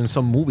prostitute in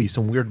some movie,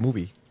 some weird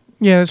movie.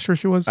 Yeah, that's true.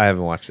 She was. I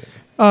haven't watched it.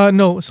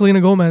 No, Selena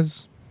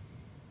Gomez.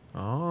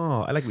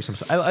 Oh, I like me some.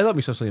 I love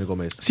me some Selena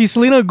Gomez.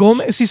 Selena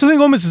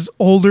Gomez is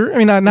older. I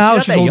mean, not now.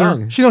 not She's that older.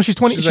 young. She's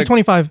 20. She's She's like-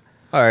 25.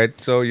 All right,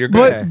 so you're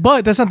good.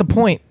 But that's not the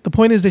point. The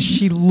point is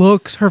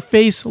that her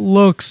face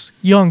looks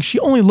young. She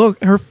only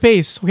her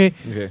face, okay?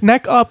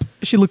 Neck up,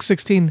 she looks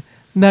 16.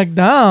 Neck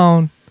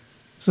down,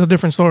 it's a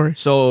different story.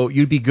 So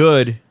you'd be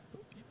good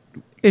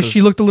If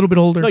she looked a little bit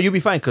older. No, you'd be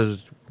fine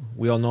because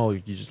we all know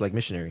you just like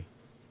missionary.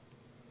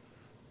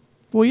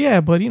 Well, yeah,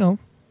 but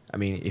I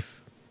mean,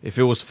 if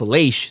it was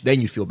Falache,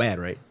 then you feel bad,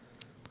 right?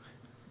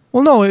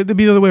 Well, no, it'd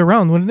be the other way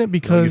around, wouldn't it? No,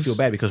 Because you feel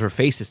bad because her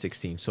face is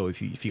 16. So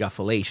if you got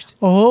Falached,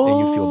 Oh,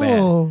 then you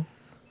feel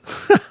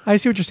bad. I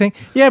see what you're saying.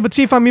 Yeah, but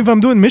see, if I'm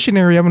doing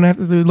missionary, I'm gonna have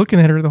to be looking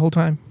at her the whole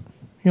time.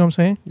 You know what I'm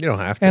saying? You don't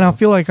have to. And I'll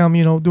feel like I'm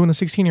doing a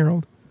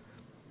 16-year-old,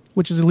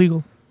 which is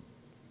illegal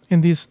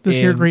in this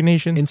here great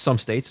nation. In some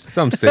states.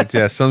 Some states,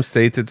 yeah. Some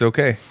states, it's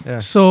okay. Yeah.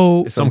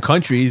 So Some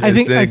countries. I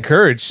think It's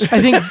encouraged.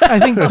 I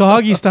think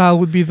doggy style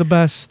would be the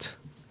best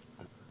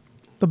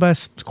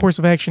course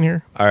of action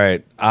here. All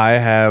right.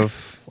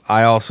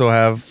 I also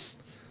have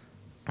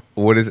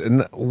what is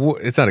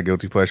it's not a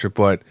guilty pleasure,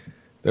 but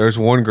there's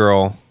one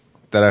girl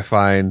that I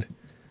find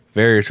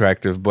very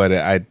attractive, but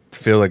I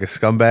feel like a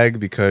scumbag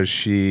because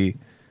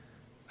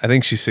I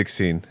think she's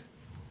 16.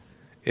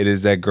 It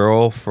is that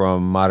girl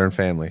from Modern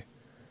Family.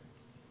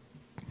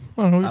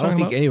 I don't know what you're I don't talking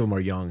think about. any of them are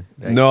young.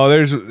 No,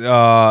 there's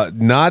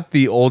not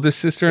the oldest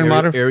sister in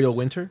Modern. Ariel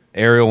Winter.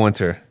 Ariel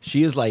Winter.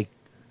 She is like,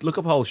 look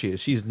up how old she is.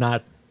 She's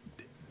not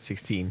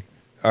 16.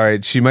 All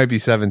right, she might be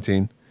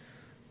 17.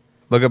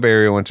 Look up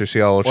Ariel Winter. See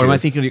how old she Or am I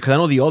is. thinking? Because I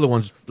know the other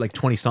one's like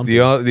 20 something.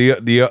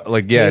 The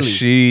like yeah,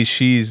 Haley.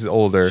 she's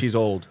older. She's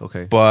old.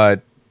 Okay.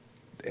 But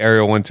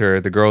Ariel Winter,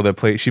 the girl that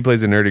plays a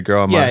nerdy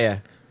girl. yeah.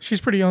 She's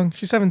pretty young.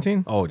 She's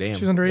 17. Oh damn.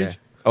 She's underage.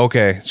 Yeah.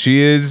 Okay, she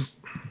is.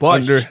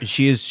 But under.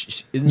 she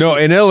is. Isn't No,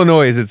 she- in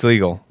Illinois, it's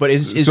legal. But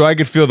is- so I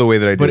could feel the way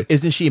that I do. But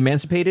isn't she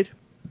emancipated?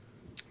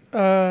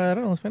 I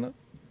don't know. Let's find out.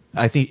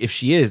 I think if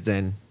she is,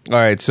 then All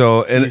right,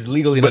 so she's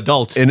legally an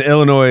adult. in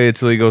Illinois,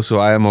 it's legal, so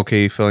I am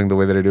okay feeling the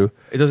way that I do.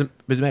 It doesn't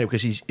matter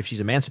because if she's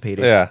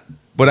emancipated. Yeah,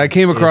 but I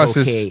came it is across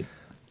okay. this.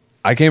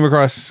 I came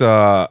across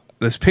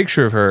this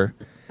picture of her,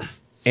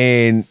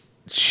 and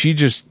she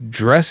just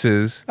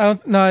dresses. I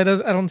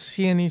don't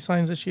see any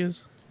signs that she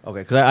is.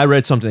 Okay, because I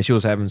read something that she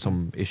was having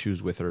some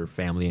issues with her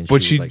family, and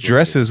But she she was like,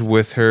 dresses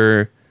with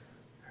her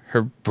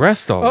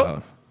breast all Oh,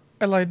 out.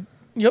 I lied.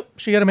 Yep,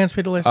 she got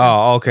emancipated last year.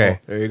 Oh, okay.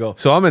 There you go.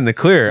 So I'm in the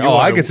clear. You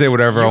I are- could say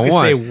whatever you I can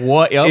want. say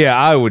what? Yep. Yeah,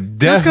 I would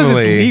Just because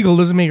definitely. it's legal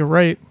doesn't make it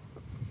right.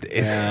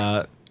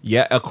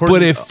 Yeah, according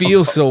But it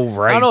feels so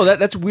right. I don't know.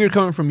 That's weird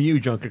coming from you,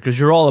 Junker, because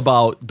you're all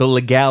about the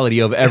legality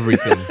of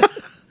everything.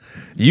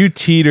 You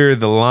teeter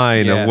the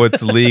line Yeah. of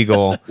what's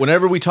legal.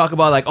 Whenever we talk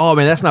about like, oh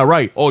man, that's not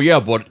right. Oh yeah,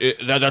 but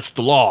that's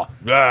the law.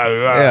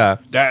 Yeah.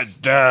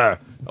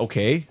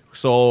 Okay,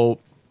 so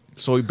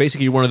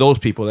basically you're one of those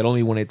people that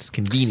only when it's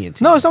convenient.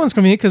 No, it's not one's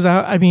convenient because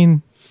I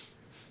mean,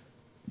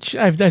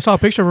 I saw a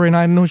picture of her and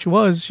I didn't know who she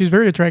was. She's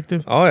very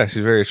attractive. Oh yeah,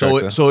 she's very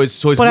attractive. So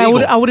it's But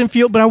legal. I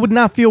would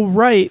not feel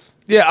right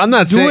yeah, I'm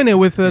not doing saying it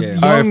with a Yeah.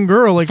 young All right,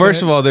 girl like First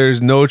that. of all,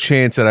 there's no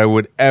chance that I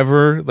would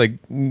ever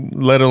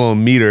let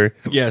alone meet her.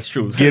 Yeah, it's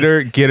true. Get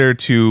her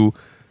to,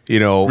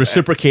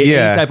 reciprocate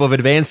any type of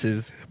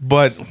advances.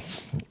 But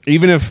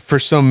even if for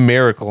some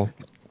miracle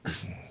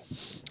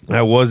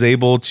I was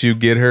able to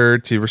get her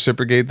to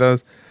reciprocate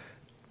those,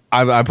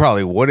 I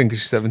probably wouldn't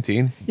because she's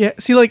 17. Yeah,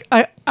 see, like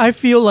I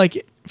feel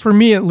like for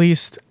me at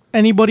least,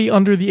 anybody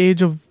under the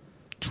age of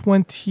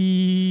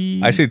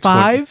 25, I say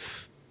 20.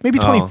 maybe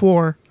Oh.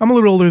 24. I'm a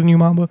little older than you,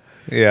 Mamba.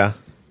 Yeah.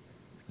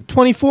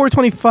 24,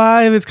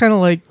 25. It's kind of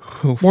like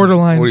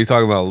borderline. What are you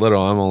talking about?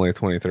 Little. I'm only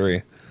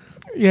 23.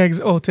 Yeah.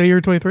 Today you're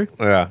 23.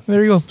 Yeah.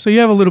 There you go. So you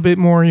have a little bit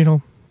more,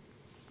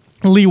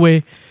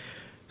 leeway.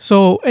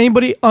 So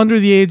anybody under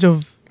the age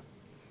of,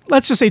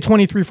 let's just say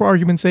 23 for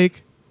argument's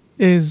sake,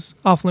 is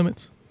off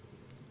limits.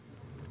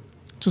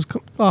 Just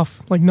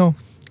off. Like, no.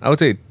 I would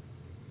say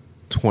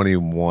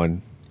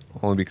 21,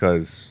 only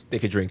because They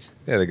could drink.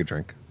 they could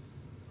drink.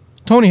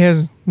 Tony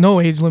has no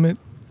age limit.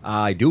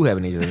 I do have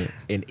an age limit,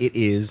 and it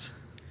is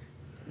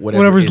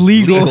Whatever's is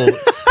legal.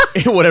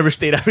 in whatever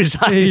state I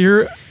reside. Hey,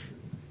 you're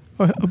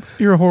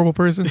a horrible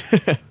person.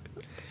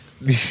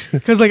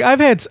 Because like I've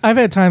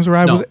had times where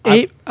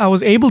I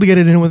was able to get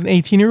it in with an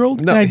 18-year-old,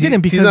 and I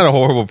didn't because he's not a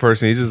horrible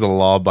person. He's just a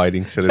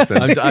law-abiding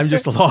citizen. I'm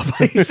just a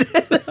law-abiding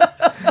citizen.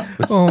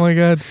 Oh my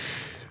god.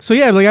 So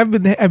yeah, like I've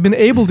been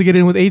able to get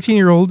in with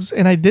 18-year-olds,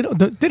 and I didn't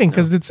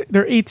because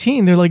they're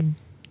 18. They're like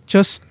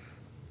just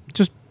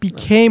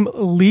became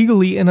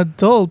legally an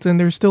adult, and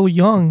they're still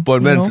young.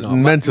 But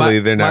mentally,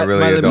 they're not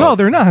really adults. No,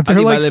 they're not. They're I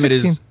think like my limit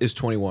 16. is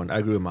 21. I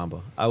agree with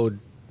Mamba. I would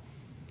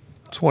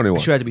 21.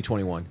 I should have to be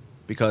 21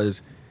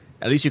 because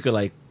at least you could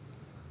like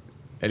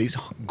at least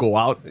go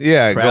out.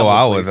 Yeah, travel go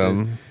out with places.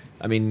 them.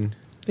 I mean,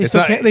 They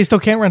still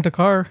can't rent a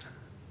car.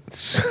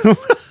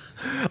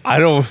 I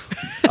don't.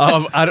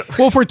 I don't.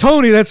 Well, for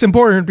Tony, that's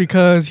important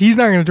because he's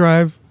not going to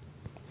drive.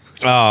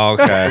 Oh,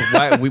 okay.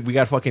 Why, we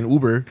got fucking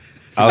Uber.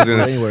 I was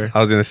Anywhere.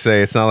 gonna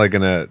say it's not like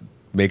gonna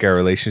make our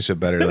relationship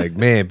better. Like,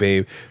 man,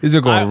 babe, these are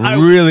going I-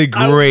 really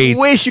great. I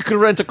wish you could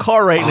rent a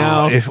car right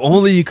now. If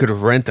only you could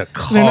rent a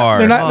car.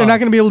 They're not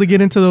going to be able to get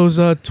into those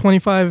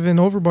 25 and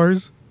over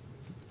bars.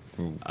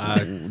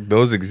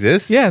 Those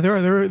exist. Yeah,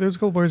 there's a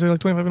couple bars that are like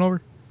 25 and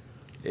over.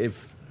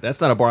 If that's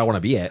not a bar I want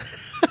to be at.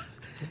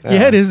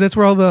 Yeah, it is. That's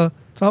where all the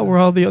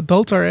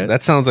adults are at.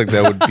 That sounds like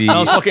that would be.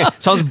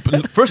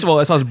 First of all,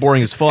 that sounds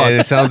boring as fuck. And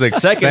it sounds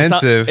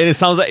expensive. It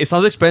sounds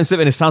expensive,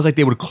 and it sounds like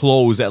they would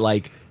close at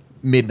like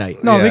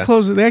midnight. No, Yeah. they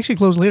close. They actually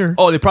close later.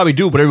 Oh, they probably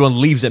do, but everyone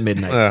leaves at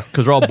midnight Yeah.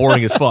 because they're all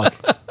boring as fuck.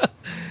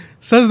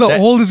 Says the that-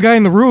 oldest guy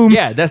in the room.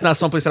 Yeah, that's not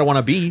someplace that I want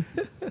to be.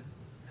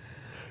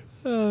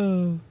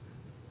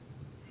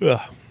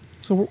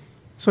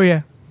 So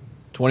yeah.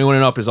 21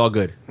 and up is all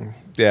good.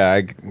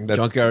 Yeah,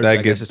 Junkyard, I I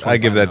guess it's give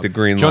 25 that now. the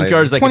green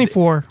Junkyard's light. like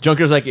 24.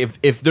 Junkyard's like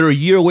if they're a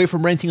year away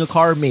from renting a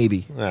car,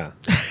 maybe. Yeah.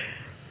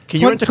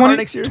 Can you rent a car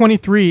next year?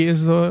 23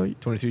 is the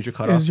 23 is your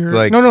cutoff. is your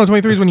Like- no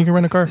 23 is when you can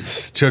rent a car.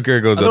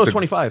 Junkyard goes I thought it up was to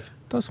 25.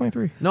 That was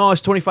 23. No,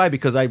 it's 25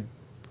 because I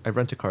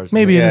rented cars.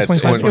 Maybe Yeah, it is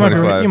it's 25. You might be right.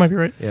 25. You might be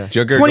right. Yeah.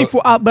 Junkyard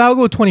 24, but I'll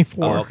go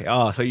 24. Oh, okay.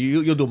 Oh, so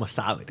you'll do them a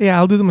solid. Yeah,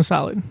 I'll do them a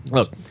solid.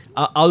 Look,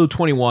 I'll do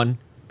 21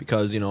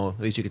 because at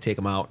least you could take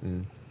them out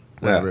and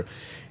whatever.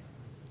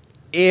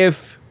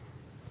 If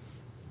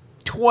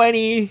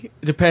 20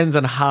 depends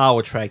on how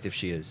attractive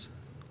she is.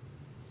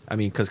 I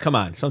mean, because come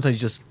on,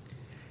 sometimes you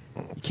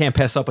can't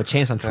pass up a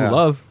chance on true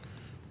love.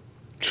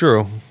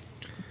 True.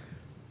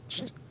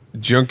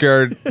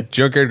 Junkyard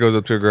goes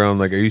up to a girl and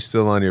like, are you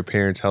still on your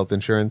parents' health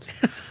insurance?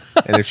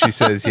 And if she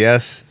says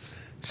yes,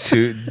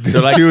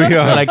 They're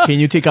like, can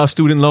you take out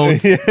student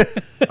loans?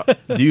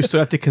 Do you still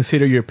have to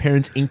consider your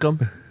parents' income?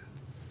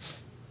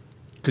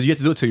 Because you have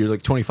to do it till you're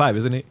like 25,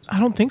 isn't it? I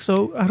don't think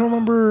so. I don't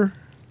remember.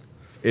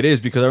 It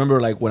is because I remember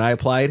like when I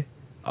applied,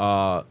 when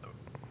I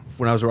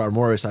was around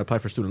Morris, I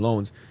applied for student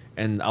loans,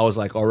 and I was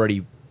like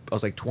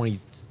 20,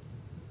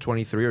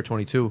 23 or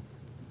 22.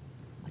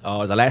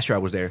 The last year I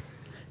was there,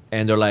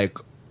 and they're like,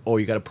 "Oh,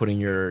 you got to put in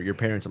your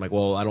parents." I'm like,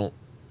 "Well, I don't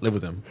live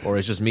with them, or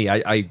it's just me.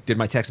 I did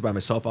my taxes by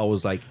myself. I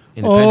was like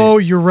independent." Oh,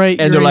 you're right.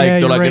 And you're they're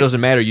right, like, right. it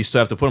doesn't matter. You still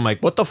have to put them.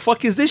 Like, what the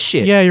fuck is this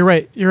shit? Yeah, you're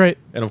right. You're right.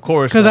 And of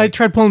course, Because I like,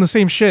 tried pulling the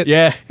same shit.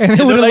 yeah, And they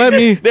they're wouldn't like, let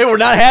me. They were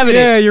not having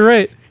Yeah, it. you're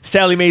right.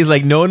 Sally Mae's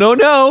like,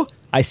 no.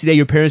 I see that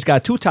your parents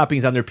got 2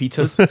 toppings on their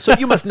pizzas, so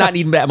you must not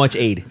need that much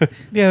aid.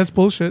 Yeah, that's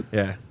bullshit.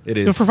 Yeah, it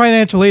You know, is. for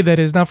financial aid, that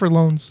is, not for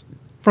loans.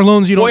 For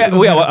loans, you don't.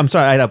 I'm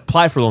sorry. I had to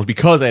apply for loans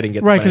because I didn't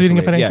get Right, because you didn't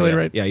get financial financial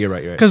aid, yeah, right? Yeah, you're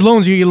right. Because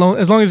loans, you get loan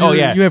as long as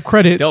you have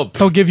credit,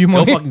 they'll give you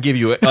money. They'll fucking give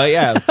you it.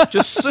 Yeah,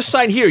 just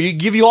sign here. You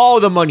give you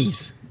all the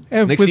monies.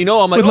 And Next with- thing you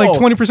know, I'm like, with like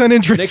 20%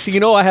 interest. Next thing you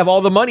know, I have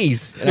all the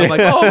monies, and I'm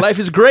like, oh, life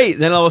is great.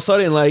 Then all of a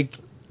sudden, like,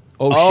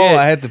 oh shit,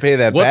 I had to pay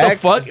that what back? the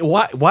fuck?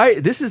 Why?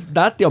 This is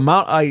not the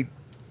amount I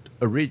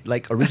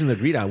originally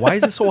agreed on. Why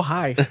is it so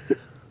high?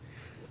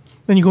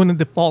 Then you go into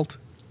default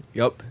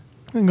Yep,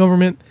 in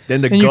government. Then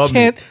the and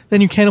government-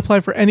 you can't apply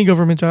for any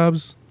government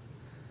jobs.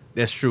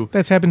 that's true.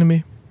 That's happened to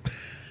me.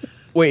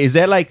 Wait, is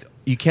that like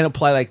you can't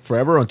apply like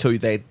forever until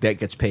that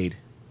gets paid?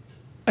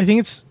 I think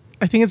it's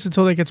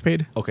until that gets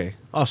paid. Okay.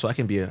 Also, I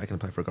can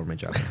apply for a government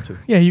job now, too.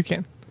 Yeah, you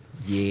can.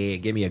 Yeah,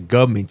 give me a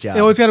government job.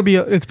 Yeah, well, it's got to be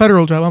it's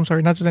federal job. I'm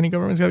sorry, not just any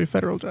government. It's got to be a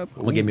federal job.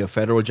 I'm gonna give me a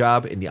federal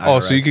job in the IRS. Oh,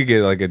 so you could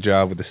get like a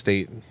job with the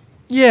state.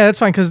 Yeah, that's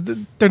fine because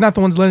they're not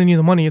the ones lending you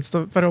the money. It's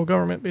the federal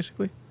government,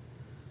 basically.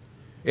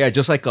 Yeah,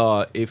 just like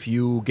if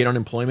you get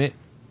unemployment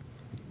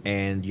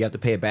and you have to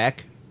pay it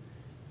back,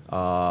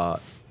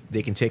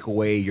 they can take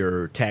away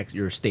your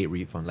state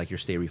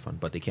refund,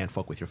 but they can't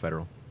fuck with your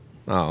federal.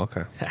 Oh,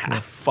 okay.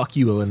 Fuck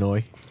you,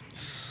 Illinois.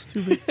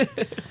 Stupid.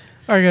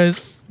 All right,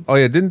 guys. Oh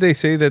yeah, didn't they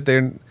say that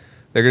they're going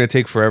to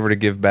take forever to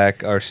give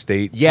back our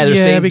state? Yeah, they're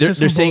Yeah, saying because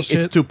they're some saying it's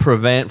bullshit. to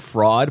prevent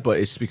fraud, but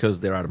it's because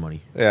they're out of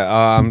money.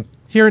 Yeah.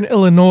 Here in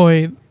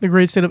Illinois, the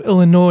great state of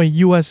Illinois,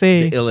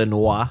 USA,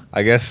 Illinois.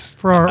 I guess.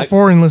 for our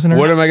foreign listeners.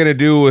 What am I going to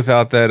do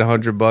without that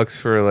 $100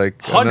 for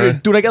like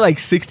 100, dude. I got like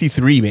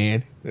 63,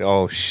 man.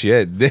 Oh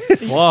shit.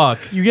 Fuck.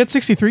 You get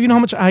 63. You know how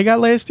much I got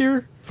last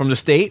year? From the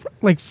state?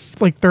 Like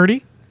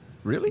 30.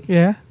 Really?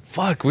 Yeah.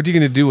 Fuck, what are you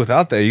going to do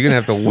without that? You're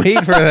going to have to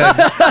wait for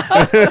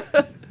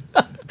that.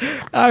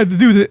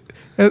 Dude,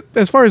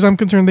 as far as I'm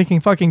concerned, they can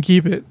fucking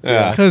keep it.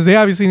 Yeah. Because they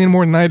obviously need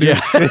more than I do.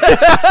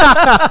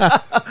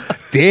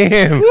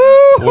 Damn.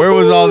 Where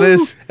was all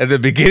this at the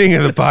beginning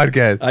of the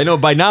podcast? I know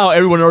by now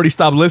everyone already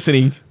stopped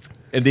listening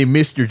and they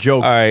missed your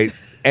joke. All right.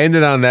 End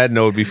it on that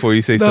note before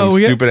you say No, some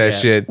we got- stupid ass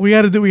shit. We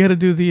had to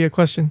do the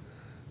question.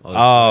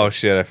 Oh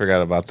shit! I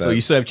forgot about that. So you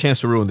still have a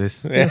chance to ruin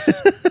this. Yes.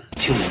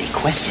 Too many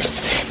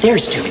questions.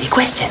 There's too many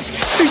questions.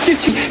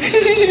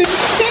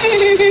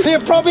 The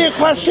appropriate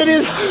question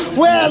is,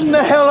 where in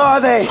the hell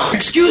are they?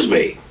 Excuse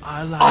me.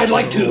 I'd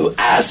like to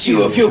ask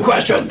you a few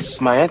questions.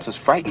 If my answers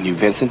frighten you,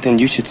 Vincent, then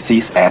you should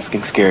cease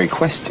asking scary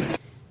questions.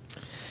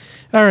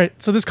 All right.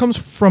 So this comes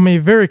from a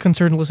very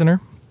concerned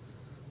listener.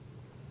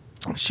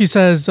 She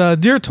says,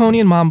 "Dear Tony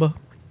and Mamba,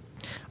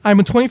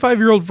 I'm a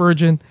 25-year-old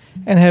virgin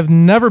and have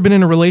never been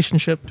in a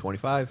relationship."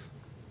 25.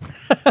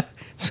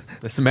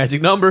 That's the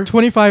magic number.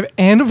 25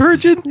 and a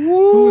virgin?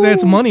 Ooh,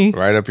 that's money.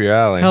 Right up your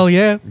alley. Hell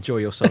yeah. Enjoy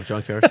yourself,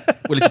 Junkyard.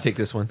 Where did you take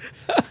this one?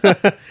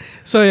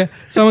 So I'm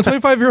a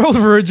 25-year-old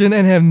virgin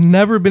and have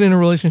never been in a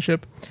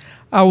relationship.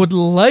 I would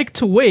like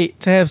to wait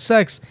to have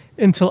sex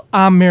until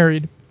I'm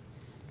married.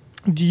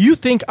 Do you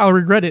think I'll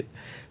regret it,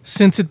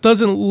 since it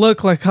doesn't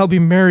look like I'll be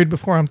married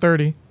before I'm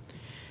 30?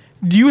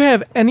 Do you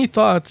have any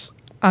thoughts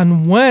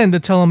on when to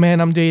tell a man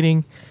I'm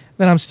dating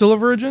that I'm still a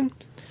virgin?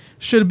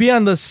 Should it be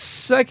on the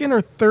second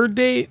or third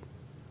date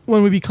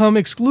when we become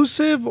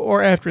exclusive,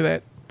 or after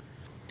that?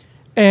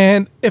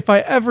 And if I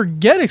ever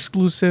get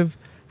exclusive,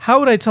 how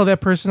would I tell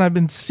that person I've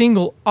been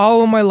single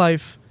all of my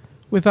life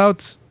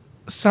without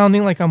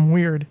sounding like I'm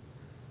weird?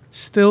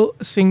 Still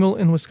single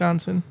in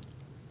Wisconsin.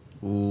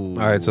 All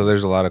right, so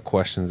there's a lot of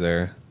questions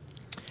there.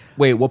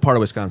 Wait, what part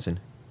of Wisconsin?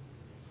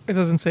 It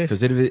doesn't say.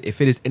 Because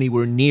if it is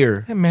anywhere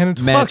near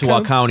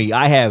Manitowoc County,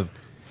 I have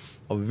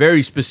a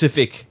very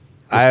specific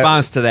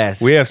response to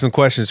that. We have some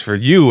questions for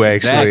you,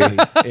 actually.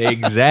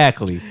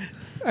 Exactly.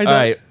 All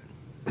right.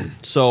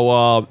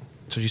 So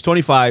she's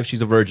 25.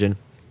 She's a virgin.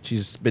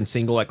 She's been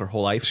single like her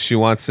whole life. She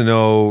wants to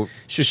know,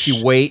 should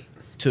she wait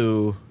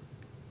to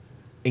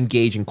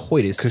engage in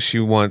coitus? Because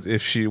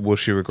will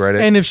she regret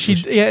it? And if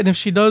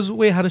she does,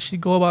 wait, how does she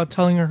go about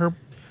telling her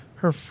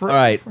friend? All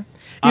right.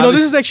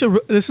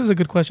 This is a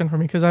good question for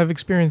me because I've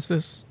experienced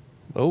this.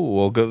 Oh,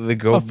 well,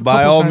 go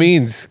by all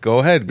means. Go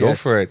ahead. Go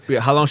for it.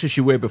 How long should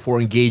she wait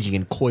before engaging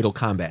in coital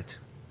combat?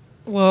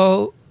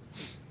 Well,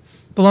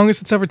 the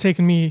longest it's ever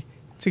taken me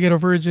to get a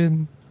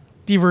virgin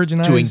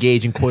de-virginized. To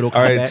engage in coital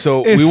combat? All right,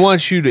 so we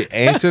want you to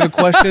answer the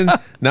question,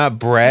 not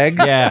brag.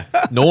 Yeah.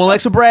 No one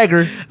likes a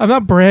bragger. I'm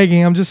not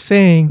bragging. I'm just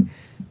saying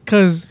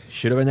because...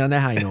 Should have been on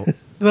that high note.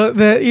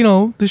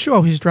 The show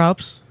always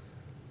drops.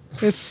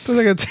 It's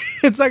not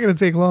gonna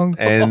take long.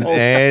 And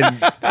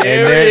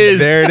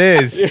there it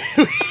is.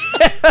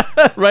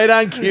 Right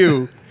on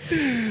cue.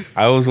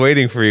 I was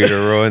waiting for you to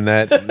ruin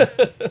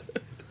that.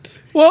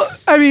 Well,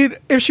 I mean,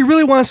 if she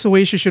really wants to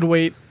wait, she should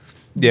wait.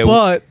 Yeah,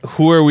 but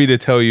who are we to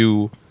tell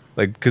you?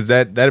 Like, because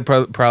that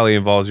probably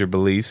involves your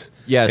beliefs.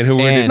 Yes,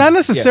 and not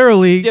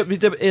necessarily. Yeah,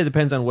 it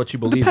depends on what you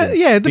believe in.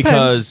 Yeah, it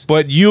depends.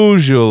 But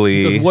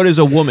usually, because what is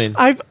a woman?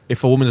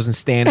 If a woman doesn't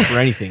stand for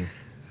anything,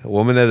 a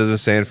woman that doesn't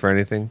stand for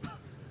anything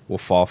will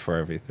fall for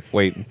everything.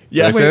 Wait,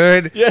 yeah, did I say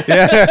that right?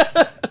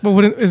 Yeah.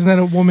 But isn't that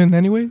a woman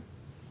anyway?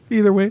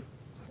 Either way,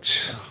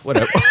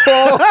 whatever.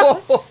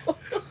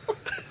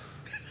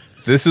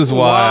 This is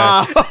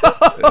why.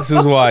 Wow. This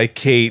is why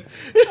Kate.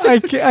 I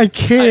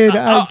kid.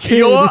 You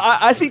know,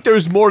 I think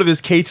there's more to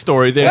this Kate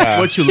story than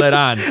what you let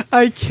on.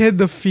 I kid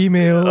the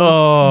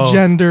female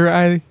gender.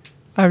 I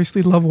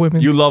obviously love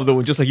women. You love the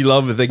women, just like you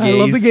love the gays. I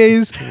love the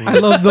gays. I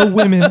love the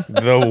women.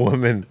 The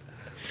woman.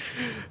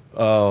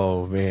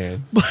 Oh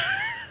man.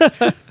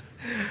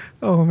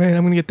 Oh man,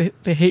 I'm gonna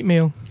get the hate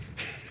mail.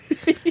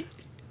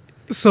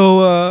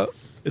 So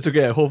it's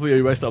okay. Hopefully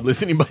everybody stop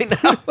listening by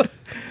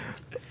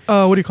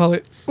now. What do you call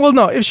it? Well,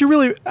 no. If she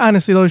really,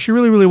 honestly though, if she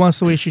really wants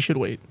to wait, she should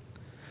wait.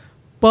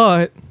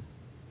 But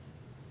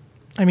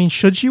I mean,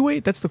 should she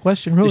wait? That's the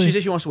question, really. She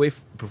said she wants to wait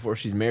before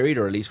she's married,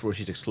 or at least before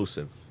she's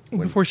exclusive.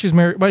 Before she's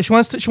married, but she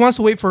wants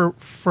to wait for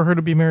her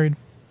to be married.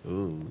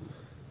 Ooh.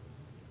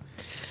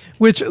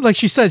 Which, like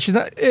she said, she's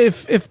not.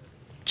 If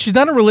she's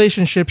not in a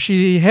relationship,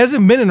 she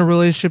hasn't been in a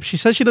relationship. She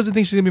says she doesn't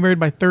think she's gonna be married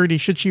by 30.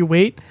 Should she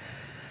wait?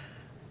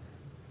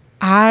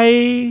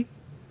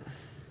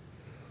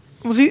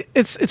 Well, see,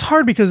 it's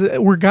hard because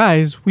we're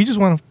guys. We just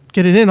want to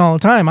get it in all the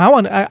time.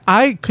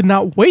 I could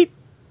not wait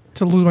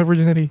to lose my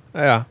virginity.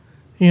 Yeah.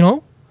 You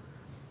know,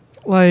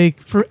 like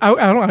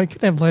I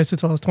couldn't have lasted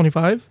until I was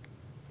 25.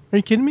 Are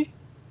you kidding me?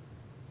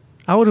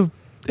 I would have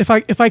if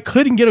I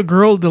couldn't get a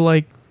girl to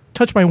like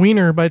touch my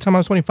wiener by the time I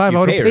was 25. I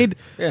would have paid.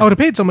 Yeah. I would have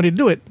paid somebody to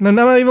do it. No, I'm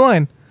not even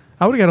lying.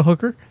 I would have got a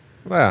hooker.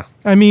 Yeah.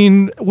 I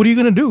mean, what are you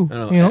gonna do?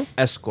 You know,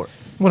 escort.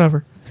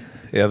 Whatever.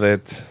 Yeah,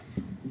 that's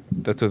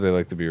what they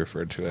like to be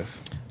referred to as.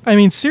 I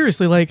mean,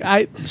 seriously, like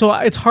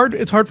it's hard.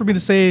 It's hard for me to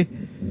say,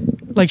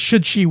 like,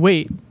 should she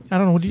wait? I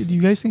don't know. Do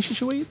you guys think she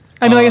should wait?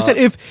 I mean, like I said,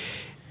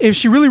 if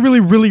she really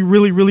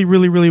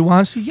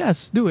wants to,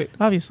 yes, do it.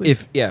 Obviously.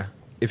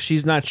 If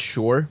she's not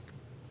sure,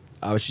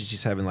 obviously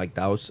she's having like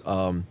doubts.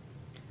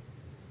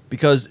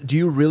 Because do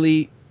you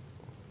really?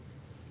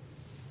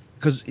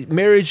 Because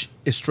marriage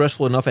is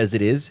stressful enough as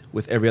it is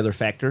with every other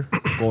factor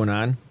going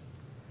on.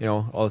 You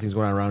know, all the things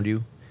going on around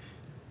you.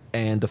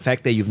 and the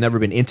fact that you've never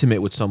been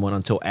intimate with someone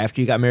until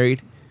after you got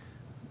married,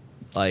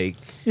 like,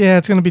 yeah,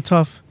 it's gonna be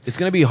tough. It's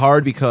gonna be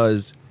hard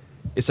because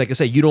it's like I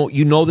said,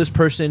 you know this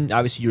person.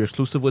 Obviously, you're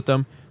exclusive with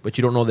them, but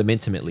you don't know them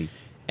intimately.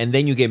 And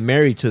then you get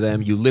married to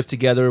them, you live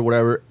together,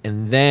 whatever,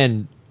 and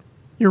then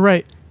you're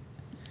right.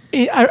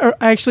 I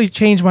actually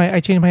changed my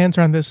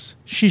answer on this.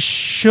 She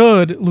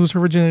should lose her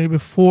virginity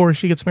before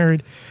she gets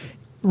married.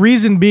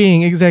 Reason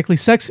being, exactly,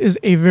 sex is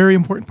a very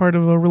important part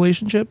of a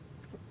relationship.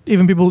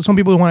 Even some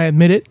people don't want to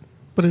admit it,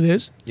 but it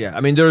is. Yeah,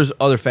 I mean, there's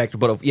other factors,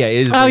 but it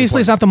is.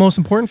 Obviously, it's not the most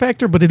important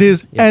factor, but it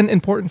is an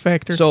important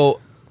factor. So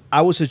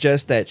I would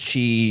suggest that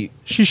she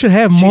should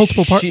have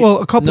multiple partners.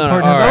 Well, a couple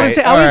partners.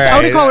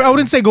 I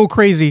wouldn't say go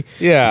crazy.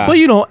 Yeah, but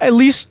at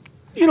least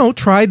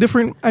try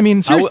different. I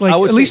mean, seriously, I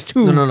would at least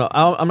two. No.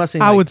 I'm not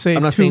saying. I would say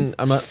I'm not two. saying.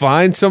 I'm not.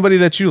 Find somebody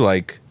that you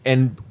like,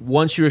 and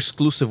once you're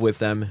exclusive with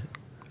them,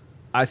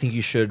 I think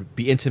you should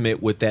be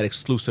intimate with that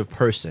exclusive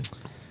person.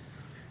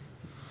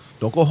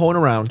 Don't go hoeing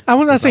around.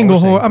 I'm not saying go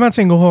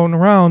hoeing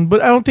around,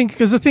 but I don't think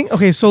because the thing.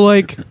 Okay, so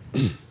like.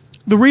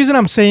 The reason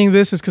I'm saying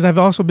this is because I've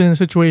also been in a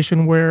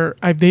situation where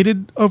I've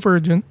dated a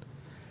virgin,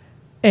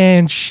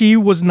 and she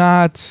was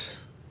not.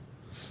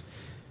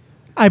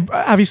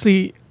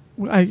 She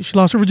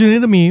lost her virginity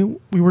to me.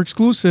 We were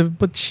exclusive,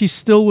 but she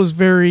still was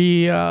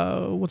very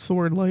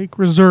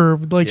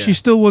reserved. Like she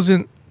still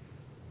wasn't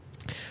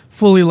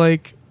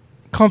fully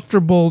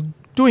comfortable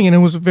doing it. It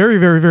was very,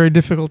 very, very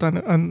difficult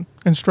and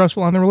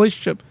stressful on the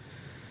relationship.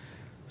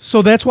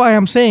 So that's why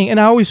I'm saying, and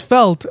I always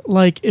felt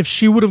like if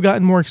she would have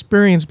gotten more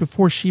experience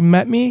before she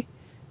met me,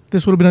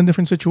 this would have been a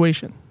different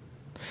situation.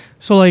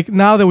 So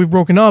now that we've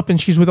broken up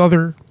and she's with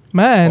other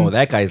men,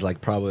 that guy's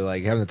probably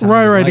having the time.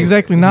 Right,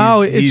 exactly.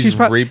 Now he's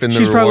reaping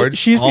the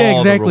rewards.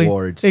 Exactly, the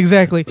rewards.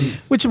 Exactly.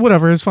 Which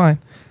whatever is fine.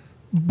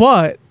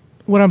 But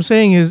what I'm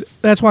saying is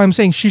that's why I'm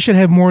saying she should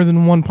have more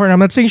than one partner. I'm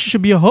not saying she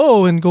should be a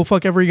hoe and go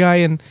fuck every guy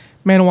in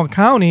Manawha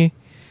County.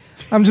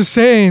 I'm just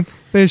saying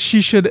that she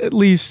should at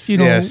least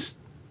Yes.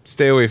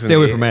 Stay away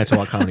from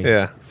Manitowoc County.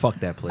 Yeah. Fuck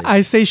that place.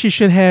 I say she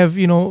should have,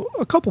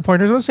 a couple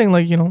partners. I'm not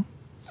saying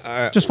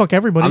just fuck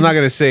everybody. I'm not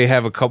going to say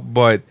have a couple,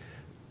 but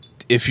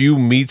if you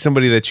meet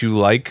somebody that you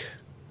like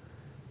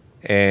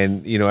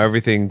and,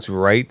 everything's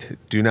right,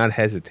 do not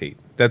hesitate.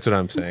 That's what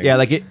I'm saying. Yeah,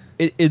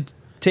 it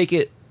take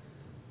it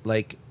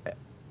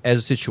as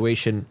a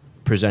situation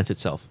presents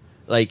itself.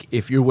 Like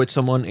if you're with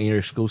someone and you're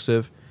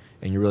exclusive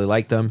and you really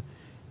like them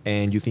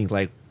and you think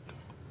I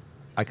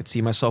could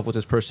see myself with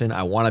this person,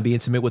 I want to be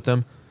intimate with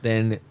them,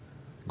 then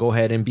go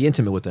ahead and be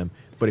intimate with them.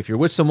 But if you're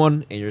with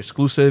someone and you're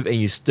exclusive and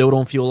you still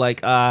don't feel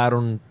I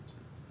don't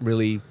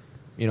really,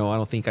 I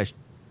don't think I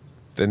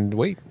then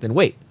wait.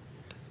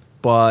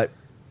 But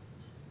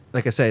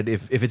like I said,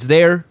 if it's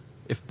there,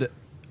 if the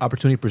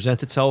opportunity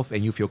presents itself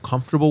and you feel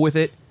comfortable with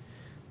it,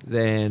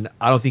 then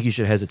I don't think you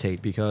should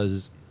hesitate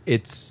because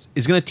it's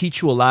going to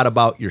teach you a lot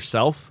about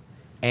yourself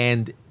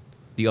and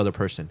the other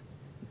person.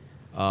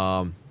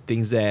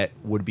 Things that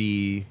would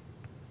be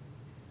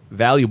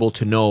valuable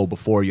to know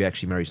before you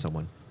actually marry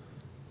someone.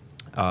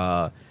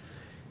 And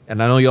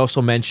I know you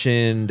also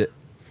mentioned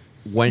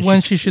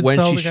when she should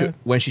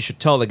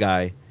tell the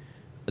guy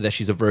that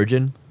she's a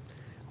virgin.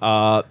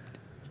 You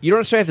don't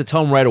necessarily have to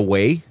tell him right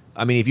away.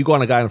 I mean, if you go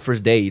on a guy on the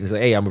first date and say,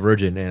 "Hey, I'm a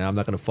virgin and I'm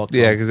not going to fuck."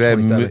 Yeah, because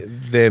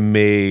that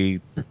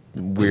may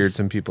weird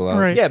some people out.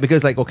 Right. Yeah,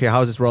 because okay,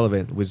 how is this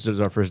relevant? This is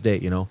our first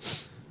date,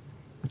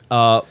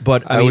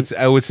 But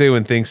I would say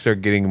when things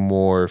start getting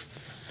more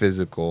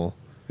physical,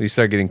 when you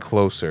start getting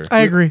closer.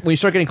 I agree. When you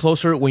start getting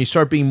closer, when you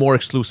start being more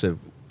exclusive,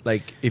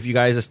 if you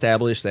guys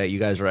establish that you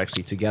guys are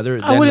actually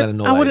together,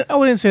 then I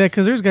wouldn't say that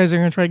because there's guys that are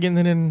gonna try getting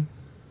it in,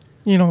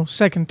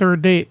 second,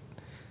 third date.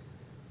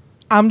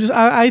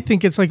 I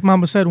think it's like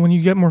Mama said, when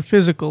you get more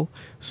physical.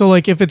 So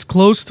if it's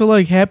close to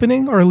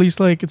happening, or at least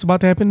it's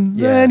about to happen,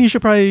 then you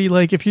should probably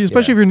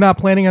especially if you're not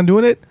planning on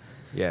doing it,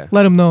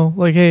 let them know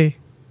hey,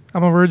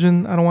 I'm a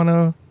virgin. I don't want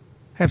to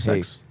have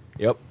sex.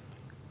 Yep.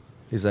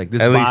 He's like,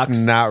 this At box.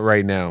 least not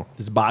right now.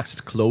 This box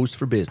is closed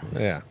for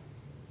business. Yeah.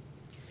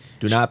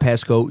 Do not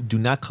pass go. Do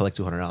not collect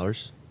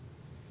 $200.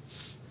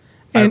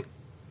 And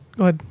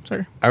go ahead.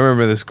 Sorry. I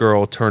remember this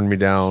girl turned me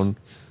down.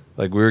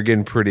 We were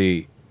getting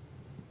pretty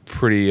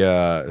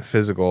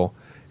physical,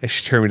 and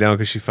she turned me down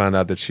because she found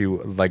out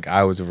that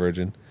I was a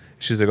virgin.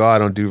 She's like, "Oh, I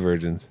don't do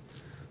virgins."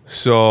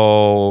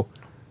 So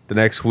the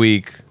next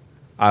week,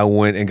 I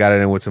went and got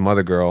it in with some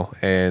other girl,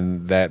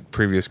 and that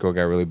previous girl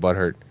got really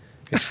butthurt.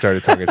 And she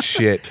started talking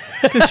shit.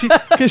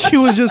 Because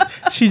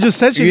she just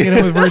said she could get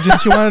in with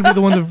virgins. She wanted to be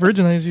the one to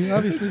virginize you,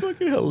 obviously. It's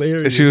fucking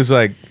hilarious. And she was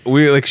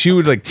she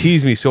would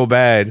tease me so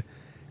bad,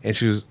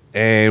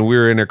 and we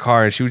were in her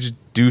car, and she would just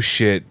do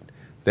shit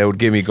that would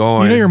get me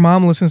going. Your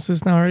mom listens to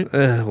this now, right?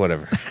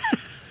 Whatever.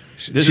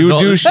 This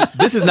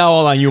is now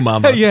all on you,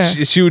 Mama. Yeah.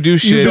 She would do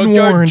shit.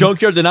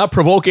 Junkyard did not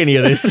provoke any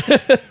of this.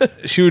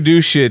 She would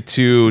do shit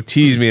to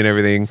tease me and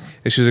everything.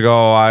 And she was like,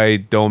 "Oh, I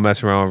don't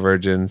mess around with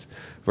virgins.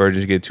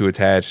 Virgins get too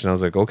attached." And I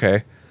was like,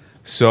 "Okay."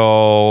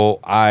 So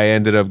I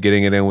ended up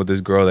getting it in with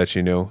this girl that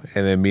she knew.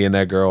 And then me and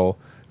that girl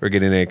were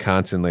getting it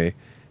constantly.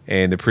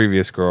 And the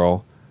previous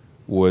girl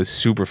was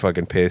super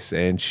fucking pissed,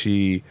 and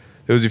there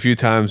was a few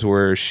times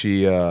where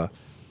she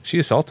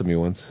assaulted me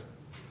once,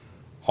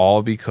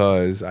 all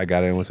because I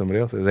got in with somebody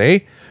else. I was like,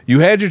 hey, you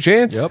had your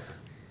chance. Yep.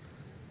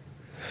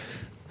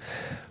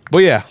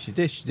 But yeah, She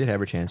did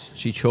have her chance.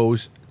 She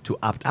chose to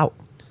opt out.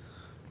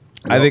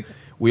 I think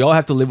we all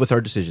have to live with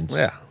our decisions.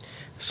 yeah.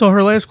 So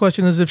her last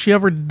question is, if she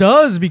ever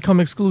does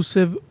become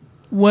exclusive,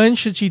 when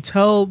should she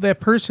tell that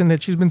person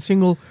that she's been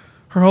single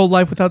her whole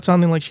life without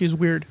sounding like she's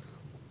weird?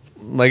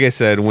 Like I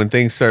said, when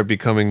things start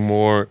becoming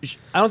more,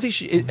 I don't think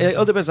it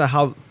all depends on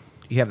how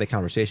you have that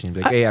conversation.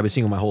 Like, hey, I've been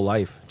single my whole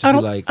life. Just I be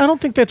don't. like, I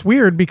don't think that's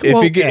weird because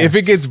if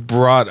it gets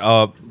brought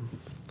up,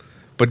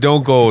 but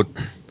don't go.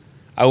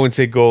 I wouldn't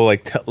say go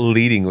like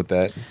leading with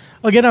that.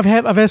 again,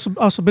 I've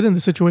also been in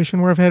the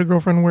situation where I've had a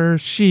girlfriend where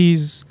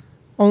she's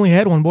only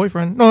had one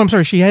boyfriend. No, I'm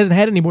sorry, she hasn't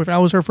had any boyfriend. I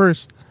was her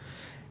first,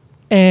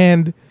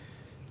 and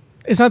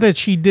it's not that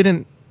she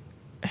didn't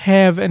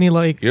have any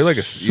like. You're like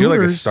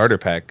a starter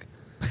pack.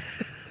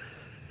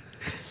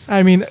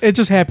 I mean, it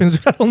just happens.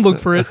 I don't look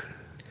for it.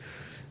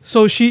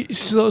 So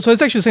it's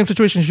actually the same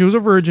situation. She was a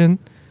virgin,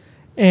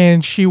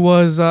 and she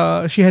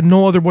had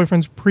no other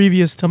boyfriends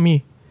previous to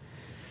me.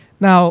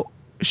 Now,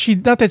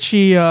 not that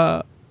she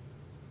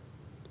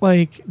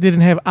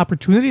didn't have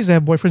opportunities to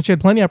have boyfriends. She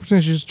had plenty of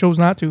opportunities. She just chose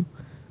not to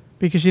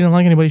because she didn't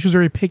like anybody. She was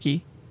very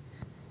picky,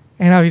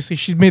 and obviously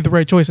she made the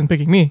right choice in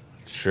picking me.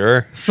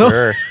 Sure.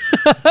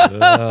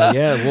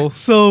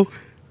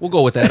 We'll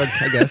go with that,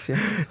 I guess.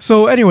 Yeah.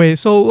 So anyway,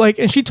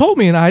 and she told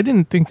me, and I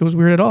didn't think it was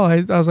weird at all.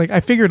 I was like, I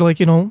figured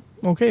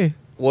okay.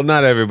 Well,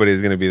 not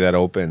everybody's going to be that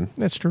open.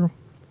 That's true.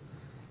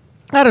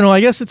 I don't know.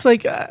 I guess it's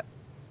like I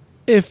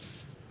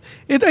guess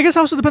it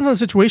also depends on the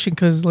situation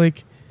because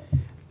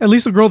at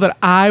least the girl that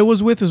I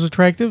was with is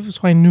attractive,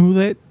 so I knew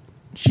that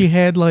she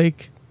had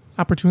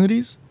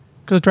opportunities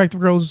because attractive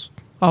girls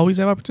always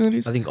have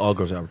opportunities. I think all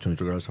girls have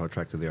opportunities regardless of how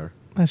attractive they are.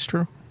 That's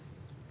true.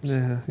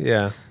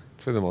 Yeah,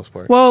 for the most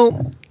part.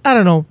 Well, I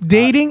don't know.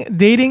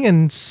 Dating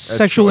and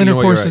sexual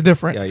intercourse is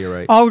different. Yeah, you're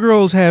right. All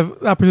girls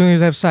have opportunities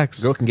to have sex.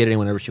 A girl can get in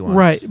whenever she wants.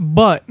 Right,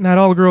 but not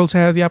all girls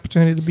have the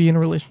opportunity to be in a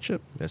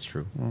relationship. That's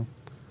true.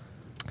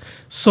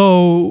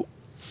 So,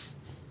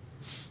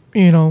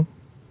 I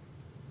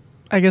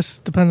guess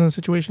it depends on the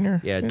situation here.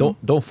 Yeah,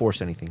 don't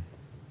force anything,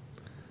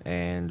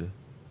 and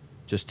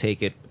just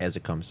take it as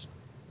it comes,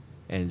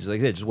 and just like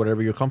I said, just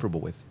whatever you're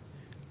comfortable with,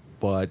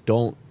 but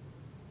don't.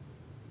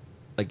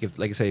 Like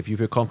I say, if you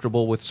feel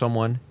comfortable with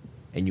someone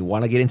and you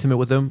want to get intimate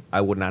with them,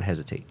 I would not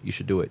hesitate. You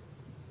should do it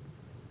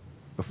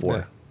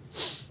before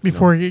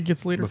it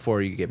gets later.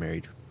 Before you get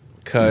married.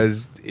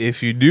 Because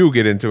if you do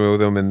get intimate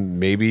with them,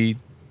 and maybe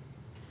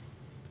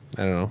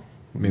I don't know,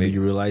 maybe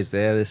you realize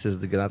that this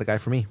is not the guy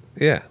for me.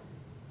 Yeah.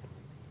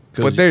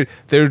 But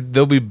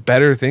there'll be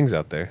better things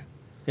out there.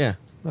 Yeah.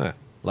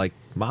 Like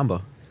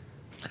Mamba.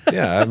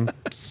 Yeah.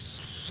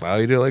 Wow,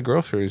 you do like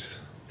groceries.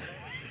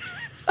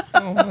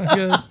 Oh my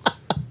god.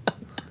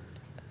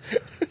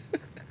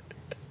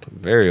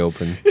 Very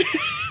open.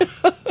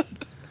 All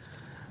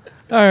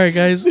right,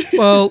 guys.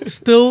 Well,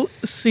 still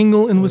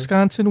single in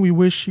Wisconsin. We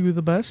wish you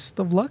the best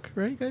of luck,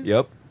 right, guys?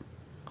 Yep.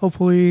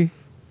 Hopefully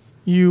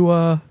you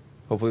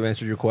Hopefully we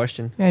answered your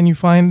question. And you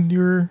find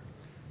your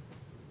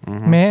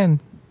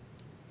man.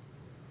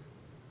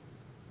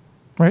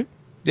 Right?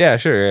 Yeah,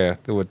 sure. Yeah.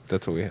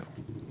 That's what we have.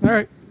 All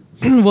right.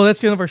 Well,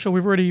 that's the end of our show.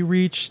 We've already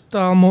reached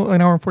almost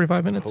an hour and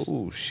 45 minutes.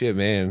 Oh, shit,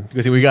 man.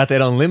 Good thing we got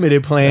that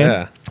unlimited plan.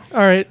 Yeah. All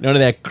right. None of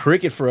that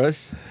cricket for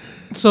us.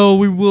 So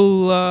we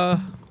will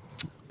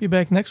be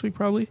back next week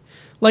probably.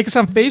 Like us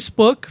on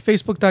Facebook,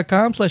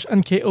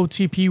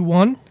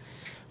 facebook.com/NKOTP1.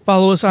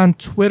 Follow us on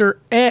Twitter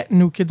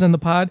 @New Kids on the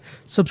Pod.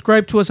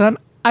 Subscribe to us on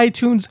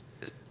iTunes,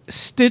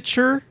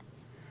 Stitcher,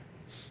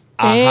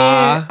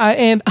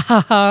 and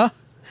Aha.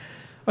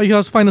 Oh, you can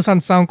also find us on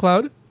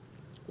SoundCloud.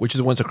 Which is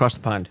the ones across the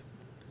pond.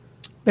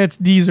 That's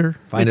Deezer.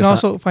 You can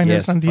also find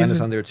us on Deezer. Find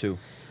us on there too.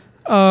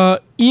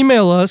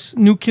 Email us,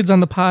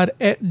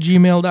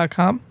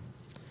 newkidsonthepod@gmail.com.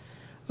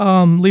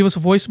 Leave us a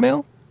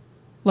voicemail,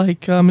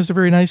 like Mr.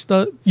 Very Nice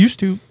used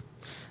to.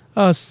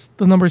 The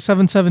number is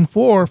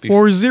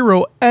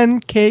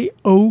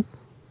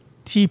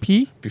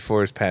 774-40-NKOTP.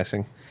 Before his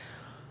passing.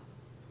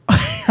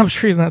 I'm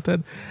sure he's not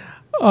dead.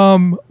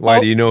 Why,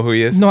 do you know who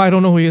he is? No, I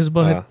don't know who he is,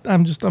 but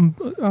I'm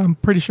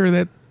pretty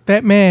sure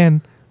that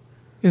man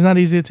is not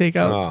easy to take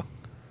out.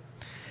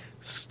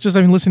 It's just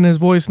listening to his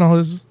voice and all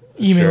his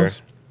emails.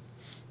 Sure.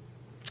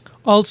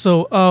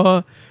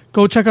 Also,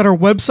 go check out our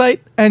website,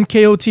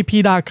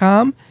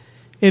 nkotp.com.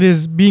 It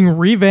is being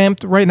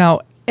revamped right now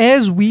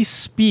as we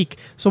speak.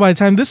 So by the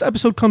time this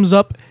episode comes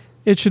up,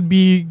 it should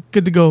be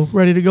good to go,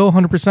 ready to go,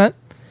 100%.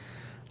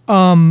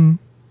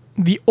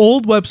 The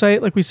old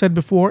website, like we said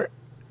before,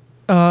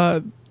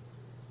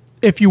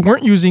 if you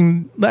weren't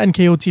using the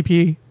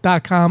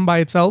nkotp.com by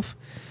itself,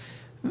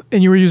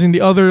 and you were using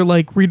the other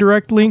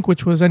redirect link,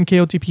 which was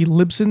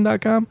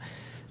nkotplibsyn.com,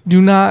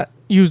 do not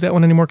use that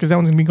one anymore because that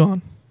one's going to be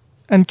gone.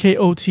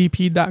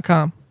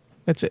 nkotp.com.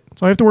 That's it.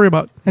 So I have to worry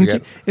about.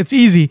 It's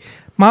easy.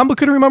 Mamba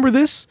couldn't remember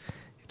this.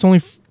 It's only,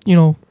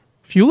 a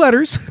few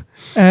letters,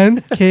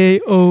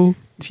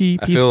 NKOTP.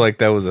 I feel like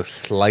that was a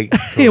slight.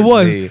 It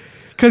was. me.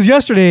 Because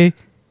yesterday,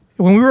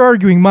 when we were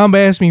arguing, Mamba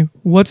asked me,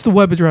 what's the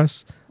web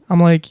address?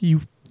 I'm like,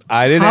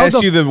 I didn't how ask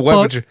the you the web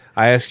fuck- address.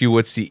 I asked you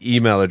what's the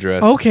email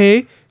address.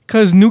 Okay,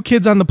 because New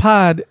Kids on the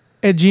Pod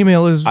at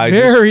Gmail is I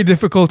very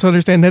difficult to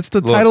understand. That's the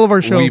Look, title of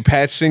our show. We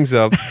patched things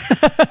up,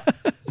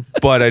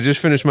 but I just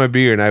finished my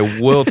beer and I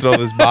will throw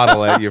this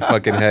bottle at your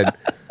fucking head.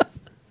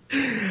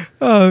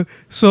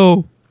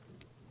 So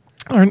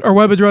our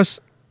web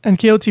address,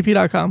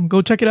 nkotp.com.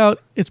 Go check it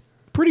out. It's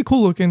pretty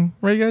cool looking,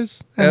 right,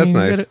 guys? That's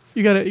nice.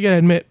 You gotta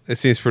admit. It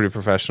seems pretty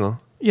professional.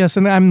 Yes,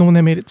 and I'm the one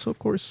that made it, so of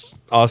course.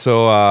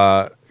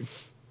 Also,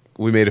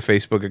 we made a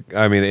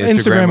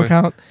Instagram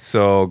account.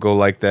 So go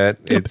like that.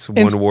 Yep. It's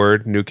one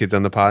word, New Kids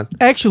on the Pod.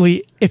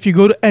 Actually, if you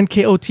go to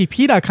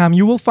nkotp.com,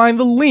 you will find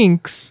the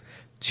links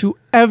to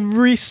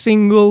every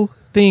single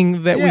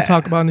thing that we Yeah,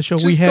 talk about in the show.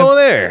 just go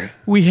there.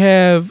 We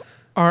have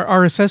our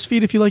RSS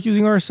feed if you like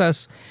using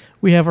RSS.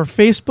 We have our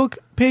Facebook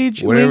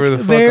page. Whatever link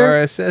the fuck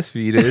there. RSS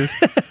feed is.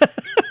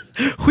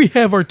 We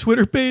have our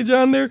Twitter page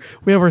on there.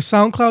 We have our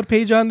SoundCloud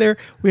page on there.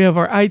 We have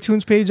our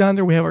iTunes page on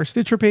there. We have our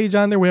Stitcher page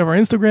on there. We have our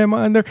Instagram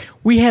on there.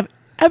 We have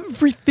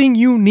everything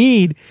you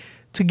need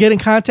to get in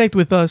contact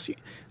with us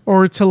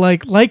or to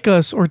like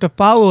us or to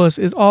follow us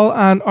is all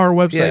on our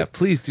website. Yeah,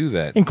 please do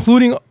that.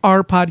 Including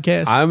our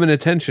podcast. I'm an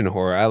attention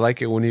whore. I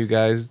like it when you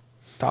guys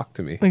talk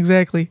to me.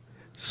 Exactly.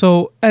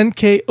 So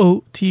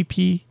nkotp.com.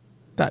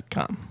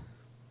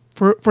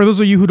 For those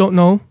of you who don't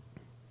know,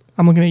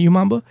 I'm looking at you,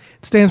 Mamba.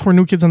 It stands for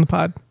New Kids on the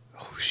Pod.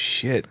 Oh,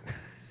 shit.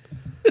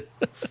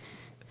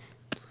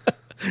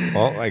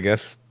 Well, I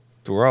guess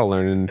we're all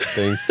learning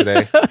things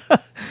today.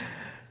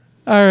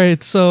 All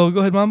right, so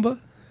go ahead, Mamba.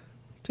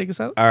 Take us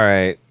out. All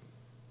right.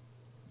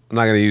 I'm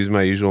not going to use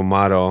my usual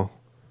motto.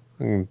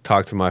 I'm going to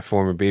talk to my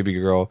former baby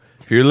girl.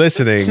 If you're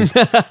listening,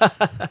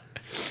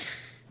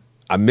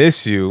 I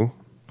miss you.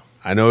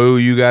 I know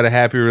you got a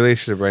happy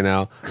relationship right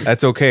now.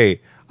 That's okay.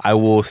 I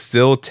will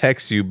still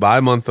text you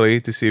bi-monthly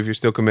to see if you're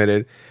still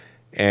committed.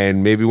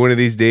 And maybe one of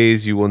these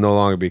days you will no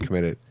longer be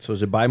committed. So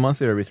is it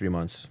bi-monthly or every 3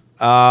 months?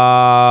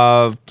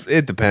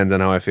 It depends on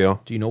how I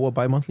feel. Do you know what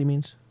bi-monthly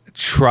means?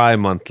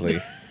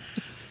 Tri-monthly.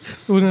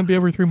 Wouldn't that be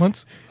every 3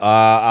 months?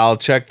 I'll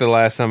check the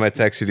last time I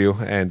texted you,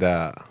 and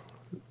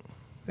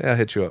I'll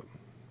hit you up.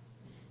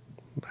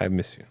 I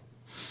miss you.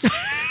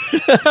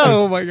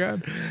 Oh, my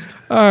God.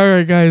 All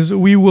right, guys.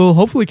 We will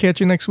hopefully catch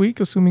you next week,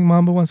 assuming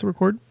Mamba wants to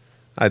record.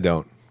 I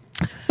don't,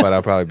 but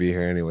I'll probably be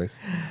here anyways.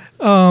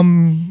 He's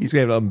going to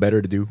have nothing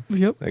better to do.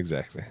 Yep.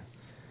 Exactly.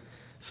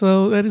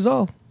 So that is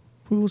all.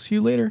 We will see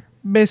you later.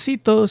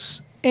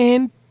 Besitos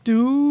and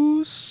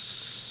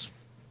deuce.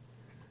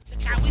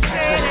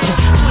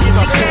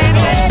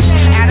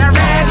 At a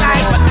red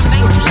light, but the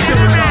things you sit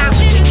around.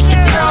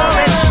 It's so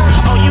rich.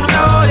 Oh, you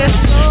know this.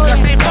 Girl,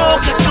 stay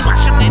focused to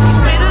watch them then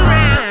spin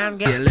around.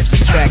 Yeah, let the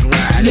track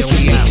ride and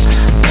we out.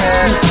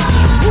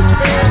 Look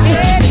at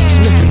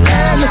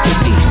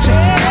DJ.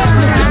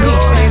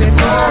 Look at me.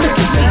 Look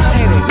at me.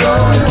 Ain't it go?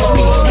 Look at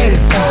me. Ain't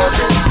it fun?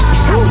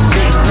 How we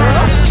sing,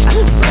 girl?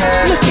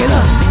 Look at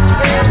us.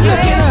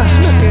 Look at us.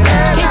 Look at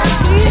us. Can't you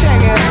see?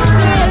 Check it out.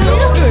 Man,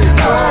 look good.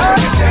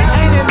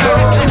 Ain't it go?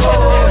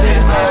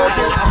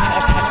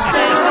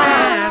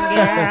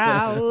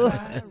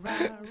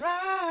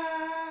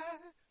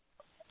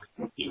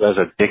 You guys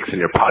are dicks and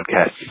your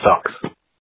podcast sucks.